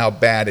model and how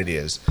bad it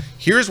is,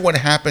 here's what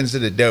happens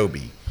at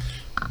Adobe.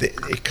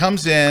 It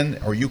comes in,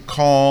 or you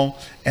call,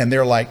 and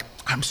they're like,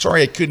 I'm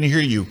sorry, I couldn't hear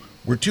you.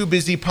 We're too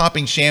busy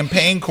popping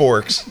champagne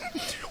corks.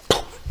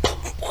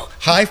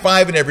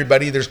 High-fiving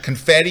everybody. There's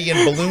confetti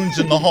and balloons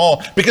in the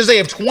hall because they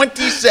have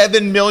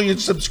 27 million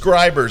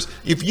subscribers.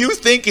 If you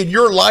think in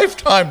your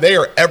lifetime they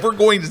are ever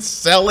going to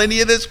sell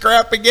any of this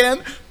crap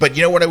again, but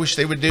you know what I wish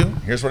they would do?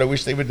 Here's what I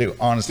wish they would do,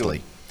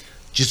 honestly.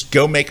 Just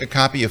go make a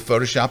copy of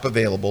Photoshop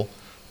available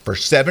for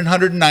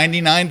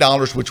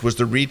 $799, which was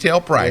the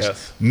retail price.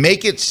 Yes.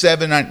 Make it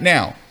 $799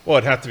 now. Well,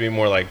 it'd have to be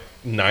more like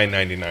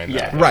 $9.99.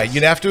 Yeah. Right,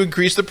 you'd have to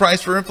increase the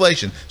price for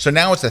inflation. So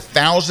now it's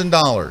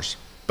 $1,000.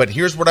 But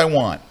here's what I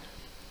want.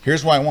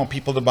 Here's why I want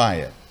people to buy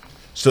it.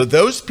 So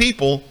those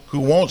people who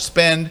won't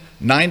spend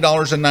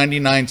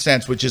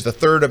 $9.99, which is a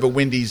third of a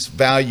Wendy's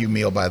value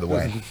meal, by the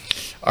way.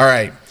 All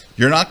right,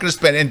 you're not going to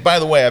spend. And by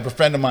the way, I have a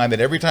friend of mine that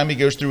every time he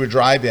goes through a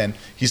drive-in,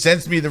 he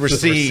sends me the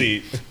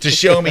receipt to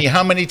show me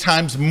how many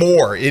times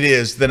more it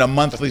is than a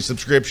monthly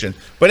subscription.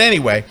 But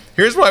anyway,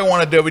 here's why I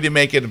want Adobe to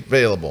make it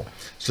available.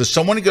 So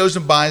someone goes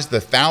and buys the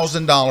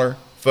 $1,000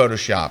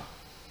 Photoshop.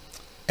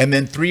 And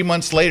then 3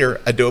 months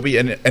later, Adobe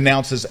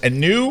announces a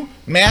new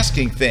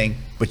masking thing,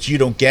 but you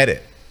don't get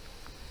it.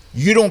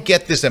 You don't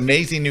get this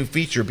amazing new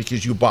feature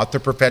because you bought the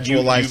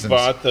perpetual license. You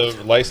bought the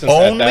license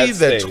Only at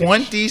that the stage.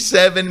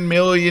 27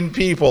 million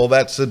people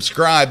that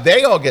subscribe,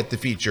 they all get the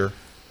feature.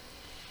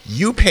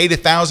 You paid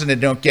 $1,000 and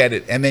don't get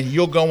it. And then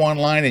you'll go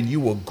online and you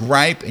will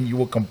gripe and you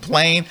will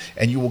complain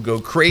and you will go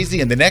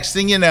crazy. And the next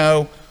thing you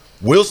know,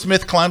 Will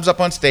Smith climbs up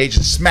on stage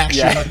and smacks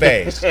you in the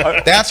face.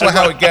 That's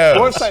how it goes.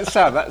 What's that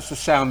sound? That's the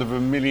sound of a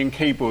million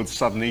keyboards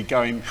suddenly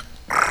going.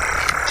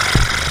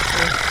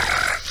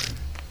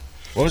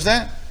 What was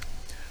that?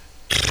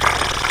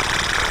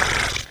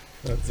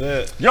 That's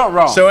it. You're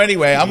wrong. So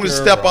anyway, I'm going to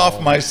You're step wrong.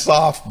 off my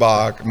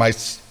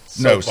soapbox.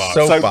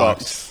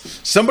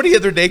 Somebody the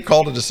other day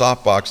called it a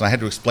soapbox, and I had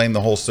to explain the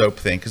whole soap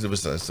thing because it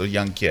was a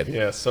young kid.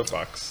 Yeah,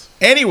 soapbox.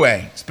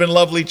 Anyway, it's been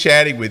lovely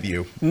chatting with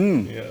you.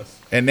 Yes.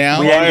 And now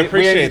Well, I ended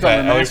appreciate on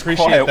a that. I nice,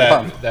 appreciate quiet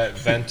one. that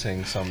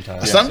venting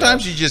sometimes.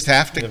 sometimes you just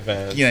have to,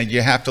 Event.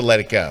 you have to let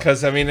it go.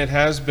 Because, I mean, it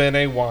has been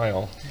a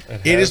while.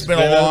 It has been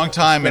a long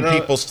time, and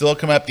people still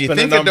come up. Do you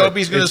think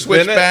Adobe's going to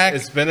switch back?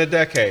 It's been a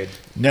decade.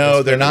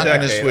 No, they're not going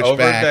to switch over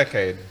back. a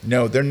decade.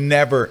 No, they're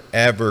never,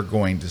 ever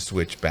going to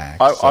switch back.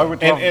 I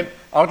would love, And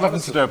I would love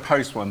them to do a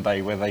post one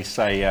day where they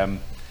say,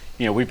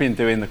 you know, we've been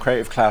doing the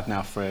Creative Cloud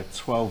now for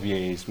 12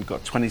 years. We've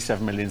got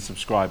 27 million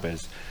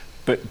subscribers.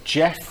 But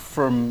Jeff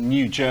from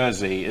New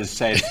Jersey has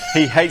said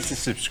he hates the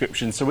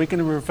subscription, so we're going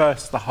to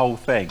reverse the whole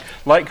thing.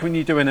 Like when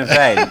you do an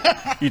event,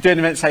 you do an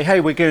event, say, hey,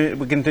 we're going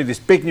to do this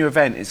big new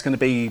event. It's going to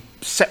be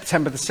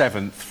September the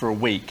 7th for a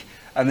week.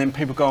 And then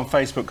people go on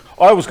Facebook,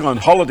 I was going on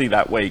holiday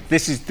that week.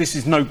 This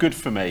is no good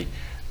for me.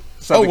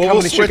 So the we'll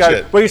company should switch go,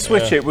 it. we'll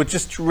switch it. We'll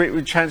just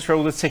we'll transfer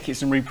all the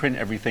tickets and reprint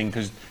everything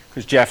because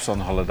Jeff's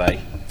on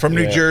holiday. From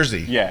New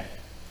Jersey. Yeah.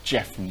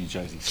 Jeff from New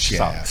Jersey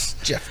sucks.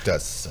 Jeff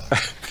does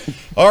suck.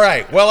 All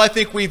right. Well, I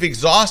think we've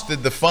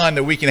exhausted the fun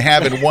that we can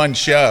have in one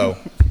show.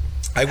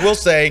 I will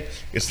say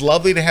it's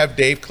lovely to have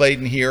Dave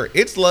Clayton here.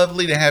 It's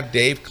lovely to have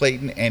Dave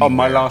Clayton anywhere. On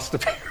my last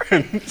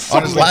appearance.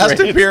 On his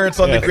last appearance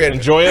on the grid.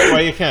 Enjoy it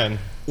while you can.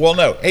 Well,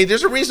 no. Hey,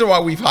 there's a reason why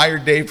we've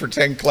hired Dave for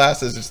 10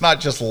 classes. It's not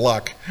just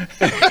luck.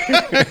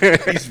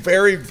 He's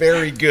very,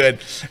 very good.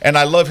 And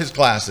I love his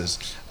classes.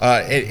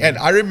 And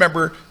I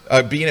remember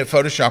being at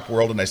Photoshop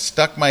World, and I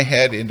stuck my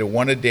head into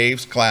one of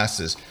Dave's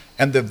classes.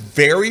 And the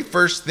very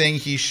first thing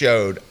he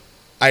showed,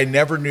 I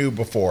never knew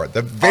before.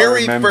 The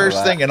very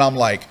first thing. And I'm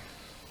like,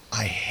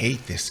 I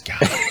hate this guy.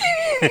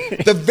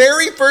 The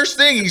very first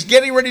thing, he's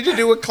getting ready to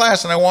do a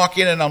class. And I walk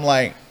in and I'm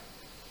like,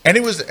 and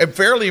it was a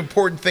fairly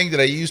important thing that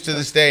I use to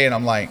this day. And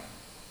I'm like,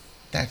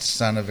 that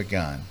son of a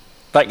gun.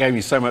 That gave me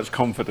so much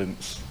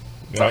confidence.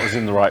 That was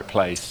in the right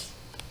place.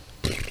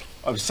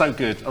 I was so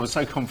good. I was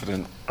so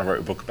confident I wrote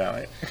a book about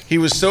it. He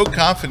was so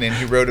confident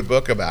he wrote a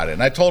book about it.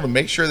 And I told him,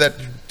 make sure that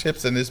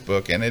tip's in this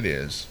book. And it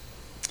is.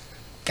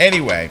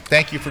 Anyway,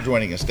 thank you for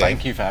joining us, Dave.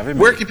 Thank you for having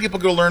me. Where can people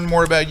go learn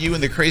more about you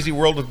and the crazy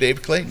world of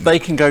Dave Clayton? They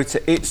can go to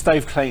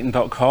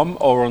itsdaveclayton.com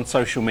or on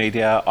social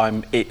media.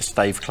 I'm It's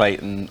Dave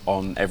Clayton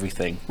on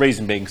everything.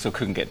 Reason being, because I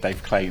couldn't get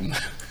Dave Clayton.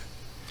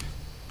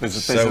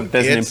 There's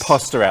an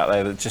imposter out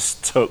there that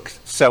just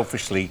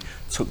selfishly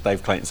took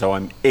Dave Clayton. So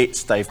I'm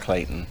It's Dave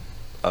Clayton.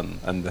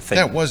 And the thing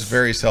that was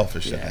very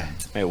selfish of them.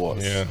 It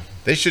was. Yeah.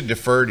 They should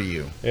defer to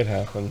you. It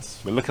happens.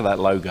 But look at that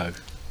logo.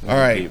 All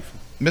right.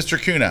 Mr.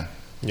 Kuna.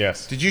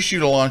 Yes. Did you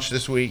shoot a launch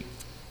this week?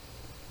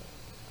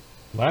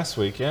 Last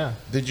week, yeah.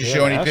 Did you Yeah,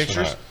 show any astronaut.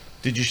 pictures?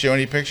 Did you show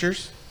any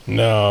pictures?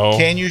 No.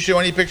 Can you show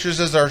any pictures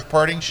as our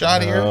parting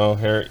shot here? Oh,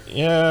 here.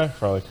 Yeah,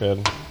 probably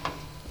could.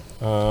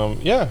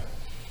 Yeah.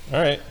 All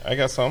right, I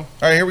got some. All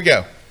right, here we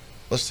go.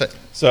 Let's see.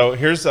 So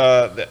here's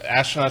the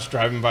astronauts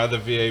driving by the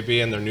VAB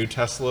and their new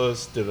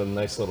Teslas. Did a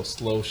nice little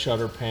slow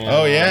shutter pan.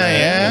 Oh,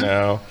 yeah,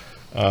 yeah.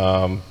 You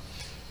know.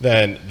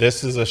 Then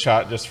this is a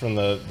shot just from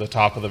the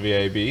top of the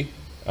VAB,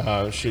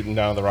 shooting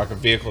down the rocket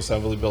vehicle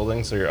assembly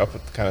building, so you're up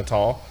kind of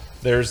tall.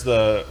 There's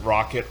the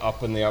rocket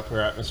up in the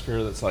upper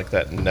atmosphere that's like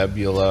that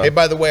nebula. Hey,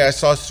 by the way, I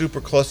saw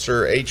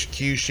Supercluster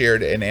HQ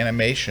shared an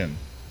animation.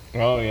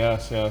 Oh,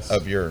 yes, yes.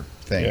 Of your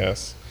thing.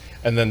 Yes.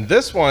 And then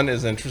this one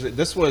is interesting.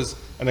 This was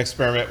an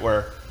experiment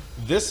where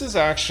this is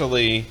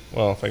actually,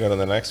 well, if I go to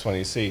the next one,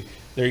 you see,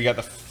 there you got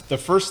the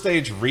first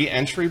stage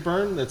re-entry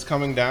burn that's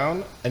coming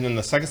down, and then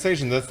the second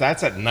stage, and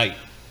that's at night.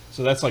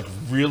 So that's like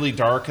really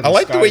dark in the I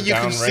like sky, the way you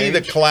can downrange. see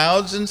the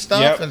clouds and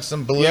stuff. Yep. And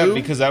some blue. Yeah,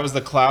 because that was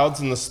the clouds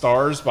and the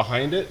stars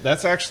behind it.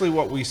 That's actually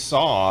what we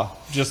saw,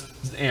 just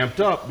amped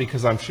up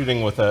because I'm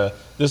shooting with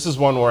this is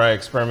one where I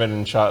experimented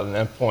and shot an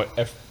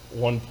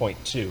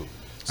f1.2.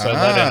 So I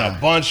let in a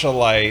bunch of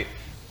light,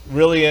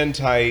 really in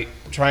tight,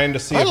 trying to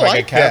see if I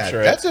could capture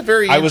it. That's a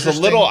very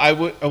interesting... I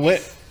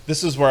went,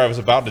 this is where I was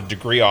about to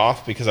degree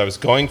off because I was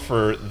going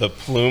for the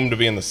plume to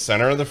be in the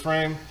center of the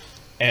frame.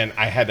 And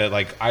I had to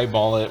like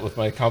eyeball it with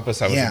my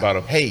compass. I was about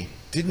a... Hey,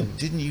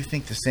 didn't you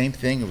think the same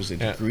thing? It was a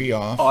degree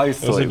off. I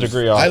thought it was a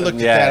degree off. I looked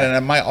at that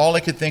and all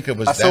I could think of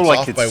was that's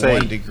off by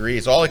 1 degree.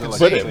 It's all I could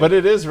see. But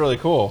it is really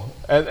cool.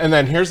 And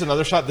then here's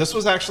another shot. This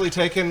was actually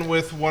taken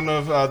with one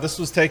of this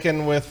was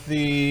taken with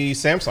the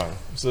Samsung.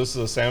 So this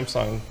is a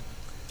Samsung.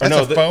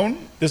 That's a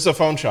phone? This is a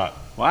phone shot.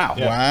 Wow.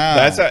 Yeah. Wow.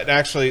 That's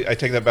actually, I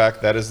take that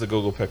back. That is the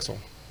Google Pixel.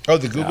 Oh,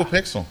 the Google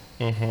Pixel.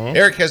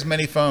 Erik has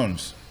many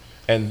phones.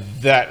 And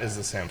that is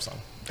the Samsung.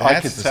 I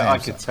could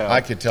tell.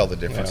 I could tell the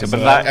difference. Yeah, but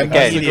that,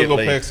 that's the Google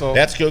Pixel.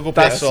 That's Google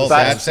Pixel.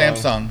 That's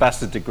Samsung.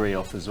 That's a degree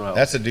off as well.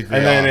 That's a degree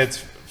and off. then it's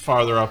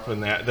farther up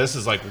in that. This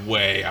is like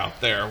way out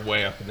there,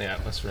 way up in the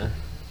atmosphere.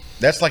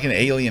 That's like an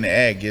alien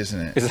egg, isn't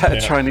it? Is that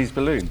a Chinese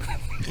balloon?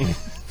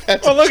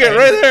 Oh, look at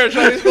right there,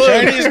 Chinese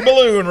balloon. Chinese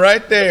balloon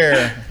right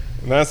there.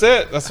 And that's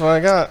it. That's what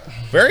I got.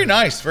 Very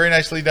nice. Very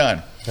nicely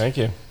done. Thank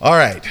you. All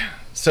right.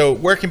 So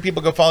where can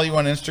people go follow you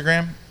on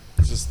Instagram?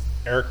 It's just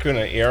Erik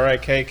Kuna,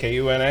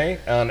 ERIKKUNA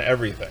on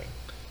everything.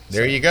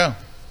 There you go.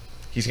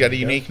 He's got a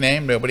unique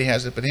name. Nobody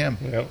has it but him.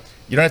 Yep.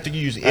 You don't have to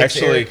use it.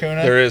 Actually, Erik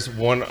Kuna. there is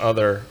one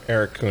other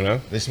Erik Kuna.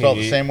 They spell it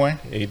the same way?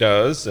 He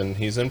does, and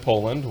he's in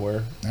Poland,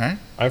 where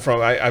I'm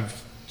from. I'm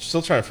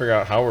still trying to figure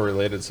out how we're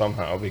related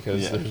somehow,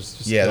 because there's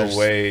just no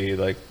way,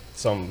 like,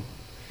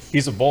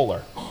 he's a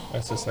bowler.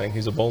 That's his thing.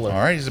 He's a bowler. All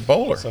right, he's a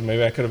bowler. So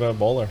maybe I could have been a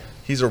bowler.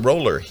 He's a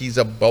roller. He's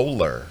a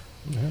bowler.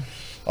 Yeah.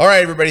 All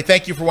right, everybody.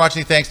 Thank you for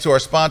watching. Thanks to our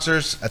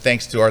sponsors.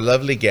 Thanks to our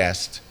lovely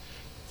guest.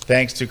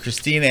 Thanks to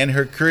Christina and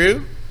her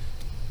crew.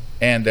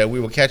 And we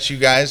will catch you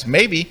guys.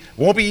 Maybe. It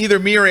won't be either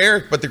me or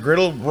Erik, but the grid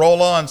will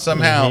roll on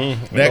somehow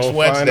next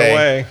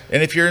Wednesday.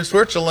 And if you're in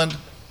Switzerland,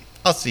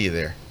 I'll see you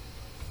there.